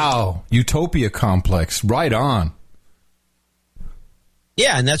 Wow. Utopia complex. Right on.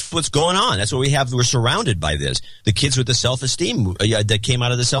 Yeah, and that's what's going on. That's what we have. We're surrounded by this. The kids with the self-esteem that came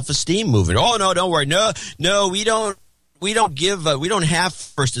out of the self-esteem movement. Oh no, don't worry. No, we don't give. We don't have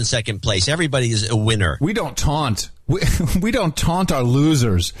first and second place. Everybody is a winner. We don't taunt. We don't taunt our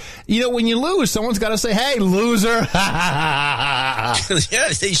losers. When you lose, someone's got to say, "Hey, loser!"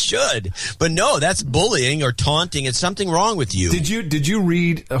 Yes, they should. But no, that's bullying or taunting. It's something wrong with you. Did you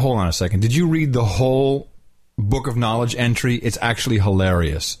read? Hold on a second. Did you read the whole Book of Knowledge entry? It's actually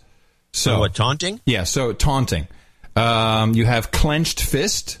hilarious. So what, taunting? Yeah, so taunting. You have clenched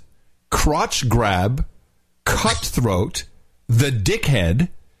fist, crotch grab, cutthroat, the dickhead,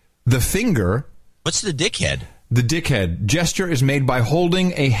 the finger. What's the dickhead? The dickhead gesture is made by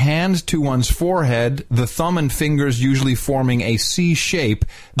holding a hand to one's forehead, the thumb and fingers usually forming a C shape.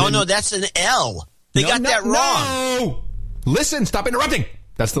 Then, no, that's an L. They got that wrong. No! Listen, stop interrupting.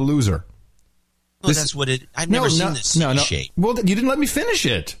 That's the loser. Well, that's what it... I've never seen this C shape. Well, you didn't let me finish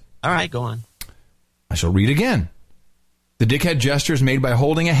it. All right, go on. I shall read again. The dickhead gesture is made by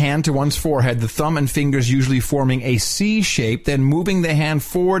holding a hand to one's forehead, the thumb and fingers usually forming a C shape, then moving the hand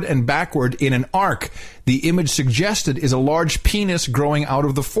forward and backward in an arc. The image suggested is a large penis growing out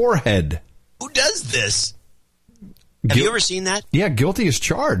of the forehead. Who does this? Have you ever seen that? Yeah, guilty as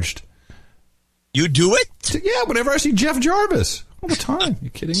charged. You do it? Yeah, whenever I see Jeff Jarvis. All the time.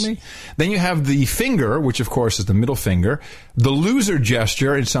 You kidding me? Then you have the finger, which of course is the middle finger. The loser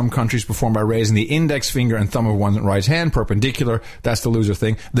gesture in some countries performed by raising the index finger and thumb of one's right hand perpendicular. That's the loser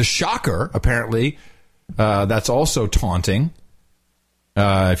thing. The shocker, apparently, that's also taunting.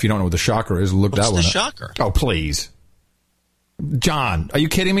 If you don't know what the shocker is, look that one up. What's the shocker? Oh, please. John, are you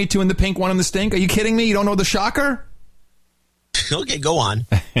kidding me? Two in the pink, one in the stink? Are you kidding me? You don't know the shocker? Okay, go on.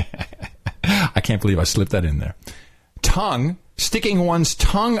 I can't believe I slipped that in there. Tongue. Sticking one's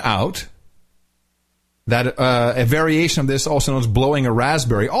tongue out, that a variation of this, also known as blowing a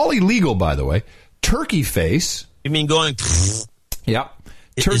raspberry, all illegal, by the way. Turkey face. You mean going? Yep.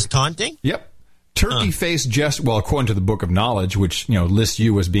 Is taunting? Yep. Turkey face gesture. Well, according to the Book of Knowledge, which lists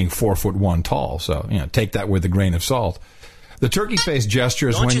you as being 4'1" tall, so take that with a grain of salt. The turkey face gesture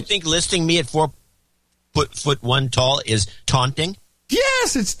is Don't you think listing me at 4'1" tall is taunting?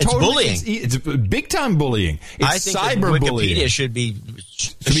 Yes, it's totally bullying. It's big time bullying. It's cyberbullying. Wikipedia should be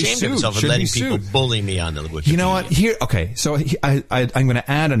ashamed of itself for letting people bully me on the Wikipedia. You know what? So I'm going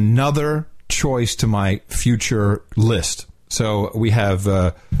to add another choice to my future list. So we have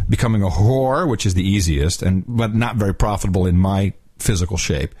becoming a whore, which is the easiest, but not very profitable in my physical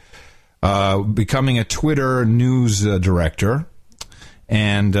shape. Becoming a Twitter news director.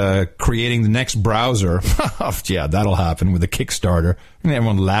 And creating the next browser. Yeah, that'll happen with a Kickstarter. And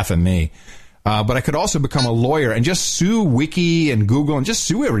everyone laugh at me. But I could also become a lawyer and just sue Wiki and Google and just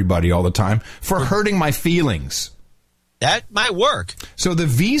sue everybody all the time for hurting my feelings. That might work. So the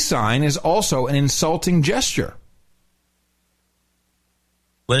V sign is also an insulting gesture.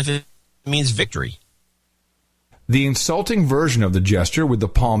 What if it means victory? The insulting version of the gesture with the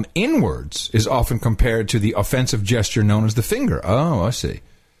palm inwards is often compared to the offensive gesture known as the finger. Oh, I see.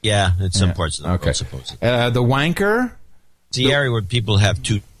 Yeah, in some parts of the world, supposedly. The wanker. It's the area where people have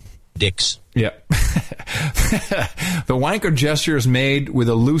two dicks. Yeah. The wanker gesture is made with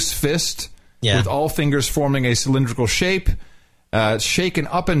a loose fist, with all fingers forming a cylindrical shape, shaken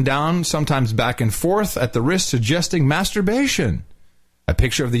up and down, sometimes back and forth at the wrist, suggesting masturbation. A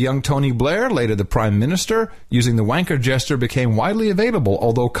picture of the young Tony Blair, later the Prime Minister, using the wanker gesture became widely available,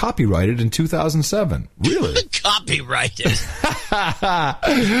 although copyrighted in 2007. Really? Copyrighted?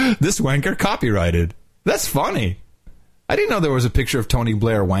 This wanker copyrighted. That's funny. I didn't know there was a picture of Tony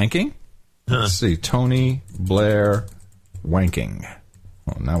Blair wanking. Let's see. Tony Blair wanking.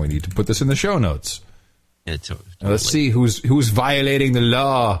 Well, now we need to put this in the show notes. Yeah, totally. Let's see who's violating the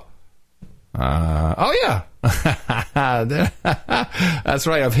law. Oh, yeah. That's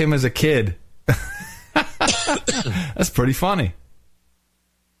right, of him as a kid. That's pretty funny.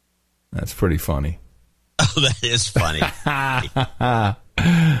 That's pretty funny. Oh, that is funny.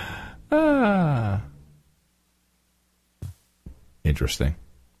 Interesting.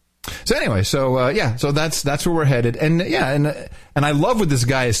 So anyway, so that's where we're headed, and I love what this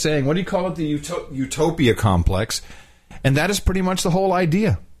guy is saying. What do you call it? The utopia complex, and that is pretty much the whole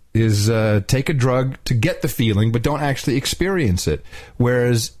idea. Is take a drug to get the feeling, but don't actually experience it.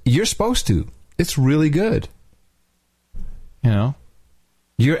 Whereas you're supposed to. It's really good. You know,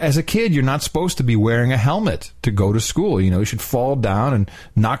 as a kid, you're not supposed to be wearing a helmet to go to school. You know, you should fall down and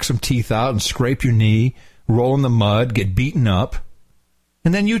knock some teeth out and scrape your knee, roll in the mud, get beaten up,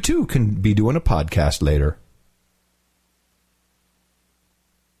 and then you too can be doing a podcast later.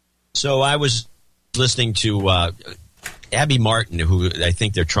 So I was listening to Abby Martin, who I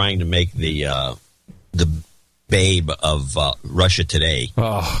think they're trying to make the babe of Russia Today.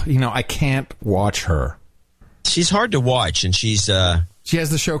 Oh, you know, I can't watch her. She's hard to watch, and she has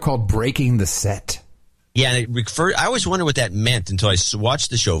the show called Breaking the Set. Yeah, and I always wondered what that meant until I watched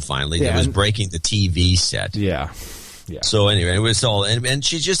the show finally. Yeah, it was breaking the TV set. Yeah. So anyway, it was all, and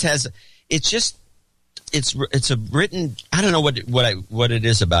she just has. It's a written. I don't know what it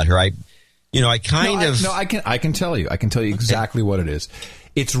is about her. I can tell you. I can tell you exactly what it is.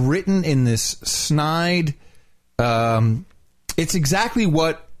 It's written in this snide. It's exactly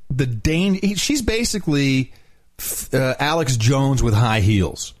what she's basically Alex Jones with high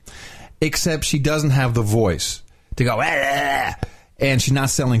heels, except she doesn't have the voice to go, and she's not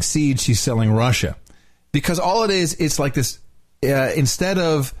selling seeds, she's selling Russia. Because all it is, it's like this, instead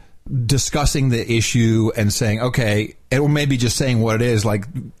of discussing the issue and saying, okay, or maybe just saying what it is, like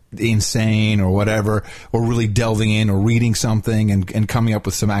insane or whatever, or really delving in or reading something and coming up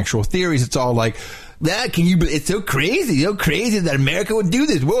with some actual theories, it's all like, it's so crazy that America would do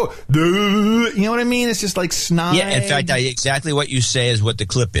this. Whoa. You know what I mean? It's just like snide. Yeah, in fact, exactly what you say is what the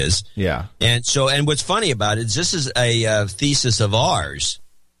clip is. Yeah. And what's funny about it is this is a thesis of ours,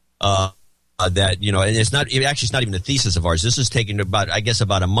 that, you know, and it's not even a thesis of ours. This is taken about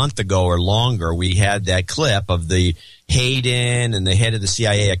a month ago or longer. We had that clip of the Hayden and the head of the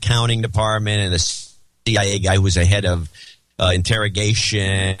CIA accounting department and the CIA guy who was the head of interrogation,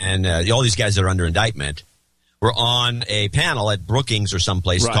 and all these guys that are under indictment were on a panel at Brookings or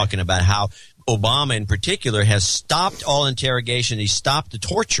someplace talking about how Obama in particular has stopped all interrogation. He stopped the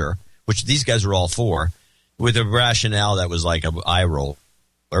torture, which these guys are all for, with a rationale that was like an eye roll.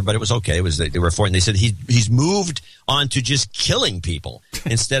 But it was okay. They were for it. And they said he's moved on to just killing people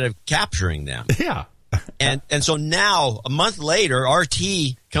instead of capturing them. Yeah. And so now, a month later,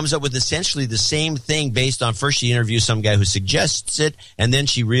 RT comes up with essentially the same thing based on, first she interviews some guy who suggests it, and then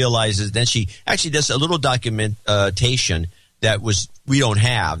she realizes, then she actually does a little documentation that we don't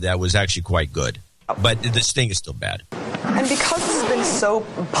have, that was actually quite good. But this thing is still bad. And because this has been so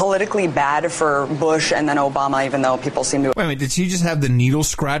politically bad for Bush and then Obama, even though people seem to... Wait a minute, did she just have the needle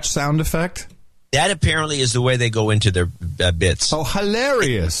scratch sound effect? That apparently is the way they go into their bits. Oh,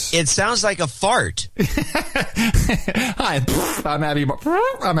 hilarious. It sounds like a fart. Hi, I'm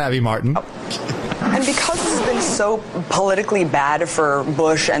Abby Martin. And because this has been so politically bad for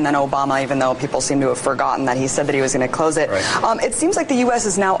Bush and then Obama, even though people seem to have forgotten that he said that he was going to close it, it seems like the U.S.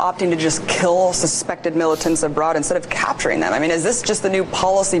 is now opting to just kill suspected militants abroad instead of capturing them. I mean, is this just the new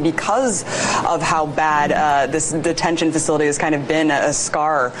policy because of how bad this detention facility has kind of been a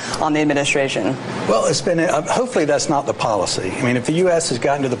scar on the administration? Well, it's been, hopefully that's not the policy. I mean, if the U.S. has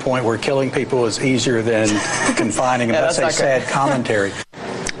gotten to the point where killing people is easier than confining them, that's a sad commentary.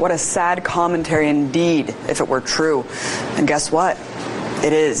 What a sad commentary indeed, if it were true. And guess what?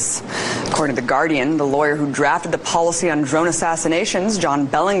 It is. According to The Guardian, the lawyer who drafted the policy on drone assassinations, John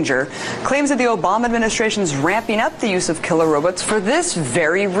Bellinger, claims that the Obama administration is ramping up the use of killer robots for this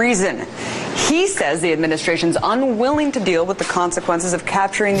very reason. He says the administration's unwilling to deal with the consequences of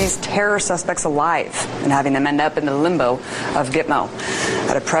capturing these terror suspects alive and having them end up in the limbo of Gitmo.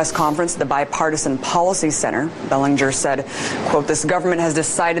 At a press conference at the Bipartisan Policy Center, Bellinger said, quote, "This government has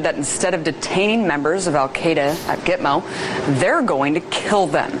decided that instead of detaining members of al-Qaeda at Gitmo, they're going to kill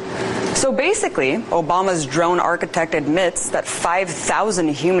them." So basically, Obama's drone architect admits that 5,000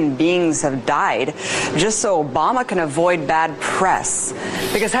 human beings have died just so Obama can avoid bad press.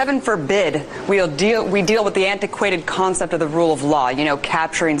 Because heaven forbid we deal with the antiquated concept of the rule of law,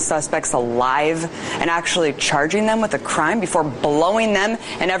 capturing suspects alive and actually charging them with a crime before blowing them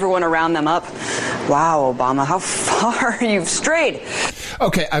and everyone around them up. Wow, Obama, how far you've strayed.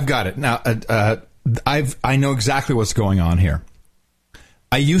 Okay, I've got it. Now, I know exactly what's going on here.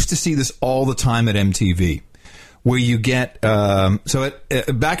 I used to see this all the time at MTV, where you get back in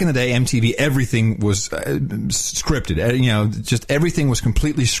the day, MTV, everything was scripted. Just everything was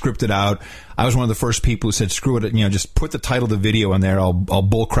completely scripted out. I was one of the first people who said, "Screw it, just put the title of the video in there. I'll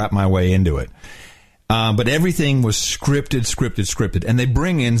bullcrap my way into it." But everything was scripted, and they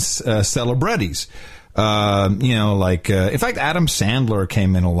bring in celebrities. In fact, Adam Sandler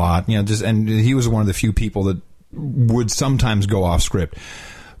came in a lot. And he was one of the few people that would sometimes go off script.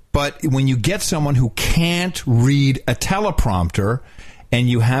 But when you get someone who can't read a teleprompter and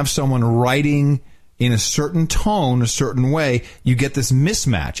you have someone writing in a certain tone, a certain way, you get this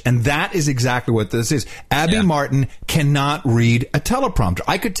mismatch. And that is exactly what this is. Abby Martin cannot read a teleprompter.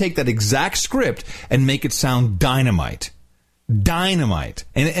 I could take that exact script and make it sound dynamite.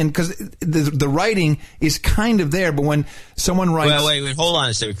 And because the writing is kind of there, but when someone writes... Well, wait, hold on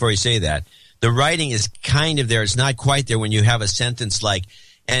a second before you say that. The writing is kind of there. It's not quite there when you have a sentence like,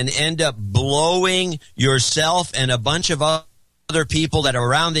 and end up blowing yourself and a bunch of other people that are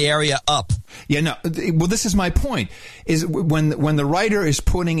around the area up. Yeah, no. Well, this is my point, is when the writer is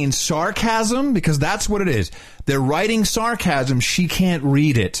putting in sarcasm, because that's what it is. They're writing sarcasm. She can't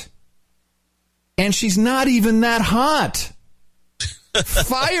read it. And she's not even that hot.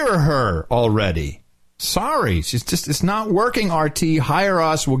 Fire her already. Sorry, it's not working, RT. Hire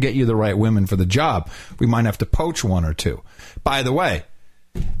us. We'll get you the right women for the job. We might have to poach one or two. By the way,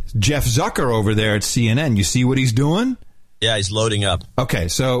 Jeff Zucker over there at CNN, you see what he's doing? Yeah, he's loading up. Okay,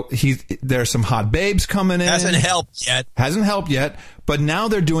 so there's some hot babes coming in. Hasn't helped yet. But now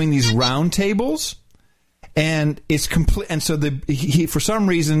they're doing these round tables, and it's complete. And so he for some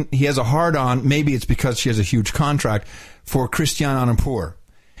reason he has a hard on. Maybe it's because she has a huge contract for Christiane Amanpour.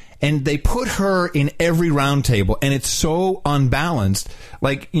 And they put her in every round table, and it's so unbalanced.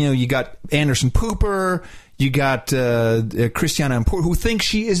 Like, you got Anderson Pooper, you got Christiane Amanpour, who thinks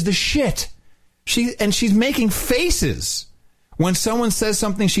she is the shit. She's making faces. When someone says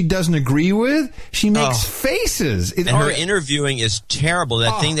something she doesn't agree with, she makes faces. And her interviewing is terrible.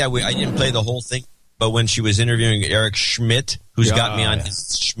 That thing that I didn't play the whole thing, but when she was interviewing Eric Schmidt, who's got me on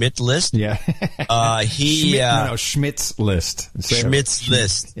his Schmidt list. Yeah. Schmidt's list. Schmidt's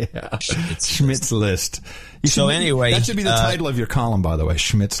list. Yeah. Schmidt's list. Anyway. That should be the title of your column, by the way,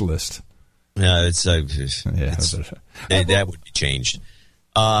 Schmidt's list. No, that would be changed.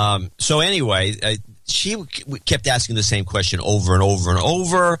 So anyway, she kept asking the same question over and over and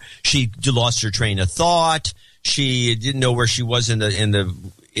over. She lost her train of thought. She didn't know where she was in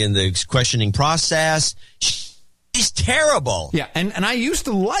the questioning process. She's terrible. Yeah, and I used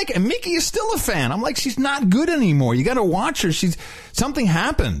to like, and Mickey is still a fan. I'm like, she's not good anymore. You got to watch her. Something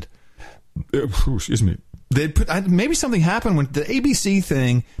happened. Excuse me. Maybe something happened when the ABC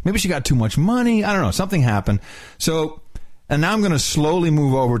thing. Maybe she got too much money. I don't know. Something happened. So, and now I'm going to slowly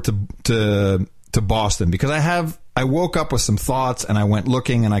move over to Boston, because I woke up with some thoughts, and I went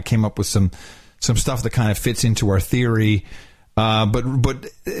looking, and I came up with some stuff that kind of fits into our theory. But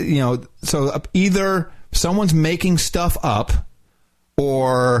so either someone's making stuff up,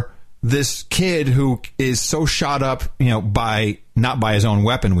 or this kid who is so shot up, not by his own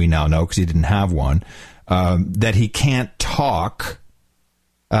weapon, we now know, because he didn't have one, that he can't talk,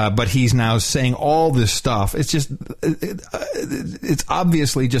 but he's now saying all this stuff. It's just, it's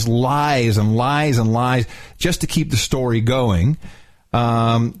obviously just lies and lies and lies just to keep the story going.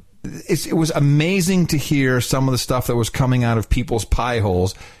 It was amazing to hear some of the stuff that was coming out of people's pie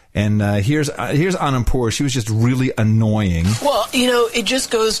holes. And here's Amanpour. She was just really annoying. Well, it just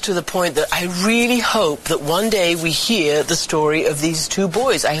goes to the point that I really hope that one day we hear the story of these two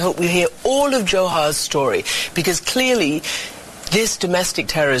boys. I hope we hear all of Johar's story, because clearly This domestic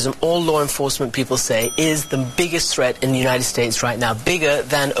terrorism, all law enforcement people say, is the biggest threat in the United States right now, bigger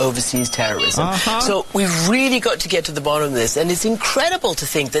than overseas terrorism. So we've really got to get to the bottom of this, and it's incredible to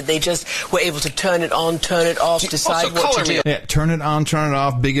think that they just were able to turn it on, turn it off, decide what to do. Yeah, turn it on, turn it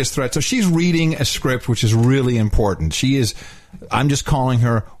off, biggest threat. So she's reading a script which is really important. She is, I'm just calling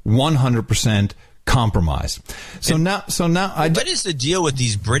her 100% compromised. What is the deal with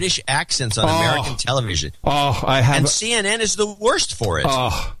these British accents on American television? And CNN is the worst for it.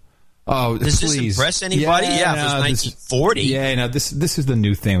 Does this impress anybody? Yeah, it was 1940. This is the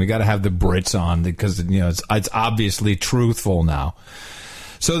new thing. We got to have the Brits on because it's obviously truthful now.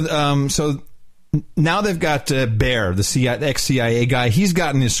 So now they've got Bear, the ex-CIA guy. He's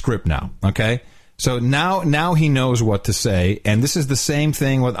gotten his script now. Okay. So now he knows what to say, and this is the same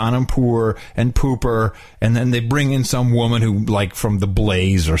thing with Anandpur and Pooper, and then they bring in some woman who, like, from The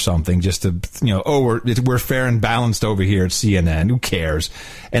Blaze or something, just to, we're fair and balanced over here at CNN. Who cares?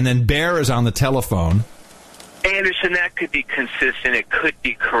 And then Bear is on the telephone. Anderson, that could be consistent. It could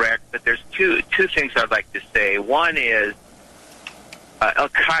be correct, but there's two things I'd like to say. One is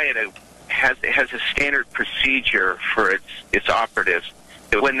Al-Qaeda has a standard procedure for its operatives.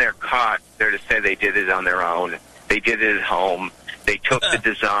 When they're caught, they're to say they did it on their own. They did it at home. They took the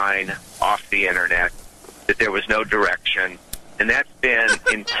design off the internet, that there was no direction. And that's been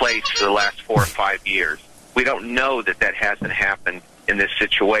in place for the last 4 or 5 years. We don't know that hasn't happened in this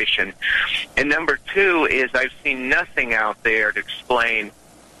situation. And number two is I've seen nothing out there to explain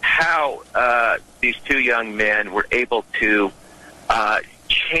how these two young men were able to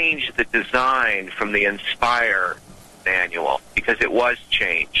change the design from the Inspire manual, because it was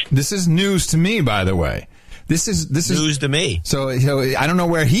changed. This is news to me, by the way. This is news to me. So I don't know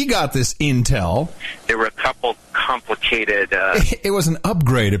where he got this intel. There were a couple complicated it was an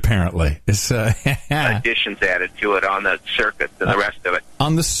upgrade, apparently. It's additions added to it on the circuit and the rest of it.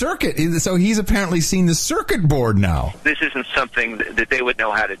 On the circuit? So he's apparently seen the circuit board now. This isn't something that they would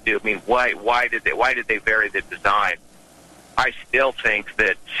know how to do. I mean, why did they vary the design? I still think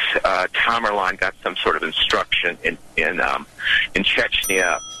that Tamerlan got some sort of instruction in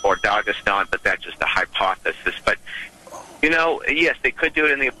Chechnya or Dagestan, but that's just a hypothesis. But, yes, they could do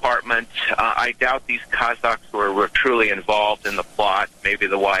it in the apartment. I doubt these Kazakhs were truly involved in the plot. Maybe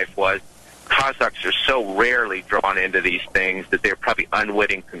the wife was. Kazakhs are so rarely drawn into these things that they're probably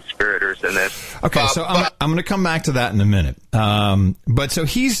unwitting conspirators in this. Okay, so I'm going to come back to that in a minute. But so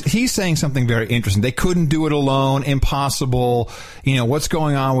he's saying something very interesting. They couldn't do it alone, impossible. What's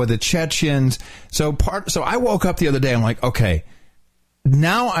going on with the Chechens? So I woke up the other day. I'm like, okay,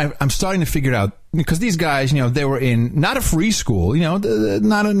 now I'm starting to figure it out, because these guys, they were in not a free school,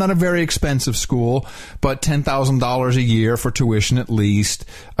 not a very expensive school, but $10,000 a year for tuition at least,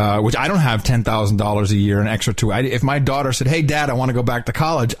 which I don't have $10,000 a year in extra tuition. If my daughter said, "Hey, Dad, I want to go back to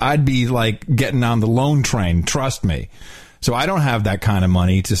college," I'd be like getting on the loan train. Trust me. So I don't have that kind of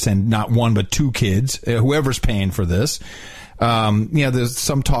money to send not one but two kids, whoever's paying for this. There's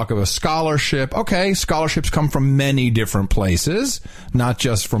some talk of a scholarship. Okay, scholarships come from many different places, not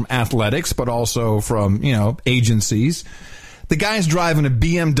just from athletics, but also from, agencies. The guy's driving a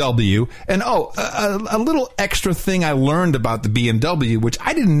BMW, and a little extra thing I learned about the BMW, which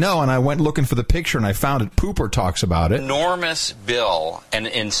I didn't know, and I went looking for the picture, and I found it. Pooper talks about it. Enormous bill,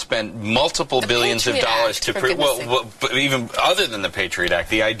 and spent multiple billions of dollars to even other than the Patriot Act.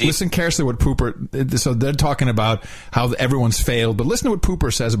 The idea. Listen carefully what Pooper. So they're talking about how everyone's failed, but listen to what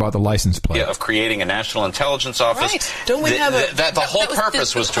Pooper says about the license plate. Yeah, of creating a national intelligence office. Right? Don't we have the whole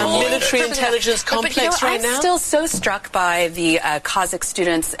purpose was to avoid military intelligence complex right now? I'm still so struck by the Kazakh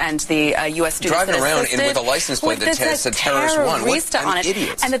students and the U.S. students driving around with a license plate that said Terrorist 1. What on it,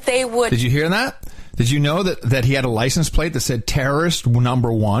 idiots. And that they would. Did you hear that? Did you know that he had a license plate that said Terrorist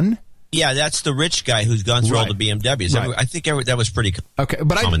number 1? Yeah, that's the rich guy who's gone through all the BMWs. Right. I think that was pretty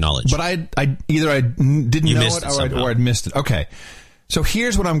common knowledge. But I either didn't know it or I'd missed it. Okay. So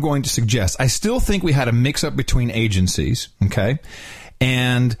here's what I'm going to suggest. I still think we had a mix-up between agencies, okay?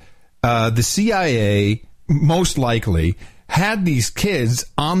 And the CIA, most likely, had these kids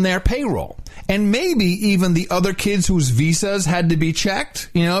on their payroll. And maybe even the other kids whose visas had to be checked,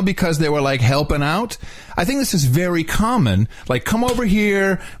 because they were like helping out. I think this is very common. Like, come over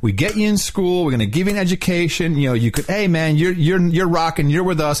here, we get you in school, we're going to give you an education. You could, hey man, you're rocking, you're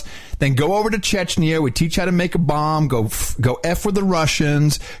with us. Then go over to Chechnya, we teach you how to make a bomb, go F with the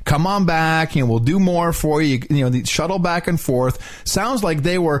Russians, come on back, we'll do more for you. The shuttle back and forth. Sounds like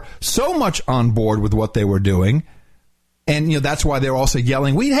they were so much on board with what they were doing. And, that's why they're also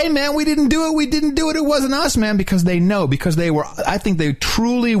yelling, hey, man, we didn't do it. It wasn't us, man, because they know, because I think they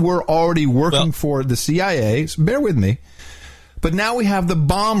truly were already working for the CIA. So bear with me. But now we have the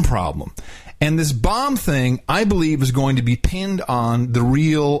bomb problem. And this bomb thing, I believe, is going to be pinned on the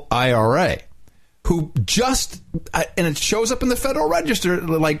real IRA, who just, and it shows up in the Federal Register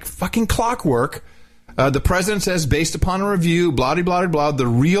like fucking clockwork. The president says, based upon a review, blah, blah, blah, blah, the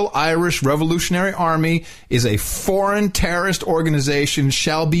real Irish Revolutionary Army is a foreign terrorist organization,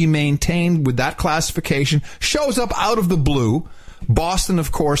 shall be maintained with that classification. Shows up out of the blue. Boston,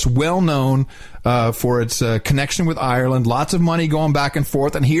 of course, well known for its connection with Ireland. Lots of money going back and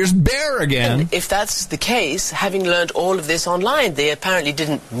forth. And here's Bear again. And if that's the case, having learned all of this online, they apparently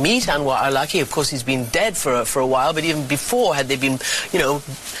didn't meet Anwar al-Awlaki. Of course, he's been dead for a while, but even before, had they been,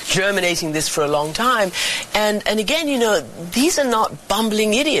 germinating this for a long time. And again, these are not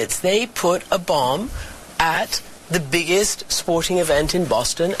bumbling idiots. They put a bomb at the biggest sporting event in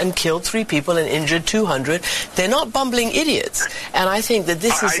Boston and killed 3 people and injured 200. They're not bumbling idiots. And I think that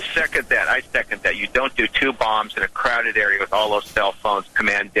this is... I second that. You don't do 2 bombs in a crowded area with all those cell phones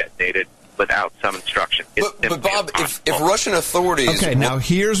command detonated without some instruction. But Bob, if Russian authorities... Okay, now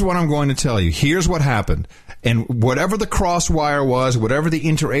here's what I'm going to tell you. Here's what happened. And whatever the crosswire was, whatever the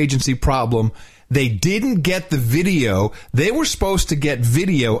interagency problem, they didn't get the video. They were supposed to get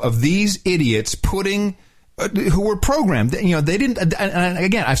video of these idiots putting... who were programmed. They didn't, and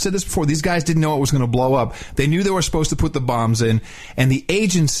again, I've said this before, these guys didn't know it was going to blow up. They knew they were supposed to put the bombs in, and the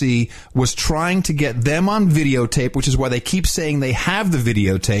agency was trying to get them on videotape, which is why they keep saying they have the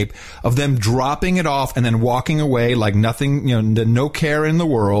videotape of them dropping it off and then walking away like nothing, no care in the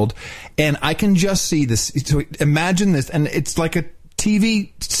world. And I can just see this. So imagine this, and it's like a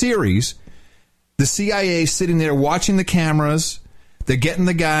TV series. The CIA sitting there watching the cameras. They're getting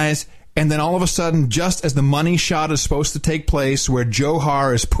the guys. And then all of a sudden, just as the money shot is supposed to take place, where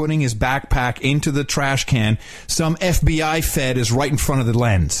Johar is putting his backpack into the trash can, some FBI fed is right in front of the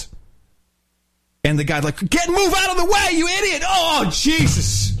lens. And the guy's like, move out of the way, you idiot! Oh,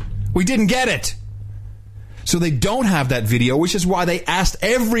 Jesus! We didn't get it. So they don't have that video, which is why they asked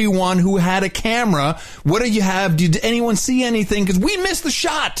everyone who had a camera, what do you have? Did anyone see anything? Because we missed the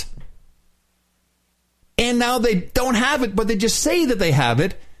shot. And now they don't have it, but they just say that they have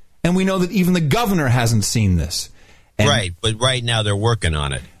it. And we know that even the governor hasn't seen this. And, right, but right now they're working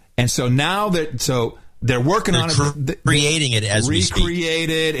on it. And so now they're working on it. Creating it as we speak.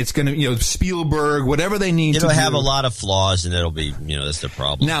 Recreate it. It's going to, Spielberg, whatever they need to do. It'll have a lot of flaws, and it'll be, that's the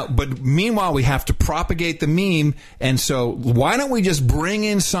problem. Now, but meanwhile, we have to propagate the meme. And so why don't we just bring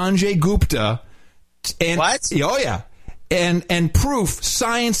in Sanjay Gupta? And, what? Oh, yeah. And proof,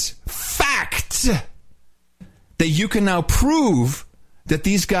 science, fact, that you can now prove that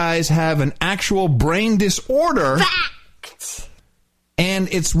these guys have an actual brain disorder. Fact.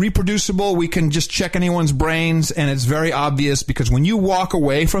 And it's reproducible. We can just check anyone's brains, and it's very obvious, because when you walk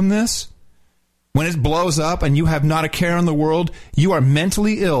away from this, when it blows up and you have not a care in the world, you are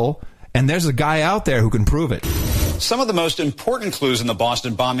mentally ill, and there's a guy out there who can prove it. Some of the most important clues in the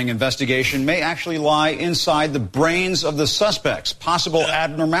Boston bombing investigation may actually lie inside the brains of the suspects, possible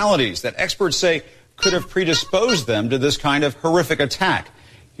abnormalities that experts say could have predisposed them to this kind of horrific attack.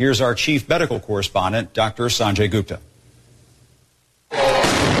 Here's our chief medical correspondent, Dr. Sanjay Gupta.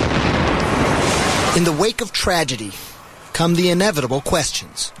 In the wake of tragedy come the inevitable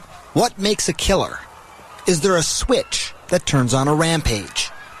questions. What makes a killer? Is there a switch that turns on a rampage?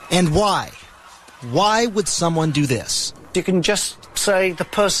 And why? Why would someone do this? You can just say the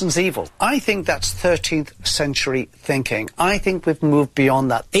person's evil. I think that's 13th century thinking. I think we've moved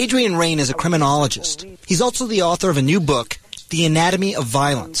beyond that. Adrian Raine is a criminologist. He's also the author of a new book, The Anatomy of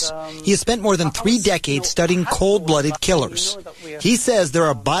Violence. He has spent more than 3 decades studying cold-blooded killers. He says there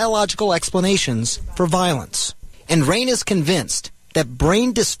are biological explanations for violence. And Raine is convinced that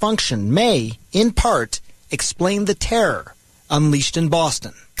brain dysfunction may, in part, explain the terror unleashed in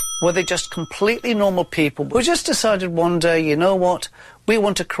Boston. Were they just completely normal people who just decided one day, you know what, we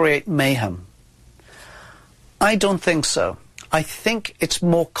want to create mayhem? I don't think so. I think it's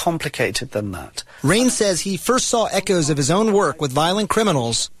more complicated than that. Raine says he first saw echoes of his own work with violent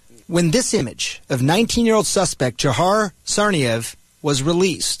criminals when this image of 19-year-old suspect Johar Tsarnaev was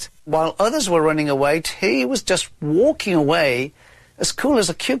released. While others were running away, he was just walking away as cool as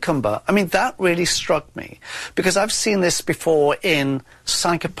a cucumber. I mean, that really struck me, because I've seen this before in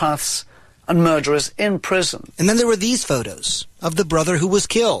psychopaths and murderers in prison. And then there were these photos of the brother who was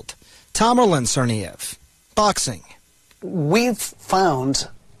killed, Tamerlan Tsarnaev, boxing. We've found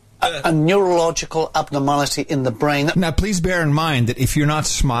a neurological abnormality in the brain. Now, please bear in mind that if you're not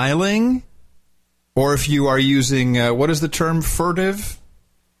smiling, or if you are using, what is the term, furtive?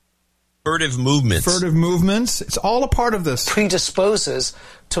 Furtive movements. Furtive movements. It's all a part of this. Predisposes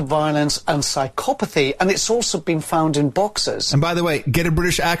to violence and psychopathy, and it's also been found in boxers. And by the way, get a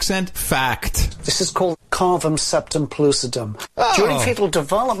British accent? Fact. This is called cavum septum pellucidum. During fetal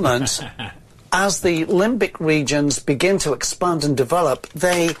development, as the limbic regions begin to expand and develop,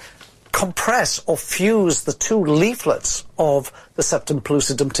 they compress or fuse the two leaflets of the septum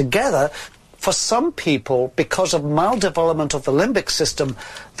pellucidum together. For some people, because of maldevelopment of the limbic system,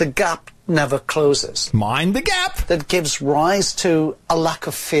 the gap never closes. Mind the gap! That gives rise to a lack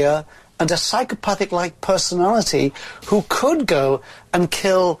of fear and a psychopathic-like personality who could go and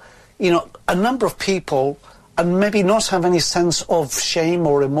kill, a number of people and maybe not have any sense of shame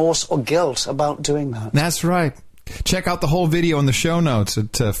or remorse or guilt about doing that. That's right. Check out the whole video in the show notes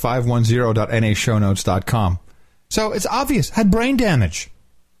at 510.nashownotes.com. So it's obvious. Had brain damage.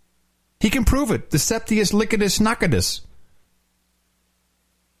 He can prove it. The septius liquidus noccidus.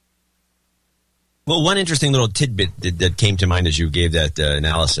 Well, one interesting little tidbit that came to mind as you gave that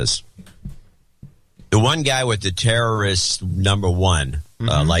analysis. The one guy with the terrorist number 1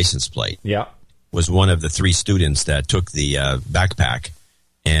 license plate was one of the 3 students that took the backpack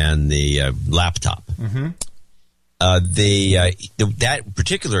and the laptop. That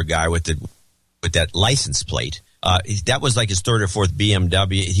particular guy with that license plate, that was like his 3rd or 4th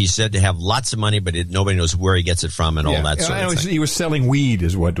BMW. He said to have lots of money, but nobody knows where he gets it from and all that sort of thing. He was selling weed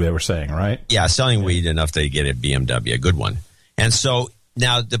is what they were saying, right? Yeah, selling weed enough to get a BMW, a good one. And so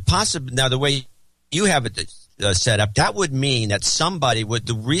now the way you have it set up, that would mean that somebody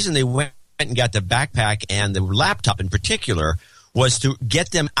the reason they went and got the backpack and the laptop in particular was to get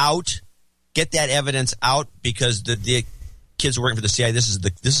them out, get that evidence out, because the kids were working for the CIA. This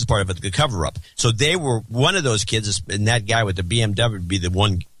is part of the cover up. So they were one of those kids, and that guy with the BMW would be the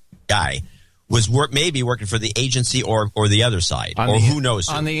one guy was maybe working for the agency or the other side, who knows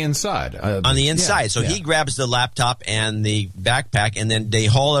who. On the inside. On the inside. So he grabs the laptop and the backpack, and then they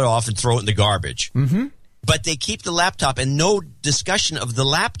haul it off and throw it in the garbage. Mm-hmm. But they keep the laptop, and no discussion of the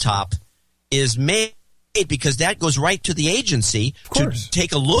laptop is made because that goes right to the agency to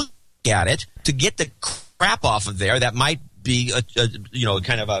take a look at it to get the crap off of there that might be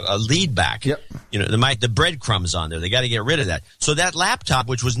kind of a lead back. Yep. The breadcrumbs on there. They got to get rid of that. So that laptop,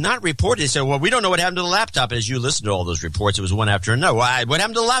 which was not reported, they said, well, we don't know what happened to the laptop. And as you listened to all those reports, it was one after another. What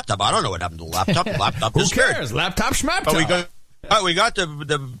happened to the laptop? I don't know what happened to the laptop. The laptop Who disappeared. cares? Laptop schmaptop. We got the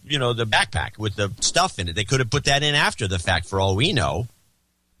backpack with the stuff in it. They could have put that in after the fact for all we know.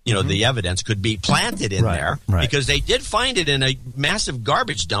 The evidence could be planted in there because they did find it in a massive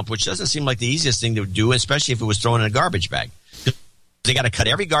garbage dump, which doesn't seem like the easiest thing to do, especially if it was thrown in a garbage bag. They got to cut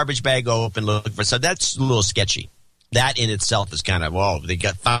every garbage bag open, look for. So that's a little sketchy. That in itself is kind of they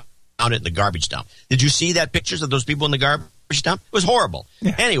found it in the garbage dump. Did you see that pictures of those people in the garbage dump? It was horrible.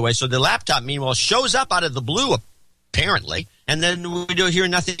 Yeah. Anyway, so the laptop meanwhile shows up out of the blue apparently, and then we do hear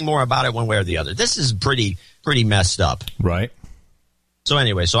nothing more about it one way or the other. This is pretty messed up, right? So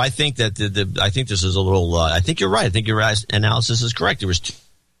anyway, I think that I think this is a little. I think you're right. I think your analysis is correct. There was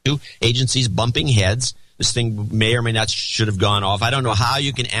 2 agencies bumping heads. This thing may or may not should have gone off. I don't know how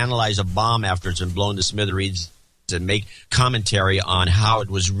you can analyze a bomb after it's been blown to smithereens and make commentary on how it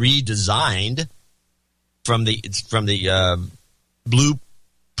was redesigned from the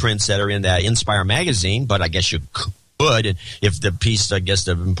blueprints that are in that Inspire magazine. But I guess you could, and if the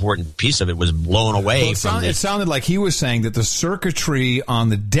important piece of it was blown away it sounded like he was saying that the circuitry on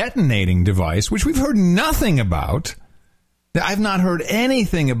the detonating device, which we've heard nothing about. I've not heard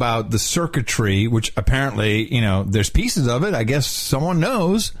anything about the circuitry, which apparently, there's pieces of it. I guess someone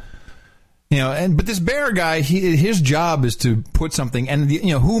knows. But this Bear guy, his job is to put something, and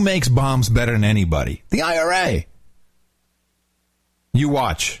who makes bombs better than anybody? The IRA. You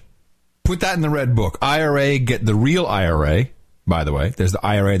watch. Put that in the red book. IRA, get the real IRA. By the way, there's the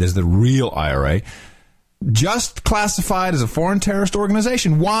IRA, there's the real IRA. Just classified as a foreign terrorist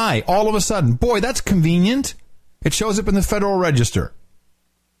organization. Why? All of a sudden. Boy, that's convenient. It shows up in the Federal Register.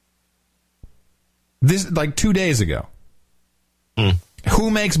 This, 2 days ago.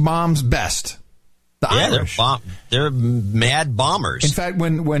 Who makes bombs best? The Irish. They're mad bombers. In fact,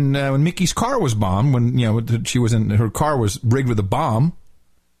 when Mickey's car was bombed, when her car was rigged with a bomb,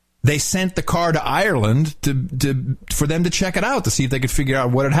 they sent the car to Ireland for them to check it out to see if they could figure out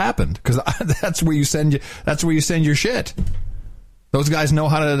what had happened. Because that's where you send your shit. Those guys know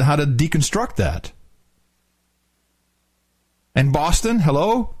how to deconstruct that. And Boston,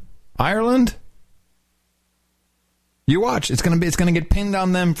 hello, Ireland. You watch. It's gonna get pinned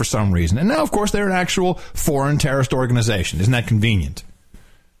on them for some reason. And now, of course, they're an actual foreign terrorist organization. Isn't that convenient?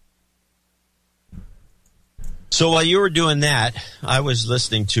 So while you were doing that, I was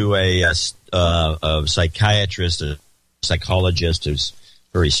listening to a psychiatrist, a psychologist who's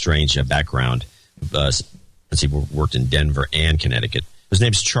very strange background. Since he worked in Denver and Connecticut. His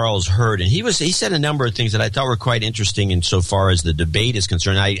name's Charles Hurd, and he said a number of things that I thought were quite interesting insofar as the debate is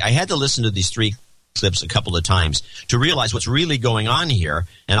concerned. I had to listen to these 3 clips a couple of times to realize what's really going on here,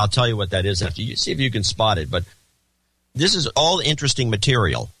 and I'll tell you what that is after you see if you can spot it. But this is all interesting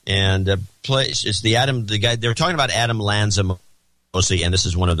material, and it's the guy they're talking about Adam Lanza mostly, and this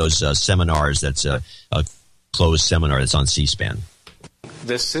is one of those seminars that's a closed seminar that's on C-SPAN.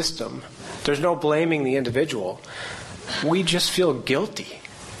 This system, there's no blaming the individual. We just feel guilty.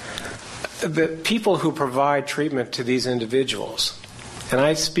 The people who provide treatment to these individuals, and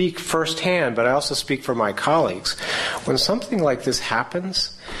I speak firsthand, but I also speak for my colleagues, when something like this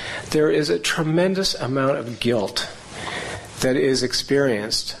happens, there is a tremendous amount of guilt that is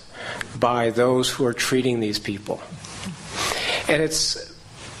experienced by those who are treating these people. And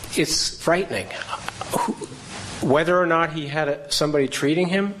it's frightening. Whether or not he had somebody treating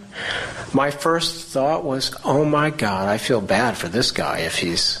him, my first thought was, oh my God, I feel bad for this guy if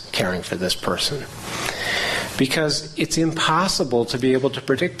he's caring for this person. Because it's impossible to be able to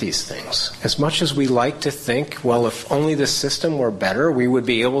predict these things. As much as we like to think, well, if only the system were better, we would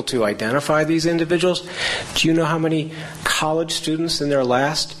be able to identify these individuals. Do you know how many college students in the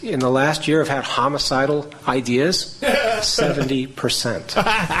last year have had homicidal ideas? 70%.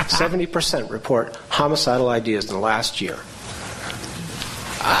 70% report homicidal ideas in the last year.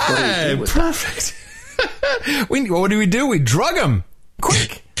 What do we do with perfect. What do we do? We drug them.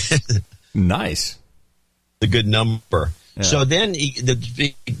 Quick. Nice. The good number. Yeah. So then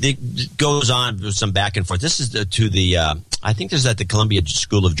it goes on with some back and forth. This is I think this is at the Columbia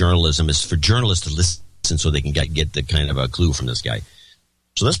School of Journalism. It's for journalists to listen so they can get the kind of a clue from this guy.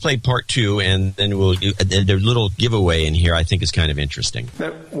 So let's play part 2, and then we'll do a little giveaway in here. I think is kind of interesting.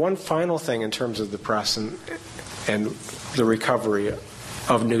 Now, one final thing in terms of the press and the recovery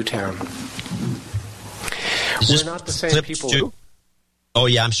of Newtown. We're not the same people. 2? Oh,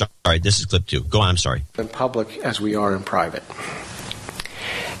 yeah, I'm sorry. This is clip 2. Go on, I'm sorry. In public as we are in private.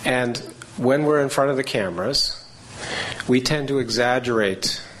 And when we're in front of the cameras, we tend to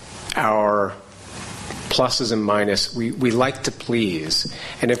exaggerate our pluses and minuses. We like to please.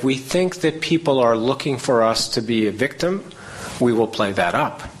 And if we think that people are looking for us to be a victim, we will play that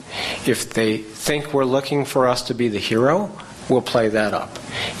up. If they think we're looking for us to be the hero, we'll play that up.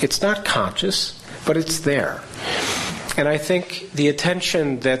 It's not conscious, but it's there. And I think the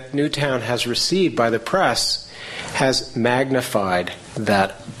attention that Newtown has received by the press has magnified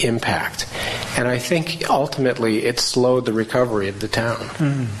that impact. And I think ultimately it slowed the recovery of the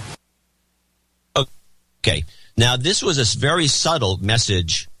town. Okay. Now, this was a very subtle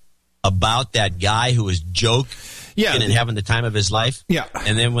message about that guy who was joking and having the time of his life. Yeah.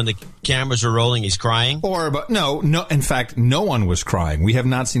 And then when the cameras are rolling, he's crying. No. In fact, no one was crying. We have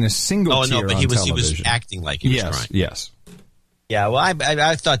not seen a single tear on television. He was acting like he was crying. Yes. Yeah, well,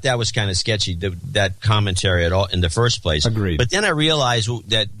 I thought that was kind of sketchy, that commentary at all in the first place. Agreed. But then I realized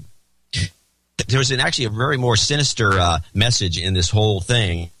that there was actually a very more sinister message in this whole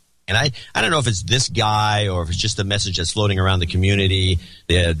thing. And I don't know if it's this guy or if it's just a message that's floating around the community,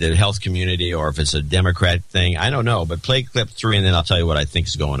 the health community, or if it's a Democrat thing. I don't know. But play clip 3 and then I'll tell you what I think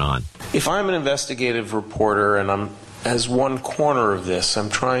is going on. If I'm an investigative reporter and I'm as one corner of this, I'm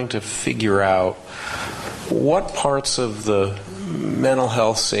trying to figure out what parts of the mental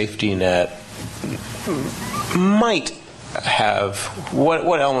health safety net might have,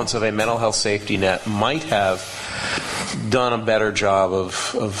 what elements of a mental health safety net might have done a better job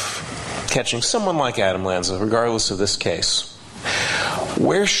of catching someone like Adam Lanza, regardless of this case.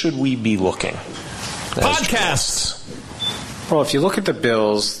 Where should we be looking? Podcasts! Well, if you look at the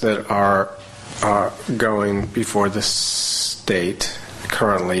bills that are going before the state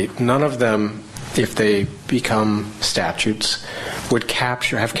currently, none of them, if they become statutes, would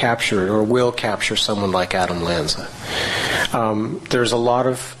have captured or will capture someone like Adam Lanza. There's a lot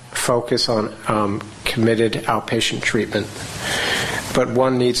of focus on committed outpatient treatment, but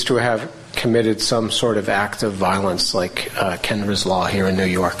one needs to have committed some sort of act of violence like Kendra's Law here in New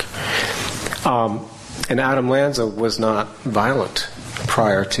York. And Adam Lanza was not violent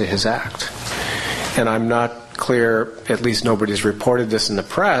prior to his act. And I'm not clear, at least nobody's reported this in the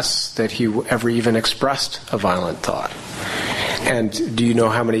press, that he ever even expressed a violent thought. And do you know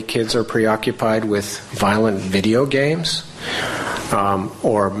how many kids are preoccupied with violent video games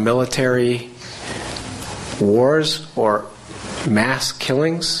or military wars or mass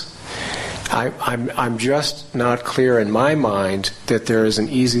killings? I'm just not clear in my mind that there is an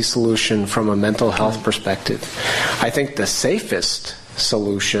easy solution from a mental health perspective. I think the safest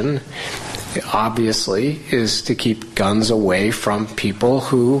solution, obviously, is to keep guns away from people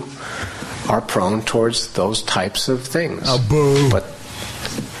who are prone towards those types of things. Oh, boo. But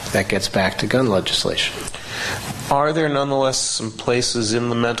that gets back to gun legislation. Are there nonetheless some places in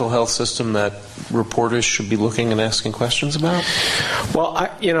the mental health system that reporters should be looking and asking questions about? Well,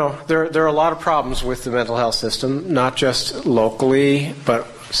 there are a lot of problems with the mental health system, not just locally, but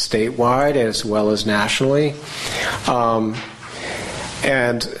statewide as well as nationally.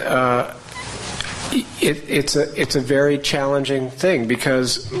 It's a very challenging thing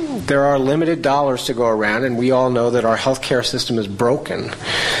because there are limited dollars to go around, and we all know that our healthcare system is broken.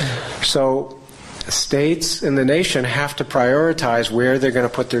 So states in the nation have to prioritize where they're going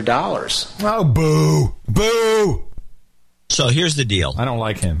to put their dollars. Oh, boo. Boo. So here's the deal. I don't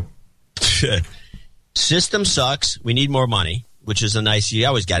like him. System sucks. We need more money, which is a nice, you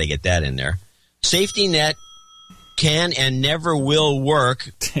always got to get that in there. Safety net can and never will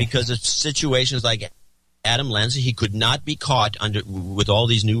work because of situations like Adam Lanza. He could not be caught with all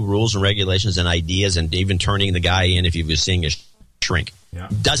these new rules and regulations and ideas and even turning the guy in if he was seeing a shrink. Yeah.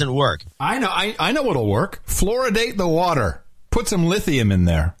 Doesn't work. I know what'll work. Fluoridate the water. Put some lithium in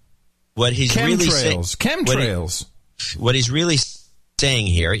there. What he's Chemtrails. What he's really saying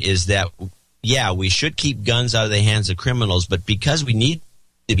here is that, yeah, we should keep guns out of the hands of criminals, but because we need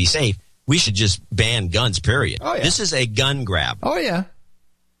to be safe, we should just ban guns, period. Oh, yeah. This is a gun grab. Oh, yeah.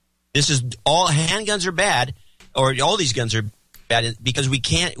 This is all handguns are bad, or all these guns are bad because we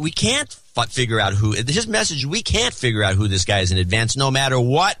can't figure out who. His message: we can't figure out who this guy is in advance, no matter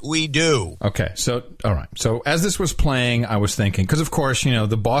what we do. Okay, so all right. So as this was playing, I was thinking because, of course,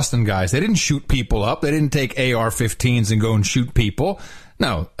 the Boston guys, they didn't shoot people up. They didn't take AR-15s and go and shoot people.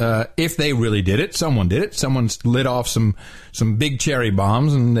 No, if they really did it, someone did it. Someone lit off some big cherry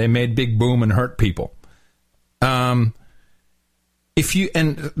bombs and they made big boom and hurt people. And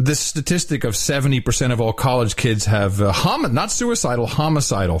the statistic of 70% of all college kids have not suicidal,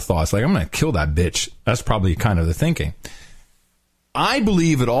 homicidal thoughts. Like, I'm going to kill that bitch. That's probably kind of the thinking. I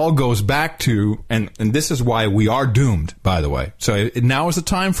believe it all goes back to, and this is why we are doomed, by the way. So now is the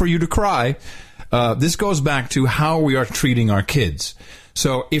time for you to cry. This goes back to how we are treating our kids.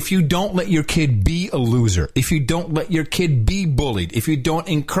 So if you don't let your kid be a loser, if you don't let your kid be bullied, if you don't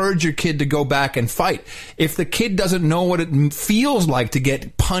encourage your kid to go back and fight, if the kid doesn't know what it feels like to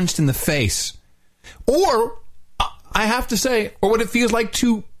get punched in the face, or I have to say, or what it feels like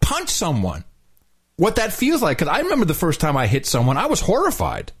to punch someone, what that feels like. Because I remember the first time I hit someone, I was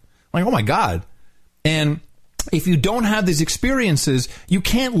horrified. Like, oh my God. And if you don't have these experiences, you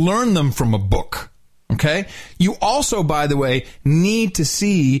can't learn them from a book. Okay? You also, by the way, need to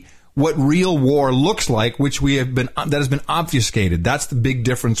see what real war looks like, that has been obfuscated. That's the big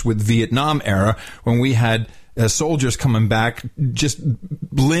difference with Vietnam era, when we had soldiers coming back, just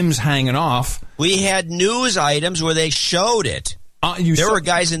limbs hanging off. We had news items where they showed it. There were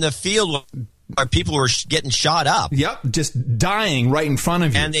guys in the field where people were getting shot up. Yep, just dying right in front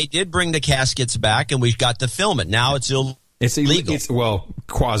of you. And they did bring the caskets back, and we got to film it. Now it's illegal. It's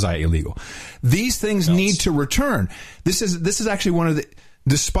quasi-illegal. These things need to return. This is actually one of the,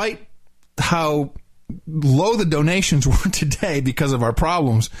 despite how low the donations were today because of our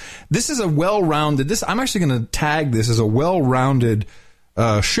problems, this is a well-rounded, I'm actually going to tag this as a well-rounded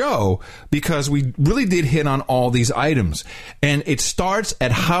show, because we really did hit on all these items. And it starts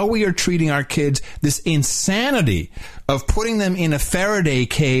at how we are treating our kids, this insanity of putting them in a Faraday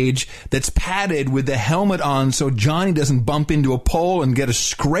cage that's padded with the helmet on so Johnny doesn't bump into a pole and get a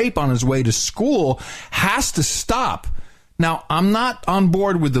scrape on his way to school, has to stop. Now, I'm not on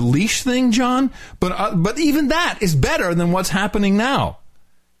board with the leash thing, John, but even that is better than what's happening now.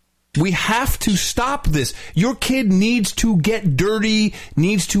 We have to stop this. Your kid needs to get dirty,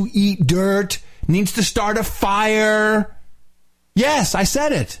 needs to eat dirt, needs to start a fire. Yes, I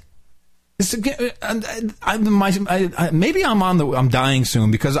said it. Maybe I'm dying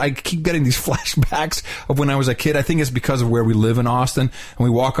soon because I keep getting these flashbacks of when I was a kid. I think it's because of where we live in Austin, and we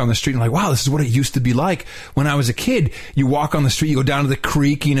walk on the street and like, wow, this is what it used to be like when I was a kid. You walk on the street, you go down to the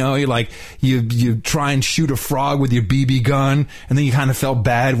creek, you try and shoot a frog with your BB gun, and then you kind of felt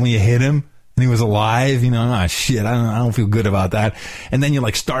bad when you hit him and he was alive, shit, I don't feel good about that. And then you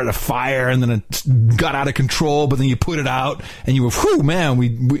start a fire, and then it got out of control, but then you put it out, and you were, whew, man,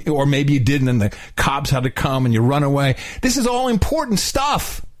 we or maybe you didn't, and the cops had to come, and you run away. This is all important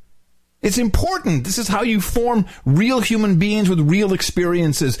stuff. It's important. This is how you form real human beings with real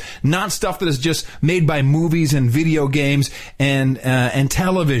experiences, not stuff that is just made by movies and video games and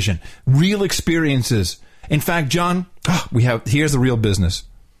television. Real experiences. In fact, John, here's the real business.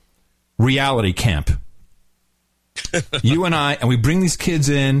 Reality camp. You and we bring these kids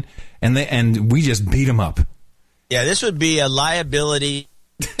in, and we just beat them up. Yeah, this would be a liability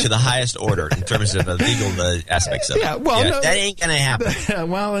to the highest order in terms of the legal aspects of it. No, that ain't going to happen.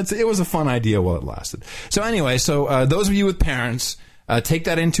 Well, it was a fun idea while it lasted. So anyway, those of you with parents, take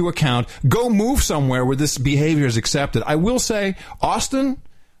that into account. Go move somewhere where this behavior is accepted. I will say, Austin,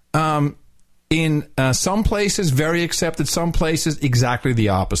 in some places, very accepted. Some places, exactly the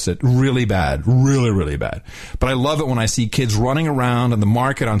opposite. Really bad. Really, really bad. But I love it when I see kids running around in the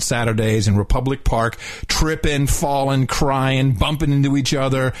market on Saturdays in Republic Park, tripping, falling, crying, bumping into each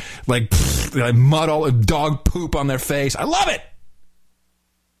other, like mud, all dog poop on their face. I love it.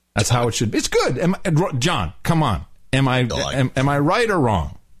 That's how it should be. It's good. John, come on. Am I right or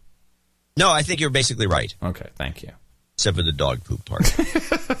wrong? No, I think you're basically right. Okay, thank you. Except for the dog poop part.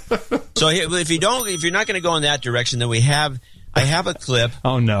 So if you're not going to go in that direction, then I have a clip.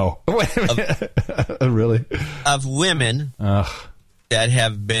 Oh no! Wait a minute. Really? Of women that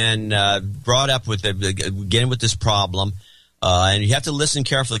have been brought up with getting with this problem, and you have to listen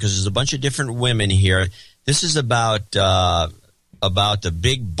carefully because there's a bunch of different women here. This is about the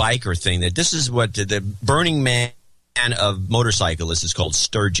big biker thing. That this is what the Burning Man of motorcyclists is called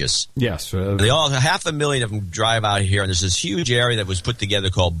Sturgis. Yes. They all 500,000 of them drive out here, and there's this huge area that was put together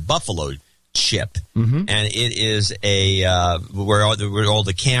called Buffalo Chip, and it is where all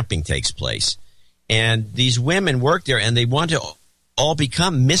the camping takes place. And these women work there, and they want to all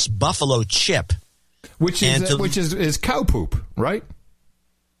become Miss Buffalo Chip, which is cow poop, right?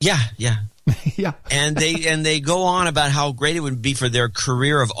 Yeah. Yeah. And they go on about how great it would be for their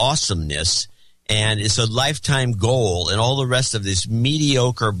career of awesomeness. And it's a lifetime goal and all the rest of this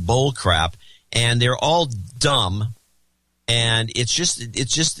mediocre bull crap. And they're all dumb. And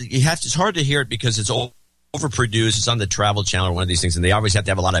it's hard to hear it because it's overproduced. It's on the Travel Channel or one of these things. And they always have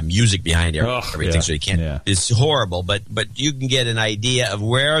to have a lot of music behind everything. So you can't, it's horrible. But you can get an idea of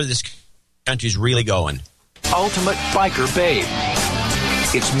where this country's really going. Ultimate biker babe.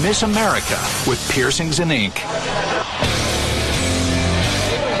 It's Miss America with piercings and ink.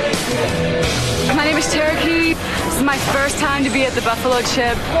 My name is Cherokee. This is my first time to be at the Buffalo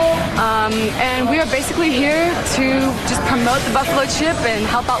Chip. And we are basically here to just promote the Buffalo Chip and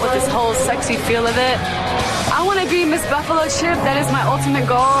help out with this whole sexy feel of it. I want to be Miss Buffalo Chip. That is my ultimate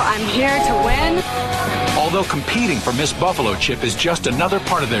goal. I'm here to win. Although competing for Miss Buffalo Chip is just another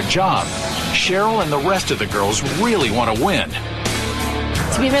part of their job, Cheryl and the rest of the girls really want to win.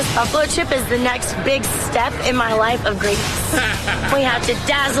 To be Miss Buffalo Chip is the next big step in my life of greatness. We have to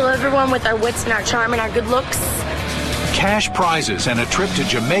dazzle everyone with our wits and our charm and our good looks. Cash prizes and a trip to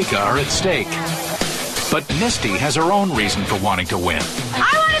Jamaica are at stake. But Misty has her own reason for wanting to win.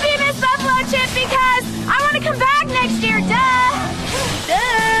 I want to be Miss Buffalo Chip because I want to come back next year. Duh!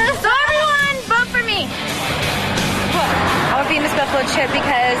 So everyone, vote for me. I want to be Miss Buffalo Chip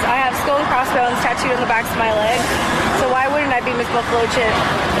because I have skull and crossbones tattooed on the backs of my leg. So why wouldn't I be Miss Buffalo Chip?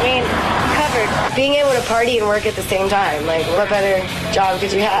 I mean, covered. Being able to party and work at the same time. Like, what better job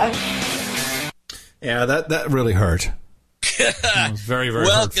could you have? Yeah, that really hurt. That was very, very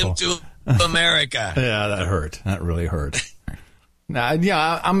Welcome hurtful. to America. Yeah, that hurt. That really hurt. Now,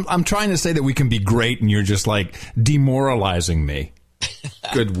 yeah, I'm trying to say that we can be great, and you're just like demoralizing me.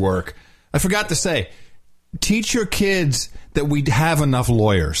 Good work. I forgot to say, teach your kids that we have enough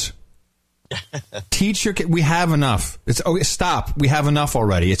lawyers. Teach your kids we have enough. It's okay. Stop. We have enough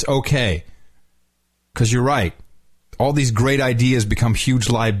already. It's okay. Because you're right. All these great ideas become huge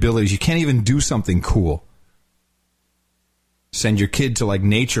liabilities. You can't even do something cool. Send your kid to like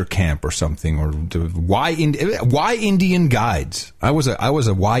nature camp or something, or to why Indian guides. I was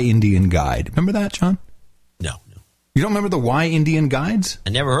a why Indian guide. Remember that, John? No. You don't remember the why Indian guides?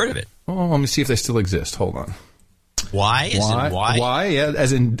 I never heard of it. Oh, let me see if they still exist. Hold on. Why? As in why? Why? Yeah,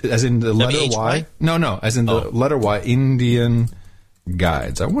 as in the letter Y. No, as in the letter Y. Indian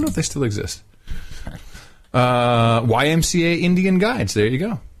guides. I wonder if they still exist. YMCA Indian guides. There you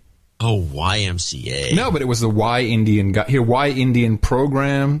go. Oh, YMCA. No, but it was the Y Indian Guide. Here, Y Indian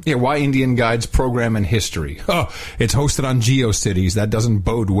Program. Yeah, Y Indian Guides Program and History. Oh, it's hosted on GeoCities. That doesn't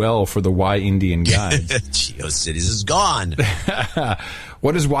bode well for the Y Indian Guides. GeoCities is gone.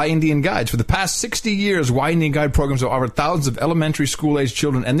 What is Y Indian Guides? For the past 60 years, Y Indian Guide programs have offered thousands of elementary school-aged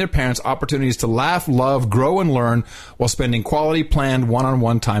children and their parents opportunities to laugh, love, grow, and learn while spending quality, planned,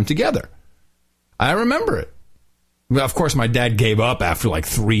 one-on-one time together. I remember it. Well, of course, my dad gave up after like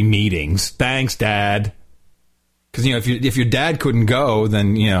 3 meetings. Thanks, Dad. Because, if your dad couldn't go,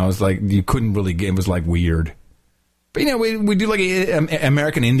 then, it's like you couldn't really get, it was like weird. But, we do like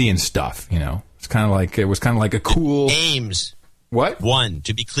American Indian stuff, It's kind of like, it was kind of like a cool... Aims. What? 1,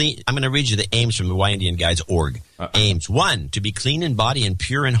 to be clean. I'm going to read you the aims from the YIndianGuides.org. Aims. 1, to be clean in body and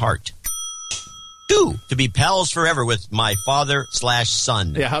pure in heart. 2, to be pals forever with my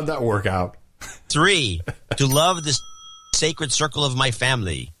father/son. Yeah, how'd that work out? 3, to love the sacred circle of my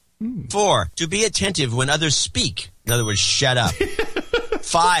family. 4, to be attentive when others speak. In other words, shut up.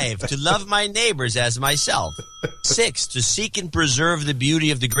 5, to love my neighbors as myself. 6, to seek and preserve the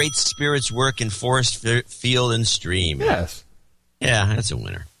beauty of the Great Spirit's work in forest, field, and stream. Yes. Yeah, that's a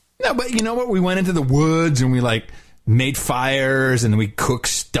winner. No, but you know what? We went into the woods and we, made fires and we cooked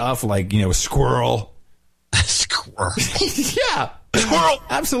stuff like, squirrel. Squirrel. Yeah. Squirrel.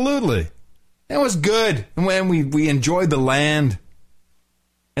 Absolutely. It was good. And when we enjoyed the land.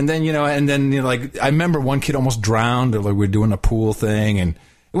 And then, I remember one kid almost drowned. Or, we were doing a pool thing, and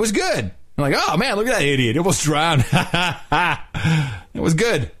it was good. I'm like, oh, man, look at that idiot. He almost drowned. It was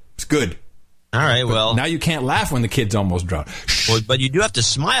good. It's good. All right, but well. Now you can't laugh when the kid's almost drowned. Well, but you do have to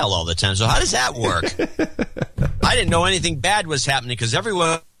smile all the time. So how does that work? I didn't know anything bad was happening because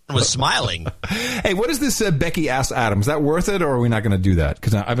everyone was smiling. Hey, what is this Becky asked Adam? Is that worth it, or are we not going to do that?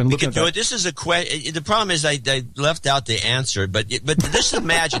 Because I've been looking at that. This is a question. The problem is I left out the answer, but just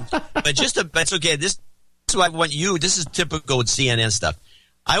imagine. That's okay. This is what I want you. This is typical with CNN stuff.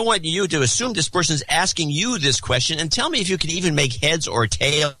 I want you to assume this person's asking you this question and tell me if you can even make heads or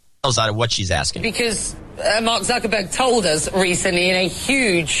tails out of what she's asking. Because Mark Zuckerberg told us recently in a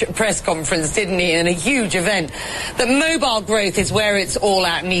huge press conference, didn't he, in a huge event, that mobile growth is where it's all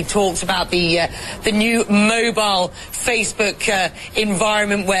at, and he talked about the new mobile Facebook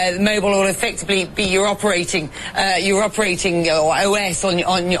environment where mobile will effectively be your operating OS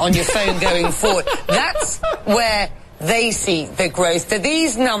on your phone going forward. That's where they see the growth. Do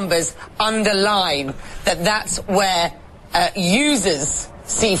these numbers underline that that's where users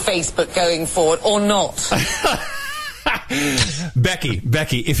see Facebook going forward or not?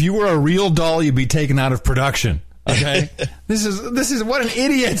 Becky, if you were a real doll, you'd be taken out of production. Okay, this is what an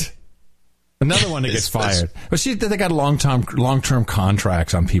idiot. Another one that gets fired. But they got long-term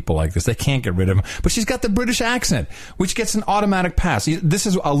contracts on people like this. They can't get rid of them. But she's got the British accent, which gets an automatic pass. I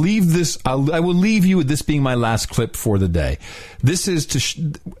will leave you with this being my last clip for the day. This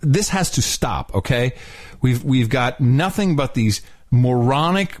has to stop. Okay, we've got nothing but these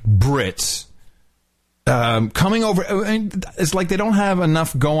moronic Brits coming over. It's like they don't have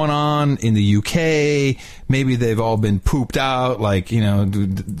enough going on in the UK. Maybe they've all been pooped out. I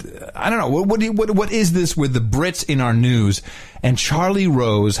don't know. What is this with the Brits in our news? And Charlie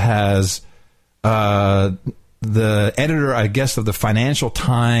Rose has the editor, I guess, of the Financial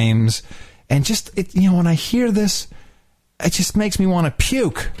Times, and when I hear this, it just makes me want to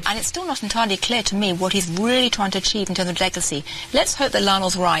puke. And it's still not entirely clear to me what he's really trying to achieve in terms of legacy. Let's hope that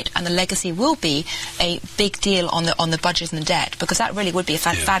Lionel's right and the legacy will be a big deal on the budget and the debt, because that really would be a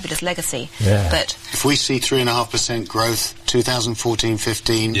fabulous legacy. Yeah. But if we see 3.5% growth,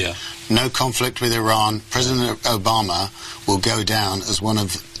 2014-15, no conflict with Iran, President Obama will go down as one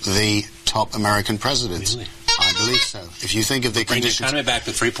of the top American presidents. Really? I believe so. If you think of the bring the economy back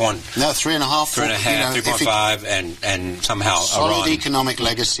to 3.5, 3.5, and somehow solid Iran economic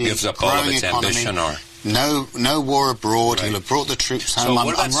legacy, gives up all of its ambition, or no war abroad. Right. He'll have brought the troops home.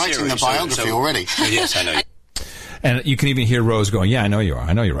 I'm writing the biography already. Yes, I know. And you can even hear Rose going, yeah, I know you are.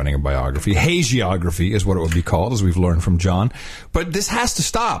 I know you're running a biography. Hagiography is what it would be called, as we've learned from John. But this has to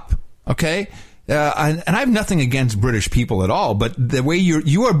stop, okay? And I have nothing against British people at all, but the way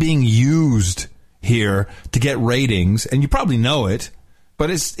you are being used here to get ratings, and you probably know it, but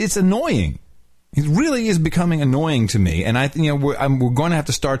it's annoying. It really is becoming annoying to me, and we're going to have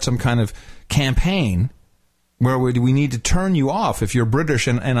to start some kind of campaign where we need to turn you off if you're British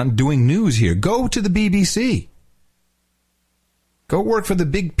and I'm doing news here. Go to the BBC. Go work for the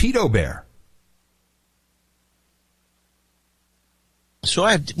big pedo bear. So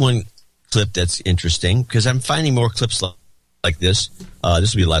I have one clip that's interesting because I'm finding more clips like this.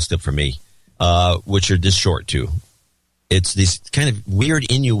 This will be the last clip for me. Which are this short, too. It's this kind of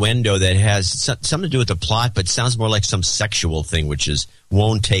weird innuendo that has something to do with the plot, but sounds more like some sexual thing, which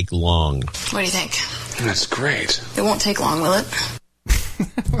won't take long. What do you think? That's great. It won't take long, will it?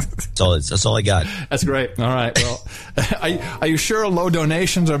 That's all I got. That's great. All right. Well, are you sure low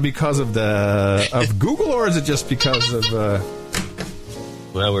donations are because of Google, or is it just because of...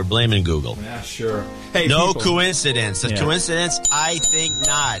 Well, we're blaming Google. Yeah, sure. Hey, no people. coincidence. A coincidence? I think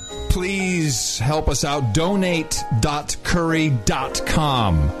not. Please help us out.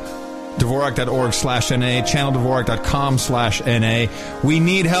 Donate.curry.com. Dvorak.org/NA. ChannelDvorak.com/NA. We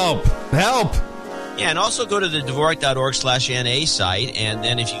need help. Help! Yeah, and also go to the Dvorak.org/NA site, and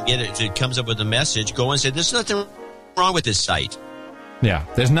then if you get it, if it comes up with a message, go and say, there's nothing wrong with this site. Yeah,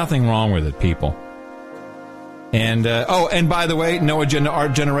 there's nothing wrong with it, people. And, and by the way,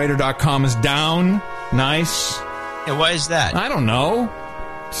 NoAgendaArtGenerator.com is down. Nice. And why is that? I don't know.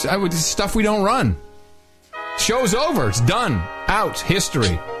 It's stuff we don't run. Show's over. It's done. Out.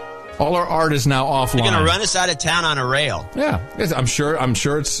 History. All our art is now offline. You're going to run us out of town on a rail. Yeah. I'm sure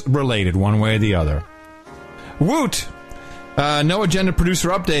it's related one way or the other. Woot! No Agenda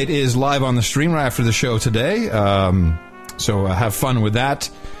Producer Update is live on the stream right after the show today. So have fun with that.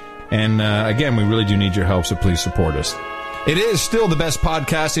 And again, we really do need your help, so please support us. It is still the best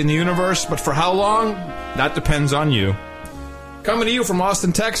podcast in the universe, but for how long? That depends on you. Coming to you from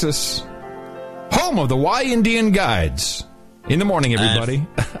Austin, Texas, home of the Y Indian Guides. In the morning, everybody.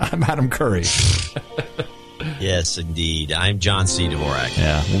 I'm Adam Curry. Yes, indeed. I'm John C. Dvorak.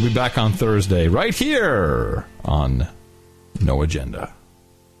 Yeah, we'll be back on Thursday right here on No Agenda.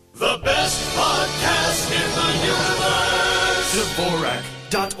 The best podcast in the universe.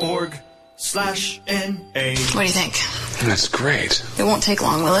 Dvorak.org/NA. What do you think? That's great. It won't take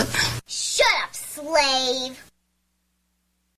long, will it? Shut up, slave.